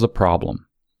that there's a problem.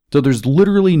 So there's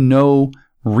literally no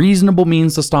reasonable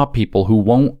means to stop people who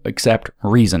won't accept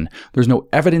reason. There's no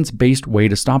evidence-based way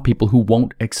to stop people who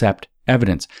won't accept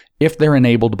evidence if they're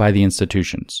enabled by the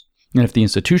institutions. And if the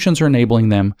institutions are enabling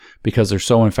them because they're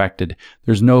so infected,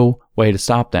 there's no way to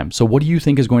stop them. So what do you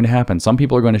think is going to happen? Some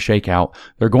people are going to shake out.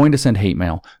 They're going to send hate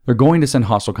mail. They're going to send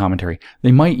hostile commentary.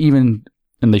 They might even,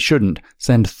 and they shouldn't,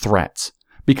 send threats.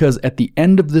 Because at the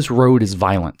end of this road is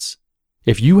violence.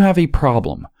 If you have a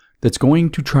problem that's going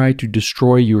to try to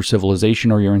destroy your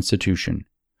civilization or your institution,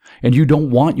 and you don't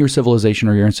want your civilization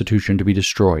or your institution to be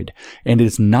destroyed, and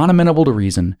it's not amenable to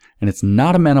reason, and it's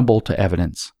not amenable to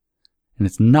evidence, and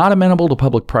it's not amenable to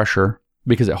public pressure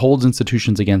because it holds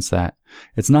institutions against that,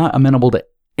 it's not amenable to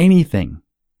anything,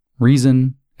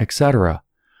 reason, etc.,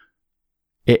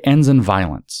 it ends in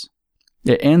violence.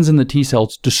 It ends in the T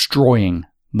cells destroying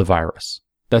the virus.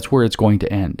 That's where it's going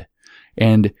to end.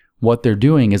 And what they're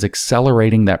doing is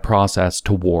accelerating that process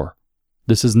to war.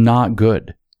 This is not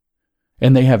good.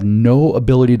 And they have no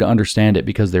ability to understand it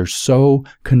because they're so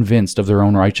convinced of their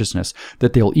own righteousness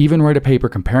that they'll even write a paper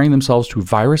comparing themselves to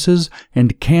viruses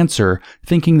and cancer,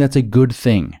 thinking that's a good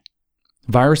thing.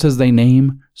 Viruses they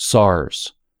name: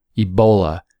 SARS,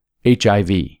 Ebola, HIV.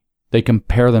 They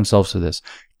compare themselves to this.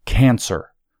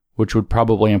 Cancer, which would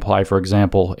probably imply, for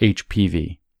example,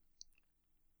 HPV.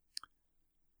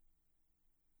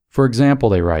 For example,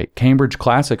 they write, Cambridge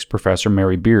Classics professor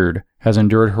Mary Beard has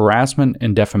endured harassment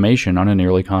and defamation on a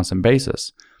nearly constant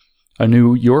basis. A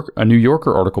New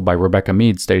Yorker article by Rebecca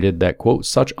Mead stated that, quote,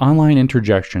 such online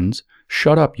interjections,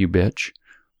 shut up, you bitch,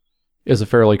 is a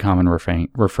fairly common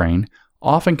refrain,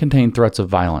 often contain threats of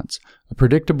violence, a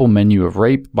predictable menu of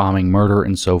rape, bombing, murder,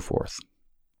 and so forth.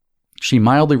 She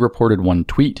mildly reported one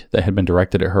tweet that had been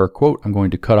directed at her, quote, I'm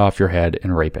going to cut off your head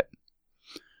and rape it.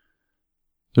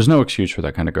 There's no excuse for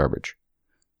that kind of garbage.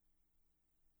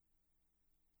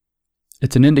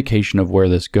 It's an indication of where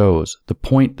this goes. The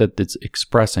point that it's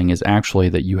expressing is actually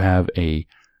that you have a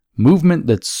movement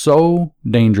that's so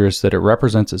dangerous that it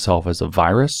represents itself as a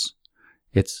virus.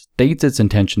 It states its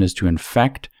intention is to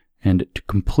infect and to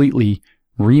completely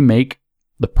remake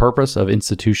the purpose of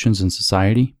institutions in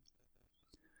society.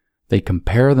 They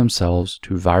compare themselves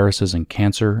to viruses and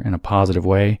cancer in a positive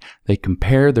way. They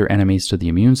compare their enemies to the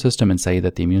immune system and say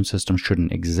that the immune system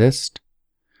shouldn't exist.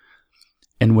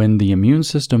 And when the immune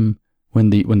system, when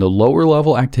the lower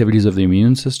level activities of the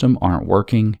immune system aren't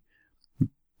working,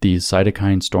 these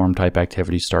cytokine storm type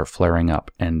activities start flaring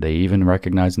up. And they even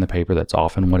recognize in the paper that's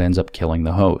often what ends up killing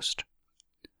the host.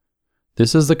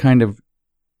 This is the kind of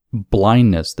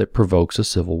blindness that provokes a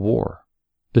civil war.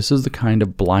 This is the kind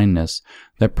of blindness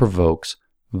that provokes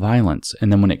violence.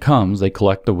 And then when it comes, they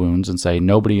collect the wounds and say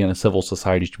nobody in a civil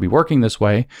society should be working this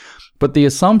way. But the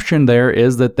assumption there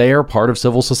is that they are part of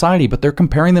civil society, but they're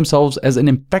comparing themselves as an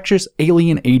infectious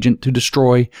alien agent to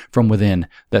destroy from within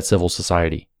that civil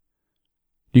society.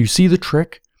 Do you see the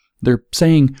trick? They're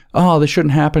saying, oh, this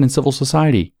shouldn't happen in civil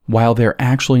society, while they're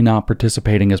actually not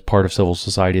participating as part of civil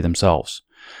society themselves.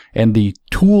 And the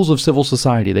tools of civil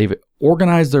society, they've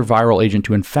organized their viral agent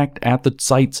to infect at the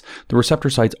sites, the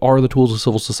receptor sites are the tools of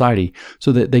civil society,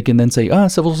 so that they can then say,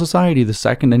 civil society, the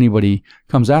second anybody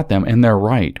comes at them, and they're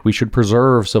right. We should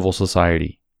preserve civil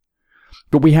society.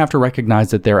 But we have to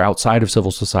recognize that they're outside of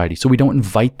civil society, so we don't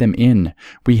invite them in.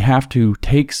 We have to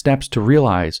take steps to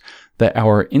realize that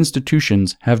our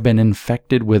institutions have been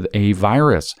infected with a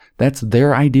virus. That's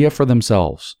their idea for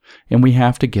themselves, and we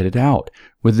have to get it out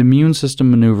with immune system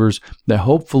maneuvers that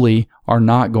hopefully are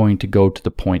not going to go to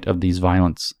the point of these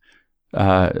violence,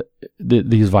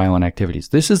 these violent activities.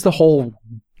 This is the whole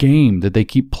game that they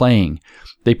keep playing.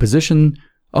 They position,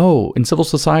 in civil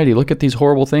society, look at these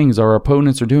horrible things our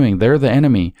opponents are doing. They're the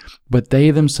enemy, but they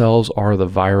themselves are the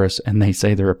virus, and they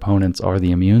say their opponents are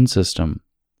the immune system.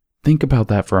 Think about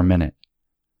that for a minute.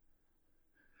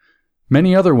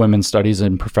 Many other women's studies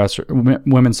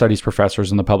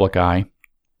professors in the public eye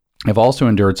have also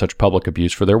endured such public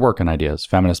abuse for their work and ideas.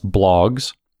 Feminist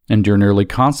blogs endure nearly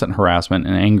constant harassment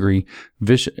and angry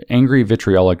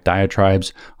vitriolic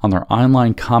diatribes on their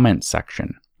online comment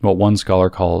section, what one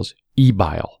scholar calls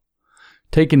e-bile.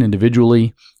 Taken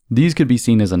individually, these could be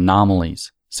seen as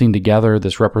anomalies. Seen together,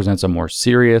 this represents a more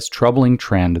serious, troubling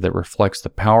trend that reflects the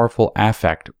powerful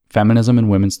affect feminism and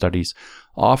women's studies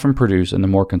often produce in the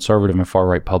more conservative and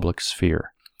far-right public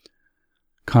sphere.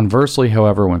 Conversely,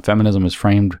 however, when feminism is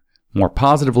framed more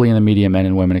positively in the media, men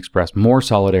and women express more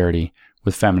solidarity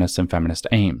with feminists and feminist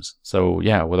aims. So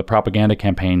yeah, with a propaganda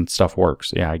campaign, stuff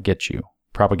works. Yeah, I get you.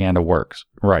 Propaganda works.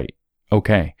 Right.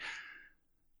 Okay.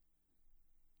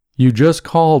 You just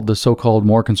called the so-called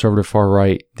more conservative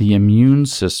far-right the immune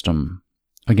system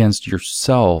against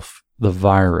yourself, the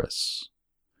virus.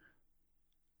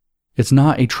 It's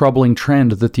not a troubling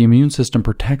trend that the immune system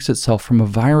protects itself from a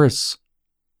virus.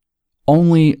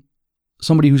 Only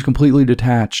somebody who's completely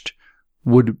detached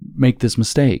would make this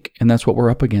mistake, and that's what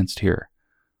we're up against here.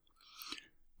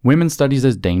 Women's studies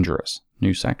as dangerous.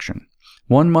 New section.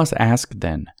 One must ask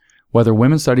then whether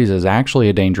women's studies is actually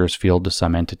a dangerous field to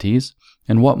some entities,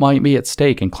 and what might be at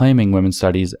stake in claiming women's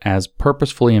studies as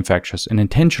purposefully infectious and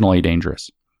intentionally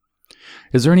dangerous.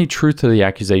 Is there any truth to the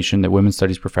accusation that women's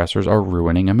studies professors are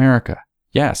ruining America?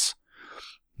 Yes,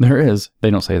 there is. They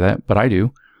don't say that, but I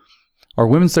do. Are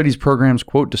women's studies programs,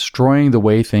 quote, destroying the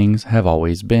way things have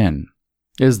always been?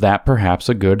 Is that perhaps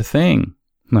a good thing?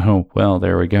 No, well,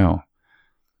 there we go.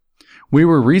 We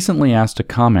were recently asked to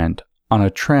comment on a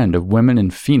trend of women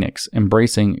in Phoenix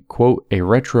embracing, quote, a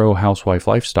retro housewife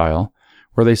lifestyle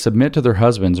where they submit to their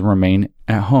husbands and remain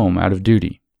at home out of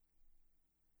duty.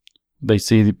 They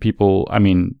see people,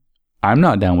 I'm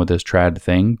not down with this trad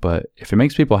thing, but if it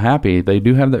makes people happy, they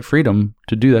do have that freedom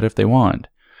to do that if they want,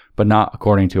 but not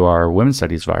according to our women's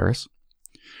studies virus.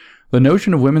 The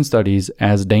notion of women's studies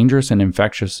as dangerous and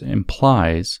infectious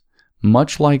implies,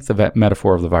 much like the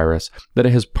metaphor of the virus, that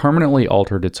it has permanently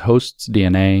altered its host's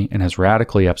DNA and has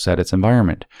radically upset its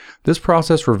environment. This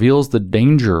process reveals the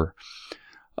danger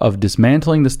of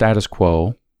dismantling the status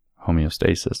quo,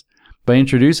 homeostasis, by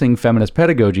introducing feminist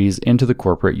pedagogies into the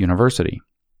corporate university.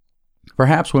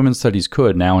 Perhaps women's studies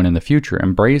could, now and in the future,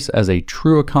 embrace as a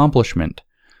true accomplishment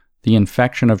the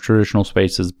infection of traditional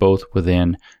spaces both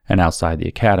within and outside the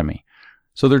academy.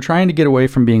 So they're trying to get away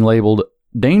from being labeled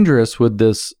dangerous with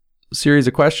this series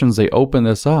of questions they open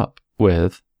this up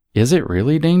with. Is it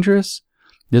really dangerous?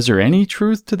 Is there any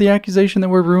truth to the accusation that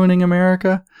we're ruining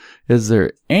America? Is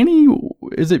it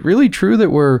really true that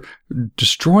we're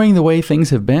destroying the way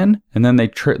things have been? And then they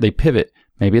pivot.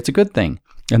 Maybe it's a good thing.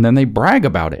 And then they brag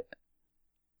about it.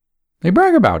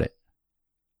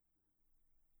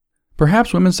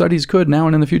 Perhaps women's studies could, now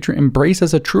and in the future, embrace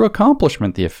as a true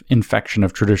accomplishment the infection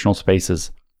of traditional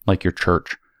spaces like your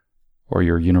church or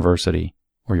your university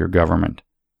or your government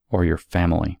or your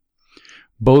family,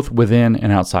 both within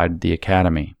and outside the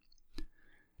academy.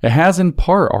 It has in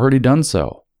part already done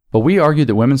so, but we argue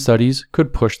that women's studies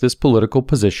could push this political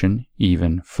position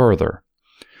even further.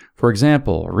 For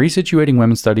example, resituating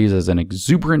women's studies as an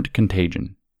exuberant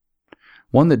contagion,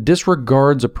 one that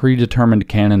disregards a predetermined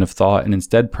canon of thought and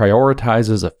instead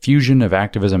prioritizes a fusion of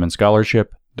activism and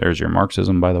scholarship, there's your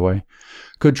Marxism, by the way,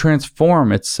 could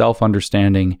transform its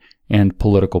self-understanding and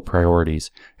political priorities.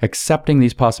 Accepting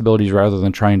these possibilities rather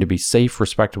than trying to be safe,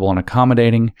 respectable, and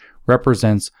accommodating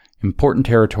represents important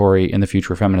territory in the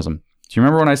future of feminism. Do you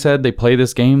remember when I said they play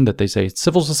this game that they say,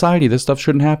 civil society, this stuff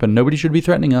shouldn't happen. Nobody should be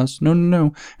threatening us.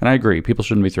 No. And I agree, people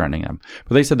shouldn't be threatening them.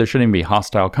 But they said there shouldn't be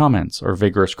hostile comments or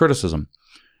vigorous criticism.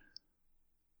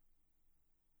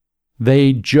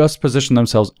 They just position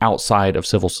themselves outside of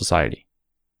civil society.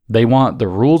 They want the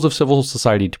rules of civil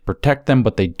society to protect them,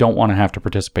 but they don't want to have to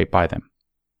participate by them.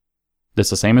 This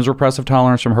is the same as repressive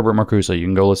tolerance from Herbert Marcuse. You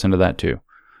can go listen to that too.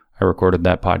 I recorded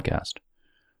that podcast.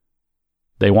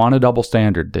 They want a double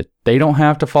standard, that they don't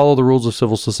have to follow the rules of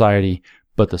civil society,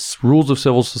 but the rules of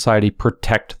civil society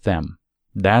protect them.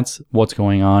 That's what's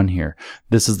going on here.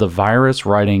 This is the virus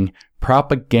writing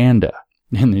propaganda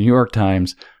in the New York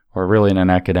Times, or really in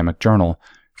an academic journal,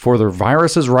 for the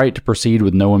virus's right to proceed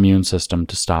with no immune system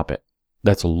to stop it.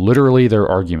 That's literally their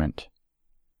argument.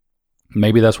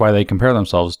 Maybe that's why they compare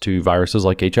themselves to viruses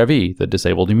like HIV, the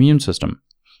disabled immune system.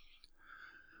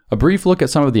 A brief look at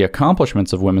some of the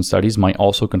accomplishments of women's studies might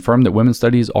also confirm that women's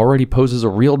studies already poses a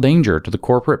real danger to the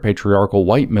corporate, patriarchal,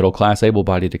 white, middle-class,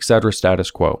 able-bodied, etc.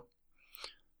 status quo.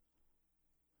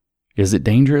 Is it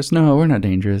dangerous? No, we're not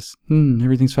dangerous.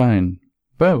 Everything's fine.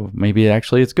 Well, maybe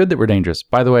actually it's good that we're dangerous.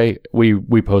 By the way,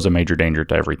 we pose a major danger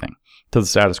to everything, to the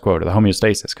status quo, to the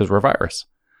homeostasis, because we're a virus.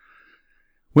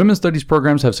 Women's studies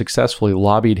programs have successfully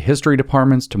lobbied history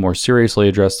departments to more seriously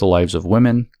address the lives of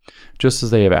women, just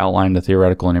as they have outlined the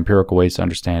theoretical and empirical ways to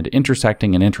understand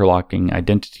intersecting and interlocking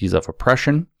identities of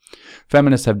oppression.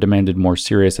 Feminists have demanded more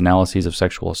serious analyses of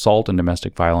sexual assault and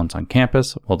domestic violence on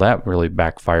campus. Well, that really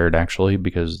backfired, actually,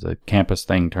 because the campus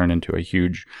thing turned into a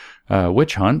huge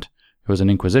witch hunt. It was an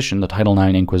inquisition, the Title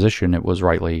IX Inquisition it was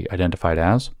rightly identified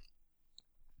as,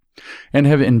 and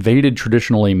have invaded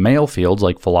traditionally male fields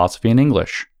like philosophy and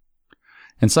English.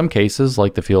 In some cases,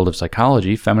 like the field of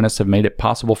psychology, feminists have made it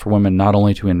possible for women not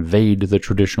only to invade the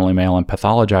traditionally male and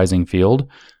pathologizing field.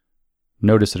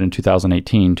 Notice that in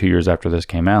 2018, 2 years after this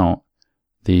came out,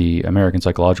 the American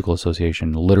Psychological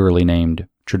Association literally named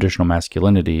traditional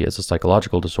masculinity as a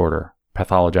psychological disorder,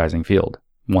 pathologizing field,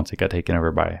 once it got taken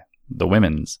over by the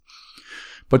women's.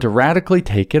 But to radically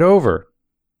take it over,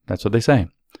 that's what they say.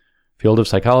 Field of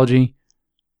psychology,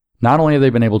 not only have they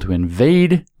been able to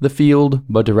invade the field,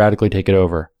 but to radically take it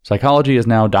over. Psychology is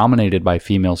now dominated by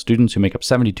female students who make up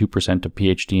 72% of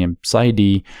PhD and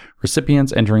PsyD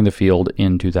recipients entering the field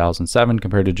in 2007,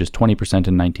 compared to just 20%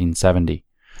 in 1970.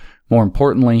 More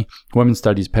importantly, women's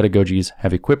studies pedagogies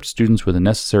have equipped students with the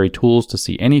necessary tools to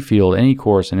see any field, any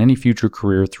course, and any future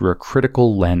career through a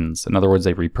critical lens. In other words,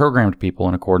 they've reprogrammed people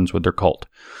in accordance with their cult.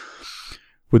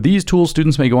 With these tools,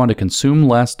 students may go on to consume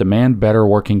less, demand better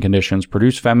working conditions,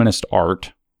 produce feminist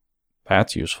art.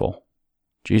 That's useful.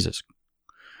 Jesus.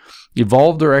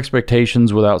 Evolve their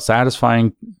expectations about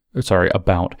satisfying careers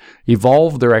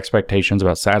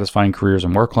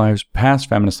and work lives, pass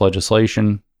feminist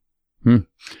legislation,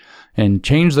 and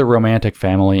change their romantic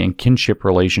family and kinship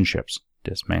relationships.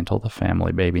 Dismantle the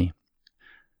family, baby.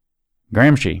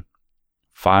 Gramsci.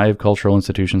 5 cultural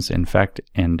institutions to infect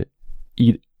and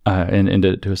eat and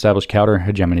to establish counter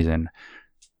hegemonies in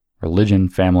religion,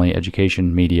 family,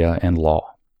 education, media, and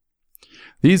law.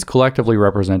 These collectively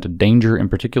represent a danger in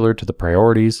particular to the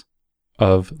priorities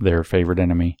of their favorite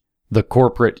enemy, the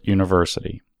corporate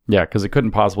university. Yeah, because it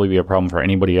couldn't possibly be a problem for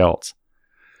anybody else.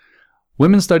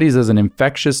 Women's studies is an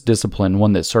infectious discipline,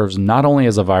 one that serves not only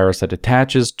as a virus that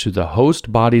attaches to the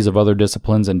host bodies of other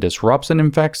disciplines and disrupts and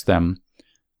infects them,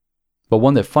 but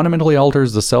one that fundamentally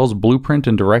alters the cell's blueprint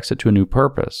and directs it to a new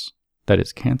purpose, that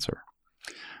is cancer,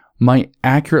 might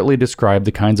accurately describe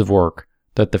the kinds of work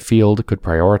that the field could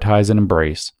prioritize and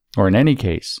embrace, or in any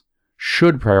case,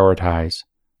 should prioritize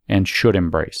and should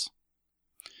embrace.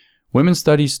 Women's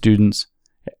studies students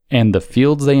and the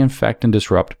fields they infect and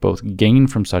disrupt both gain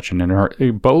from such an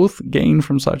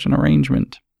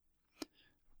arrangement.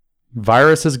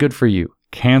 Virus is good for you.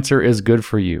 Cancer is good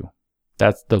for you.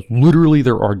 That's literally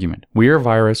their argument. We are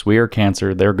virus, we are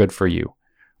cancer, they're good for you.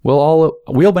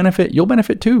 We'll benefit, you'll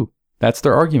benefit too. That's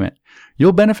their argument.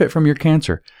 You'll benefit from your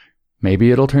cancer. Maybe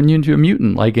it'll turn you into a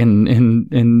mutant like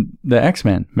in the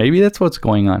X-Men. Maybe that's what's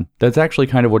going on. That's actually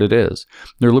kind of what it is.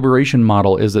 Their liberation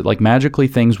model is that like magically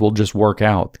things will just work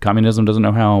out. Communism doesn't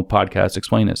know how. Podcasts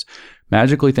explain this.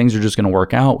 Magically, things are just going to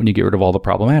work out when you get rid of all the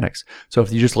problematics. So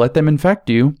if you just let them infect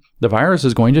you, the virus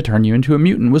is going to turn you into a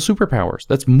mutant with superpowers.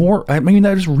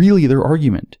 That is really their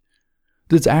argument.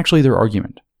 That's actually their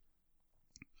argument.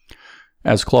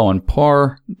 As Claude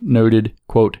Parr noted,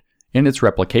 quote, in its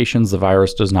replications, the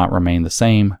virus does not remain the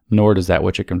same, nor does that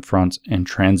which it confronts and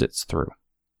transits through.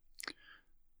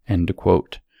 End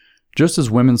quote. Just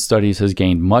as women's studies has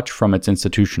gained much from its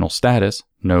institutional status,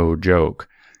 no joke,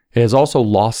 it has also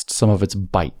lost some of its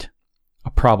bite. A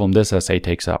problem this essay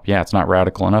takes up. Yeah, it's not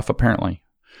radical enough, apparently.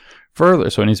 Further,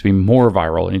 so it needs to be more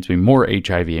viral, it needs to be more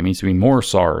HIV, it needs to be more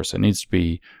SARS, it needs to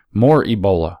be more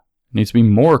Ebola, it needs to be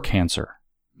more cancer,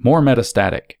 more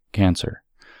metastatic cancer.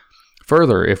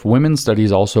 Further, if women's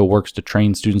studies also works to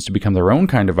train students to become their own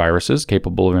kind of viruses,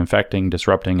 capable of infecting,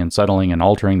 disrupting, and settling and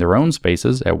altering their own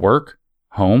spaces at work,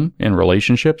 home, in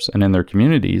relationships, and in their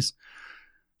communities,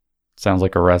 sounds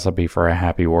like a recipe for a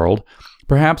happy world,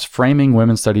 perhaps framing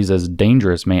women's studies as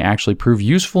dangerous may actually prove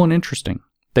useful and interesting.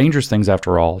 Dangerous things,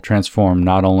 after all, transform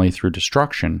not only through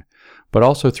destruction, but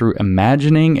also through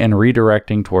imagining and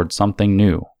redirecting towards something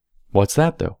new. What's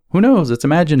that, though? Who knows? It's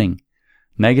imagining.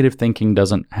 Negative thinking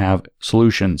doesn't have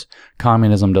solutions.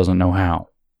 Communism doesn't know how.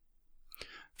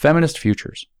 Feminist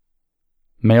futures.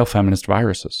 Male feminist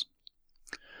viruses.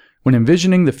 When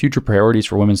envisioning the future priorities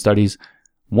for women's studies,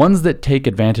 ones that take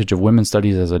advantage of women's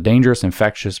studies as a dangerous,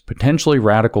 infectious, potentially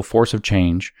radical force of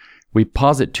change, we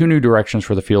posit two new directions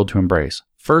for the field to embrace.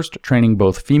 First, training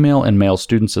both female and male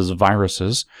students as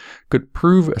viruses could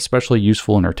prove especially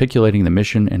useful in articulating the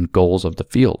mission and goals of the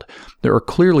field. There are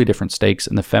clearly different stakes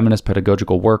in the feminist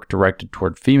pedagogical work directed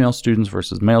toward female students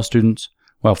versus male students.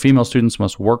 While female students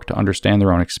must work to understand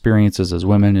their own experiences as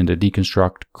women and to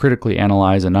deconstruct, critically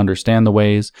analyze, and understand the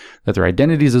ways that their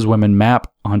identities as women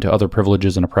map onto other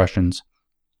privileges and oppressions,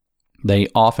 they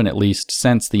often at least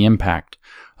sense the impact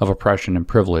of oppression and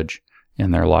privilege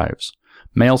in their lives.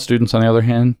 Male students, on the other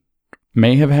hand,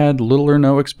 may have had little or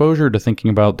no exposure to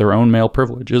thinking about their own male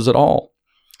privileges at all,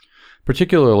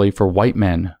 particularly for white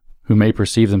men who may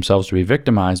perceive themselves to be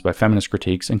victimized by feminist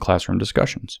critiques in classroom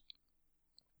discussions.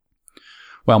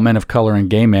 While men of color and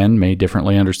gay men may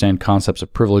differently understand concepts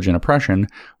of privilege and oppression,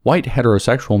 white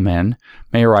heterosexual men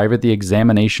may arrive at the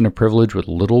examination of privilege with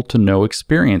little to no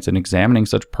experience in examining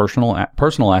such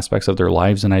personal aspects of their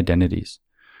lives and identities.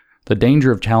 The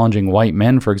danger of challenging white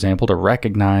men, for example, to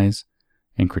recognize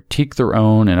and critique their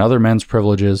own and other men's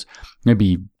privileges may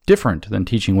be different than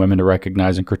teaching women to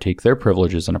recognize and critique their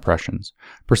privileges and oppressions,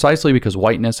 precisely because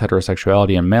whiteness,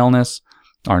 heterosexuality, and maleness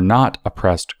are not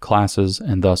oppressed classes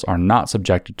and thus are not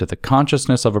subjected to the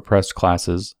consciousness of oppressed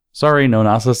classes. Sorry, no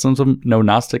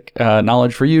Gnostic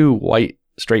knowledge for you, white,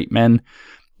 straight men.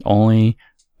 Only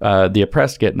the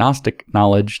oppressed get Gnostic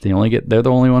knowledge. They're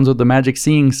the only ones with the magic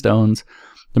seeing stones.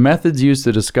 The methods used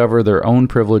to discover their own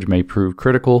privilege may prove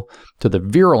critical to the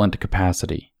virulent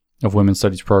capacity of women's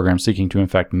studies programs seeking to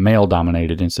infect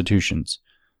male-dominated institutions.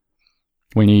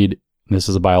 We need, this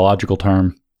is a biological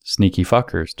term, sneaky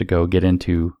fuckers to go get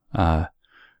into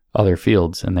other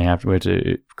fields, and they have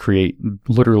to create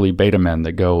literally beta men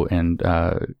that go and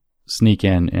sneak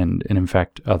in and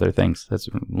infect other things. That's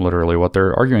literally what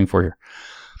they're arguing for here.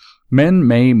 Men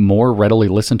may more readily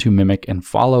listen to, mimic, and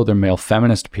follow their male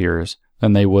feminist peers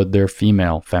than they would their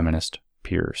female feminist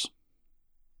peers.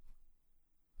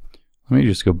 Let me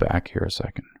just go back here a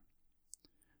second.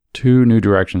 Two new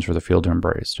directions for the field to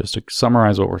embrace, just to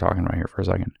summarize what we're talking about here for a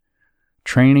second.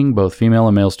 Training both female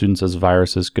and male students as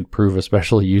viruses could prove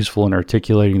especially useful in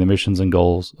articulating the missions and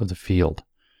goals of the field.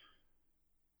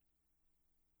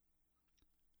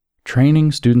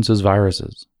 Training students as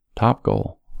viruses. Top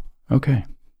goal. Okay.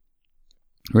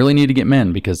 Really need to get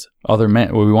men, because other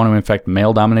men, we want to infect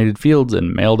male-dominated fields,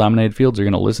 and male-dominated fields are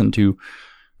going to listen to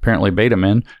apparently beta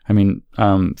men,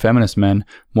 feminist men,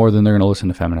 more than they're going to listen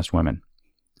to feminist women.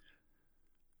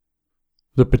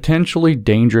 The potentially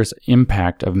dangerous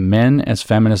impact of men as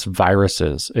feminist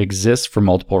viruses exists for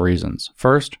multiple reasons.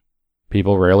 First,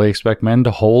 people rarely expect men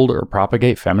to hold or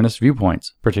propagate feminist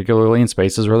viewpoints, particularly in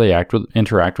spaces where they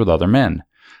interact with other men.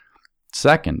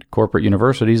 Second, corporate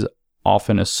universities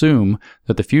often assume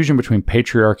that the fusion between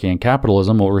patriarchy and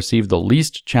capitalism will receive the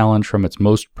least challenge from its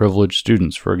most privileged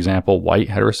students, for example, white,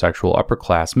 heterosexual,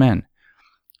 upper-class men.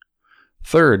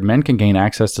 Third, men can gain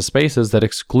access to spaces that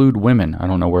exclude women. I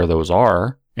don't know where those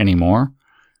are anymore.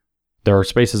 There are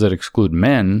spaces that exclude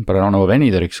men, but I don't know of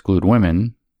any that exclude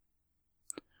women.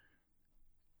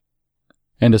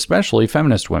 And especially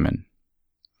feminist women.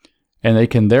 And they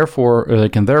can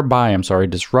thereby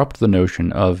disrupt the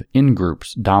notion of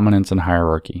in-groups, dominance, and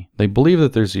hierarchy. They believe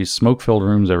that there's these smoke-filled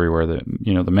rooms everywhere that,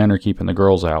 the men are keeping the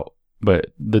girls out,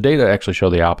 But the data actually show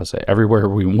the opposite. Everywhere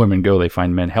women go, they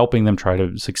find men helping them try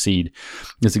to succeed.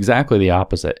 It's exactly the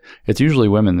opposite. It's usually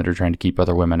women that are trying to keep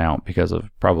other women out because of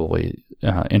probably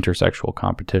intrasexual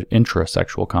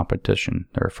competition.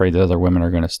 They're afraid that other women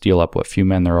are going to steal up what few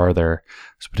men there are there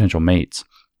as potential mates.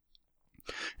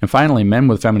 And finally, men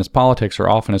with feminist politics are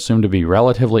often assumed to be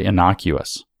relatively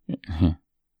innocuous.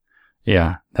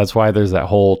 Yeah, that's why there's that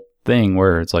whole thing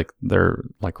where it's like they're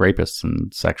like rapists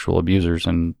and sexual abusers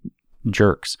and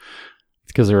jerks,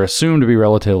 because they're assumed to be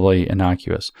relatively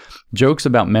innocuous. Jokes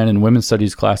about men in women's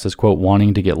studies classes, quote,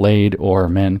 wanting to get laid, or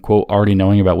men, quote, already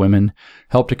knowing about women,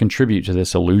 help to contribute to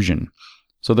this illusion.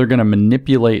 So they're going to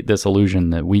manipulate this illusion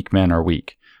that weak men are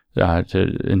weak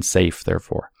and safe,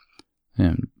 therefore.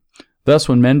 And thus,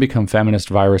 when men become feminist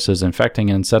viruses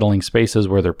infecting and unsettling spaces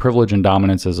where their privilege and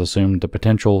dominance is assumed, the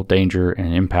potential danger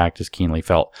and impact is keenly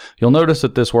felt. You'll notice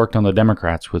that this worked on the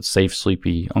Democrats with safe,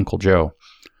 sleepy Uncle Joe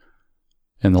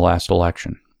in the last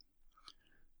election.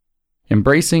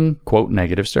 Embracing, quote,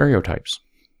 negative stereotypes.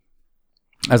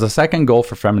 As a second goal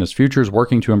for feminist futures,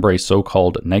 working to embrace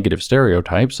so-called negative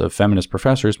stereotypes of feminist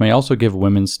professors may also give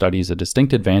women's studies a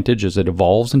distinct advantage as it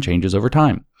evolves and changes over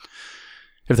time.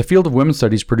 If the field of women's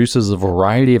studies produces a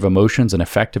variety of emotions and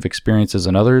affective experiences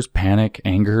in others, panic,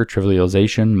 anger,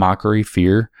 trivialization, mockery,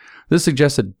 fear, this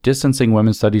suggests that distancing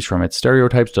women's studies from its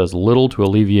stereotypes does little to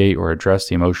alleviate or address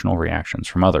the emotional reactions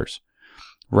from others.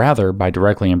 Rather, by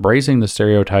directly embracing the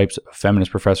stereotypes of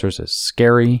feminist professors as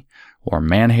scary or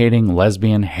man-hating,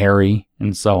 lesbian, hairy,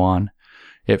 and so on,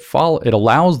 it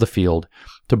allows the field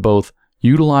to both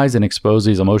utilize and expose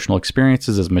these emotional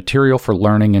experiences as material for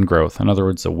learning and growth. In other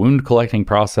words, the wound collecting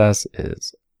process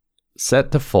is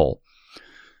set to full.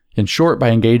 In short,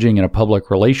 by engaging in a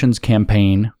public relations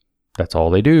campaign, that's all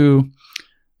they do.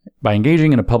 By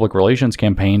engaging in a public relations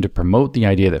campaign to promote the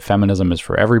idea that feminism is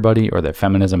for everybody or that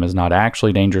feminism is not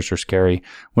actually dangerous or scary,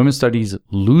 women's studies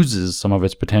loses some of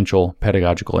its potential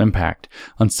pedagogical impact,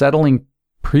 unsettling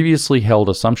previously held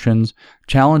assumptions,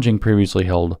 challenging previously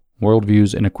held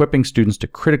worldviews, and equipping students to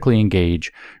critically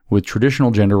engage with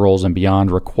traditional gender roles and beyond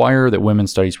require that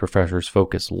women's studies professors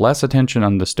focus less attention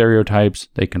on the stereotypes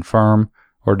they confirm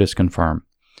or disconfirm.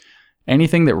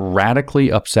 Anything that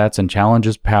radically upsets and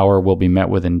challenges power will be met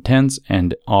with intense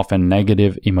and often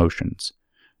negative emotions.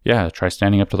 Yeah, try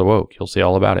standing up to the woke. You'll see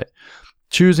all about it.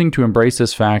 Choosing to embrace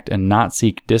this fact and not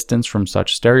seek distance from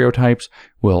such stereotypes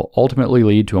will ultimately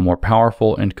lead to a more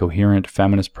powerful and coherent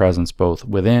feminist presence both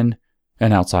within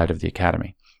and outside of the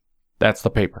academy. That's the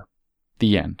paper.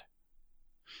 The end.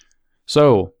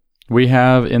 So, we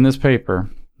have in this paper,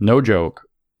 no joke,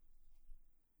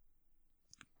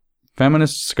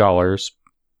 feminist scholars,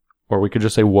 or we could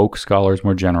just say woke scholars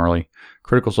more generally,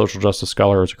 critical social justice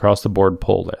scholars across the board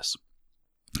poll this,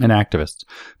 and activists,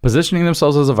 positioning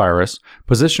themselves as a virus,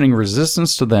 positioning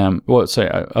resistance to them,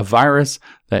 a virus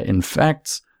that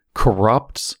infects,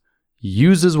 corrupts,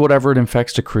 uses whatever it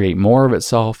infects to create more of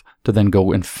itself, to then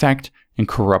go infect and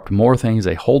corrupt more things.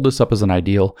 They hold this up as an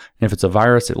ideal. And if it's a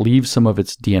virus, it leaves some of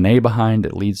its DNA behind.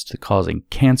 It leads to causing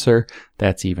cancer.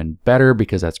 That's even better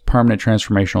because that's permanent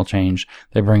transformational change.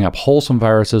 They bring up wholesome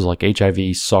viruses like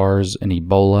HIV, SARS, and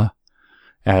Ebola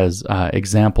as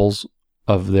examples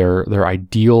of their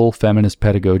ideal feminist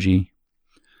pedagogy.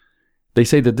 They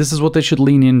say that this is what they should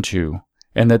lean into,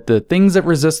 and that the things that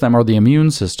resist them are the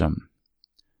immune system.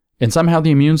 And somehow the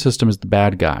immune system is the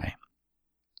bad guy.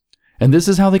 And this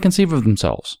is how they conceive of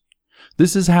themselves.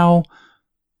 This is how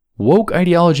woke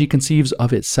ideology conceives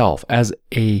of itself, as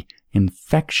a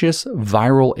infectious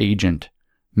viral agent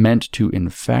meant to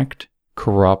infect,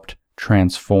 corrupt,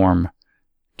 transform,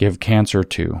 give cancer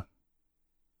to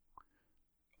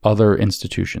other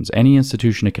institutions. Any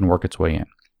institution it can work its way in.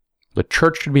 The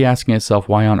church should be asking itself,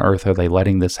 why on earth are they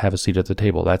letting this have a seat at the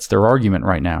table? That's their argument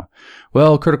right now.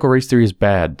 Well, critical race theory is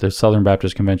bad. The Southern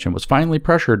Baptist Convention was finally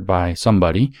pressured by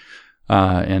somebody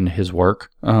in his work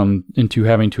into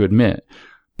having to admit.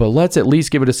 But let's at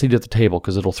least give it a seat at the table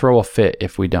because it'll throw a fit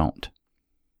if we don't.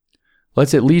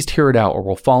 Let's at least hear it out or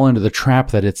we'll fall into the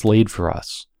trap that it's laid for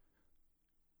us.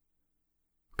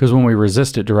 Because when we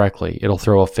resist it directly, it'll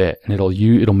throw a fit and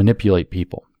it'll manipulate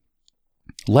people.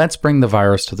 Let's bring the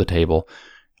virus to the table.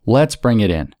 Let's bring it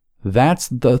in.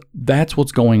 That's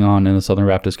what's going on in the Southern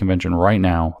Baptist Convention right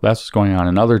now. That's what's going on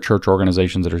in other church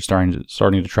organizations that are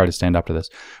starting to try to stand up to this.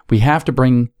 We have to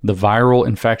bring the viral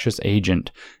infectious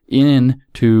agent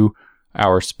into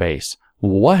our space.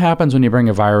 What happens when you bring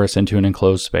a virus into an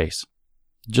enclosed space?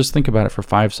 Just think about it for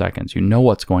 5 seconds. You know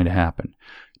what's going to happen.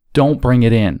 Don't bring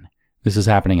it in. This is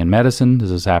happening in medicine. This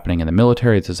is happening in the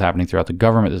military. This is happening throughout the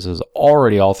government. This is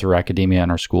already all through academia and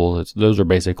our schools. Those are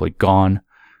basically gone.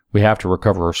 We have to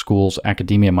recover our schools.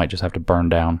 Academia might just have to burn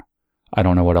down. I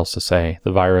don't know what else to say.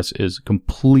 The virus is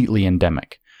completely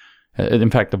endemic. In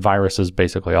fact, the virus is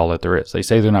basically all that there is. They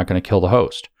say they're not going to kill the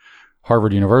host.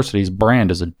 Harvard University's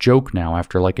brand is a joke now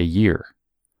after like a year.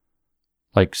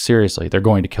 Like, seriously, they're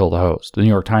going to kill the host. The New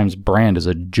York Times brand is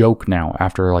a joke now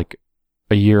after like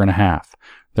a year and a half.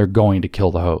 They're going to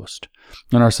kill the host.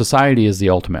 And our society is the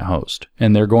ultimate host,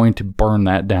 and they're going to burn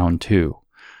that down too.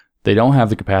 They don't have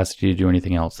the capacity to do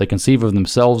anything else. They conceive of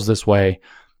themselves this way.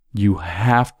 You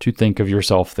have to think of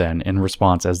yourself then in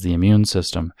response as the immune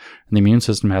system. And the immune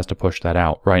system has to push that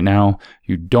out. Right now,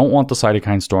 you don't want the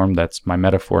cytokine storm. That's my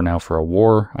metaphor now for a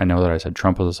war. I know that I said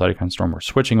Trump was a cytokine storm. We're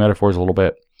switching metaphors a little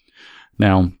bit.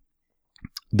 Now,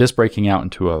 this breaking out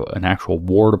into an actual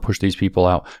war to push these people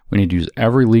out, we need to use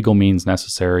every legal means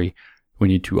necessary. We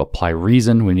need to apply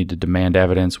reason. We need to demand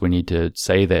evidence. We need to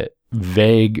say that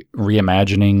vague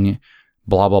reimagining,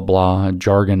 blah, blah, blah,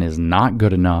 jargon is not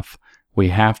good enough. We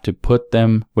have to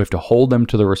hold them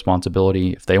to the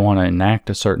responsibility. If they want to enact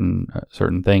a certain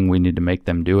thing, we need to make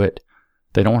them do it.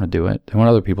 They don't want to do it. They want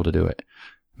other people to do it.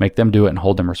 Make them do it and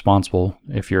hold them responsible.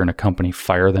 If you're in a company,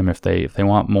 fire them. If they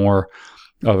want more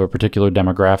of a particular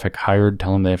demographic hired,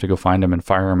 tell them they have to go find them and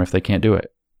fire them if they can't do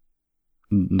it.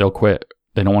 They'll quit.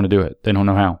 They don't want to do it. They don't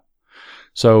know how.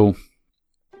 So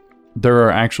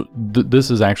this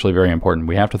is actually very important.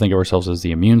 We have to think of ourselves as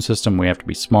the immune system. We have to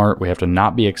be smart. We have to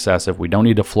not be excessive. We don't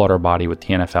need to flood our body with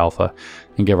TNF-alpha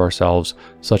and give ourselves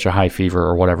such a high fever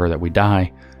or whatever that we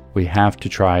die. We have to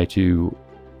try to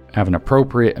have an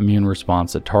appropriate immune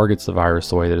response that targets the virus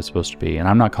the way that it's supposed to be. And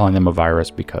I'm not calling them a virus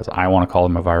because I want to call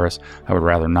them a virus. I would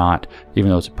rather not,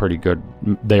 even though it's a pretty good,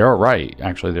 they are right.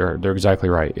 Actually, they're exactly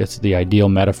right. It's the ideal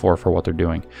metaphor for what they're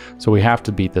doing. So we have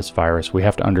to beat this virus. We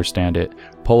have to understand it.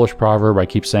 Polish proverb, I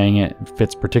keep saying it,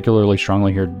 fits particularly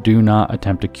strongly here. Do not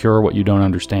attempt to cure what you don't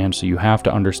understand. So you have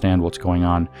to understand what's going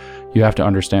on. You have to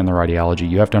understand their ideology.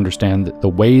 You have to understand the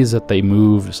ways that they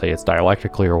move, say it's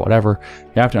dialectically or whatever.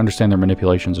 You have to understand their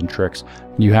manipulations and tricks.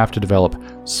 You have to develop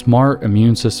smart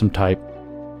immune system type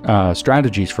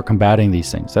strategies for combating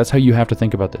these things. That's how you have to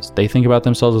think about this. They think about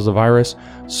themselves as a virus.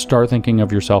 Start thinking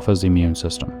of yourself as the immune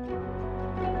system.